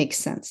else makes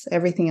sense.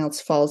 Everything else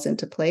falls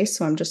into place.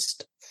 So I'm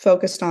just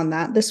focused on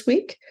that this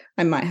week.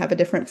 I might have a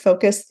different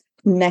focus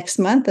next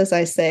month, as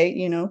I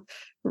say,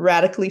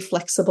 radically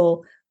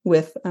flexible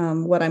with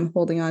what I'm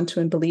holding on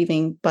to and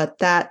believing. But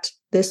that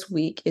this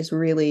week is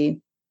really,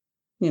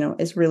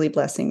 is really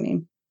blessing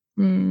me.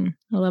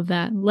 I love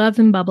that. Love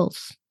and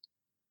bubbles.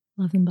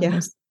 Love and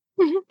bubbles.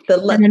 Yeah.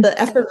 The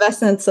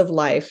effervescence of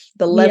life,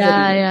 the levity.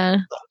 Yeah.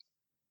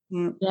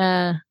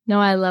 Yeah. No,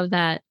 I love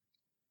that.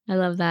 I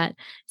love that.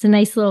 It's a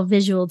nice little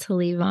visual to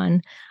leave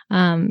on.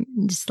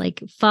 Just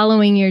like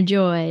following your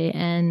joy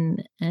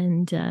and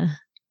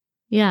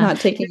not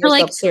taking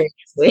yourself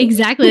seriously.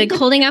 Exactly. Like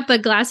holding up a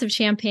glass of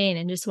champagne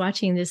and just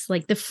watching this,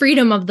 like the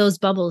freedom of those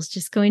bubbles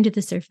just going to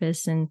the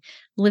surface and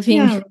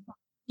living,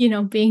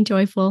 being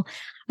joyful.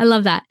 I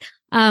love that.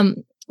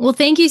 Well,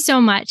 thank you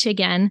so much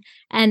again.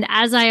 And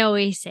as I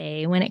always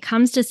say, when it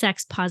comes to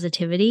sex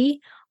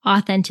positivity,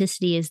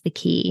 authenticity is the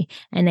key.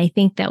 And I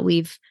think that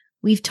we've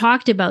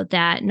talked about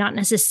that, not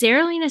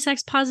necessarily in a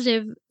sex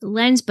positive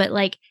lens, but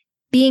like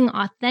being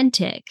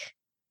authentic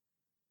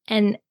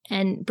and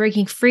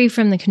breaking free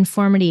from the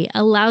conformity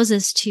allows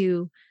us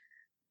to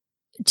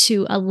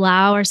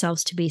allow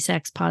ourselves to be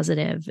sex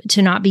positive,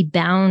 to not be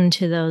bound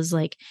to those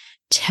like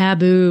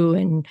taboo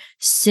and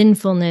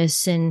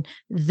sinfulness and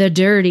the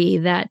dirty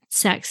that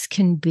sex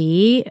can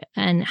be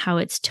and how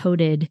it's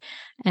toted.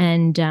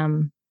 And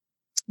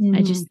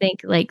I just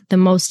think like the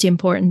most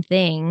important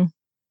thing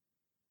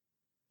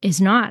is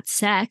not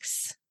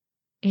sex.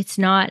 It's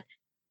not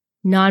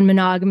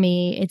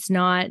non-monogamy. It's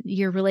not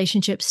your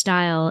relationship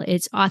style.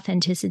 It's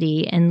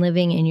authenticity and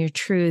living in your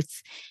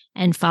truth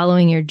and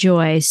following your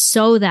joy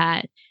so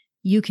that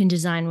you can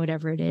design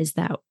whatever it is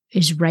that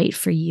is right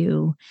for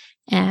you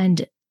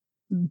and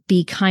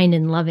be kind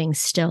and loving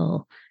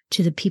still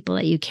to the people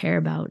that you care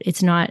about.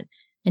 It's not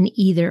an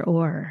either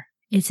or,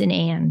 it's an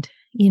and.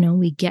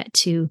 We get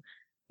to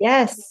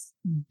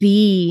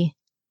be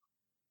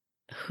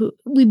who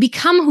we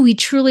become, who we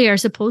truly are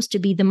supposed to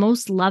be, the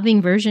most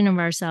loving version of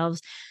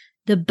ourselves,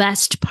 the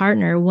best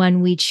partner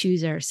when we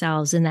choose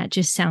ourselves. And that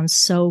just sounds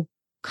so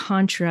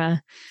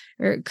counterproductive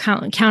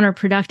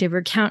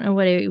or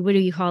what do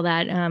you call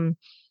that?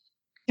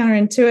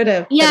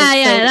 Counterintuitive.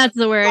 Yeah, that's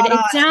the word. It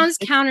sounds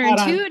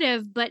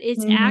counterintuitive, but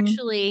it's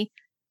actually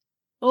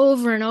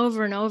over and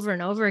over and over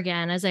and over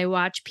again as I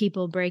watch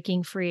people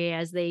breaking free,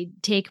 as they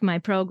take my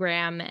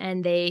program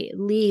and they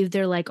leave,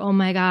 they're like, oh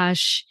my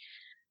gosh,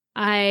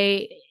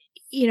 my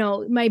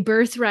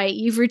birthright,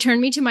 you've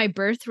returned me to my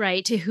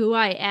birthright, to who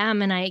I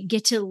am, and I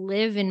get to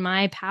live in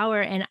my power,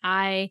 and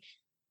I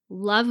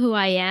love who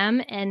I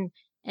am. And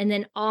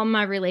then all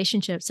my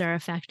relationships are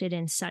affected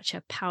in such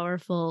a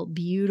powerful,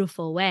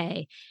 beautiful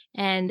way.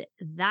 And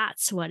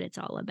that's what it's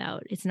all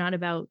about. It's not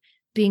about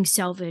being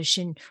selfish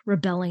and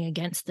rebelling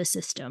against the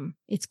system.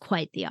 It's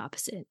quite the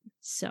opposite.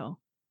 So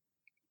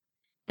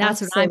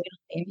that's what I'm going to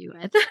leave you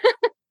with.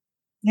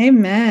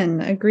 Amen.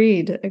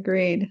 Agreed.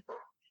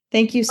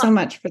 Thank you so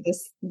much for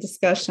this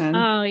discussion.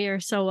 Oh,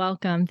 you're so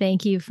welcome.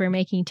 Thank you for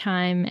making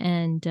time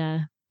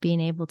and being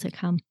able to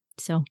come.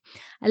 So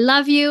I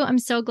love you. I'm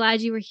so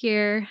glad you were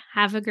here.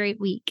 Have a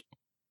great week.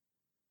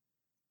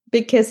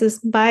 Big kisses.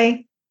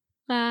 Bye.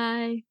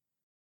 Bye.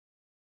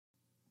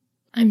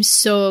 I'm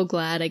so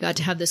glad I got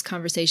to have this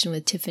conversation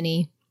with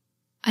Tiffany.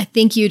 I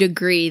think you'd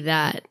agree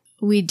that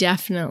we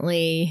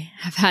definitely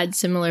have had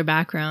similar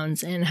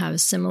backgrounds and have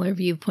similar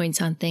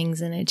viewpoints on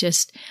things. And it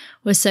just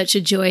was such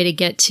a joy to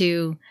get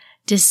to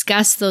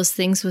discuss those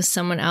things with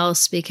someone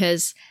else,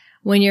 because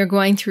when you're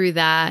going through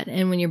that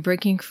and when you're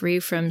breaking free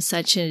from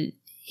such an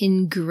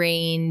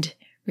ingrained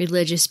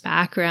religious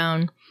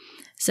background,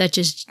 such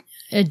as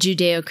a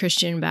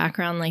Judeo-Christian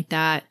background like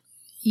that,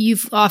 you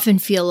often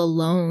feel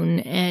alone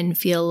and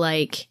feel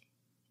like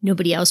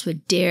nobody else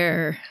would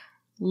dare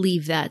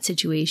leave that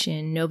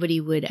situation. Nobody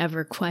would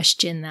ever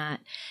question that.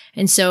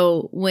 And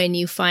so when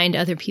you find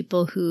other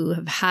people who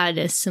have had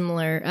a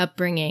similar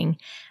upbringing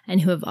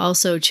and who have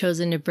also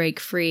chosen to break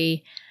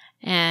free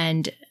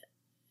and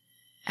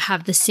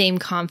have the same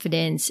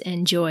confidence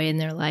and joy in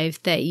their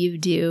life that you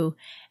do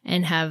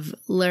and have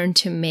learned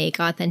to make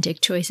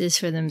authentic choices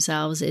for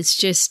themselves, it's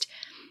just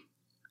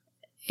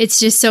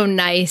so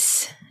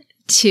nice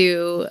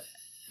to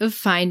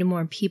find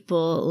more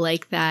people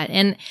like that.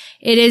 And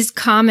it is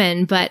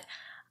common, but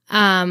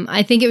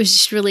I think it was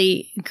just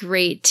really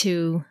great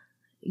to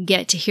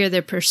get to hear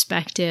the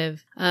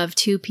perspective of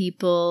two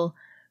people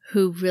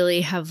who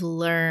really have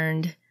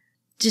learned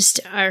just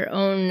our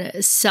own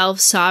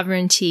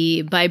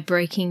self-sovereignty by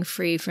breaking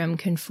free from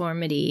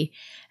conformity.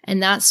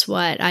 And that's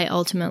what I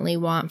ultimately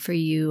want for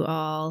you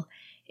all,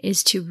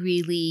 is to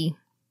really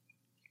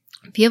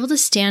be able to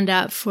stand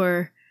up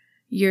for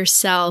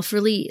yourself,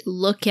 really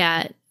look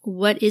at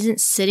what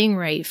isn't sitting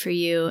right for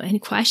you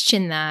and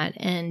question that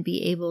and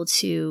be able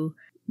to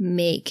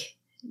make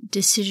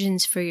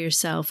decisions for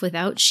yourself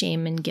without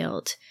shame and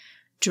guilt.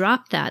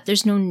 Drop that.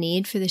 There's no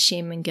need for the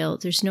shame and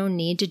guilt. There's no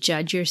need to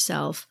judge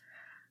yourself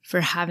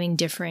for having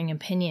differing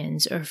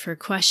opinions or for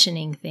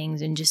questioning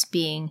things, and just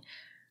being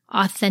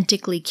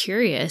authentically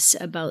curious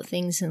about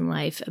things in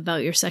life,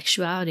 about your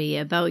sexuality,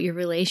 about your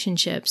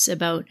relationships,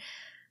 about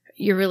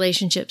your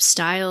relationship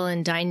style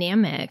and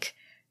dynamic.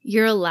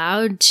 You're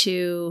allowed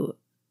to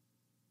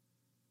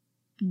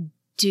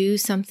do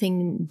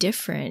something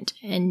different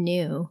and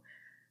new.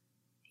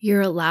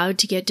 You're allowed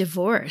to get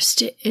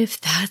divorced if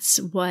that's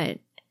what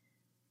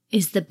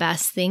is the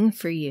best thing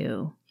for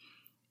you.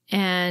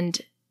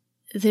 And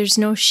there's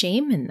no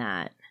shame in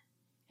that.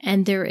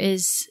 And there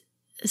is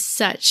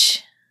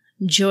such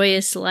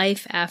joyous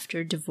life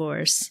after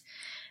divorce.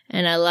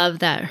 And I love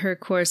that her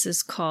course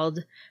is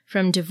called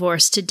From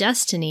Divorce to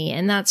Destiny.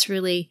 And that's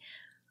really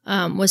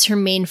was her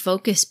main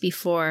focus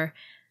before.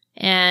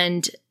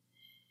 And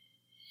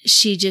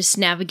she just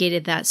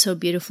navigated that so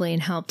beautifully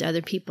and helped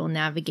other people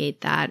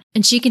navigate that.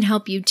 And she can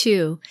help you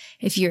too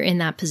if you're in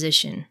that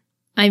position.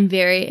 I'm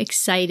very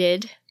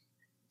excited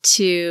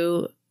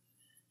to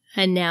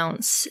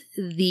announce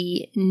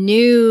the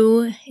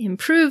new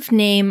improved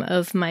name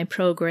of my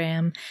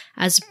program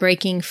as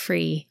Breaking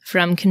Free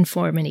from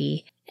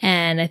Conformity.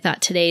 And I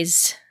thought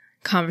today's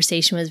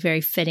conversation was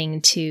very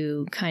fitting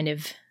to kind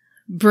of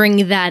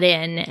bring that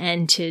in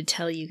and to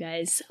tell you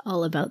guys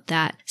all about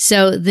that.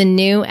 So the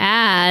new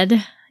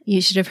ad,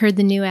 you should have heard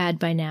the new ad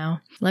by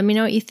now. Let me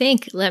know what you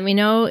think. Let me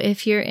know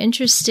if you're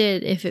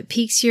interested, if it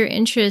piques your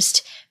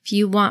interest, if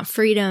you want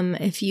freedom,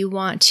 if you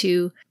want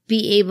to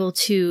be able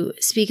to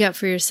speak up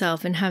for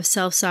yourself and have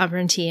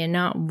self-sovereignty and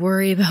not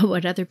worry about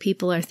what other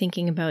people are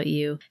thinking about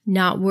you,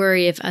 not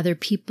worry if other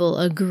people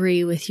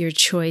agree with your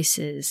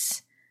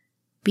choices.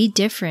 Be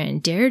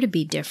different. Dare to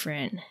be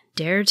different.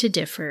 Dare to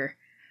differ.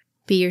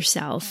 Be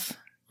yourself.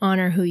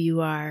 Honor who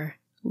you are.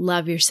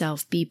 Love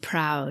yourself. Be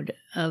proud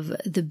of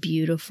the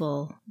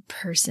beautiful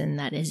person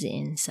that is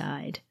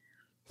inside.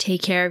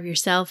 Take care of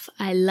yourself.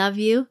 I love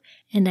you,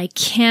 and I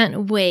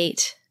can't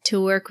wait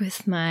to work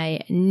with my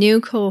new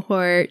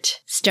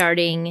cohort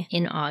starting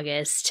in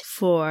August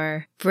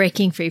for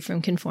Breaking Free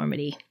from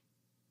Conformity.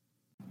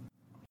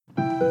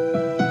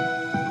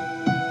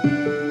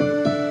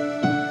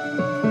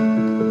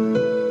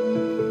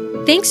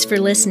 Thanks for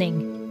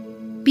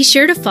listening. Be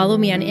sure to follow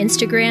me on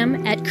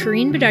Instagram at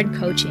Corinne Bedard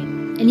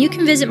Coaching, and you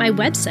can visit my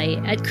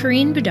website at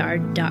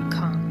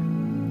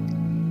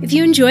CorinneBedard.com. If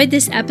you enjoyed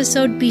this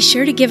episode, be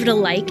sure to give it a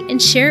like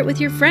and share it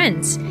with your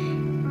friends.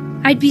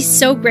 I'd be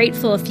so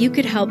grateful if you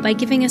could help by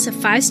giving us a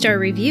 5-star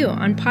review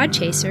on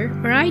Podchaser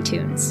or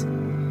iTunes.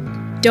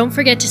 Don't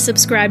forget to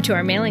subscribe to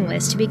our mailing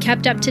list to be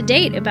kept up to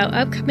date about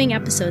upcoming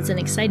episodes and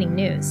exciting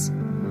news.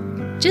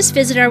 Just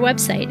visit our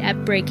website at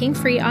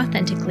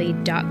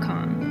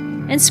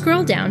breakingfreeauthentically.com and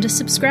scroll down to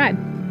subscribe.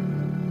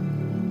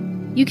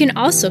 You can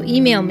also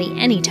email me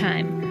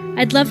anytime.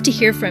 I'd love to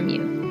hear from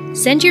you.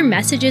 Send your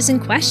messages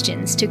and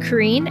questions to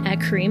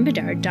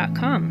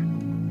Corinne@CorinneBedard.com.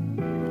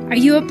 Are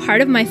you a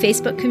part of my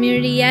Facebook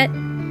community yet?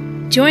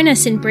 Join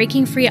us in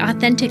Breaking Free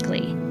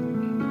Authentically.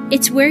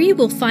 It's where you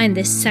will find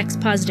this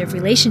sex-positive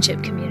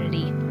relationship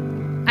community.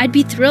 I'd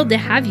be thrilled to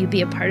have you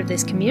be a part of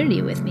this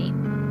community with me.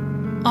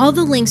 All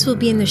the links will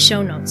be in the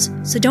show notes,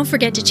 so don't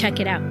forget to check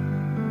it out.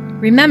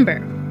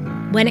 Remember,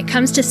 when it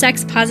comes to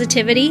sex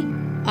positivity,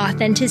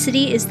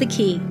 authenticity is the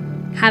key.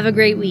 Have a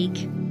great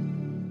week.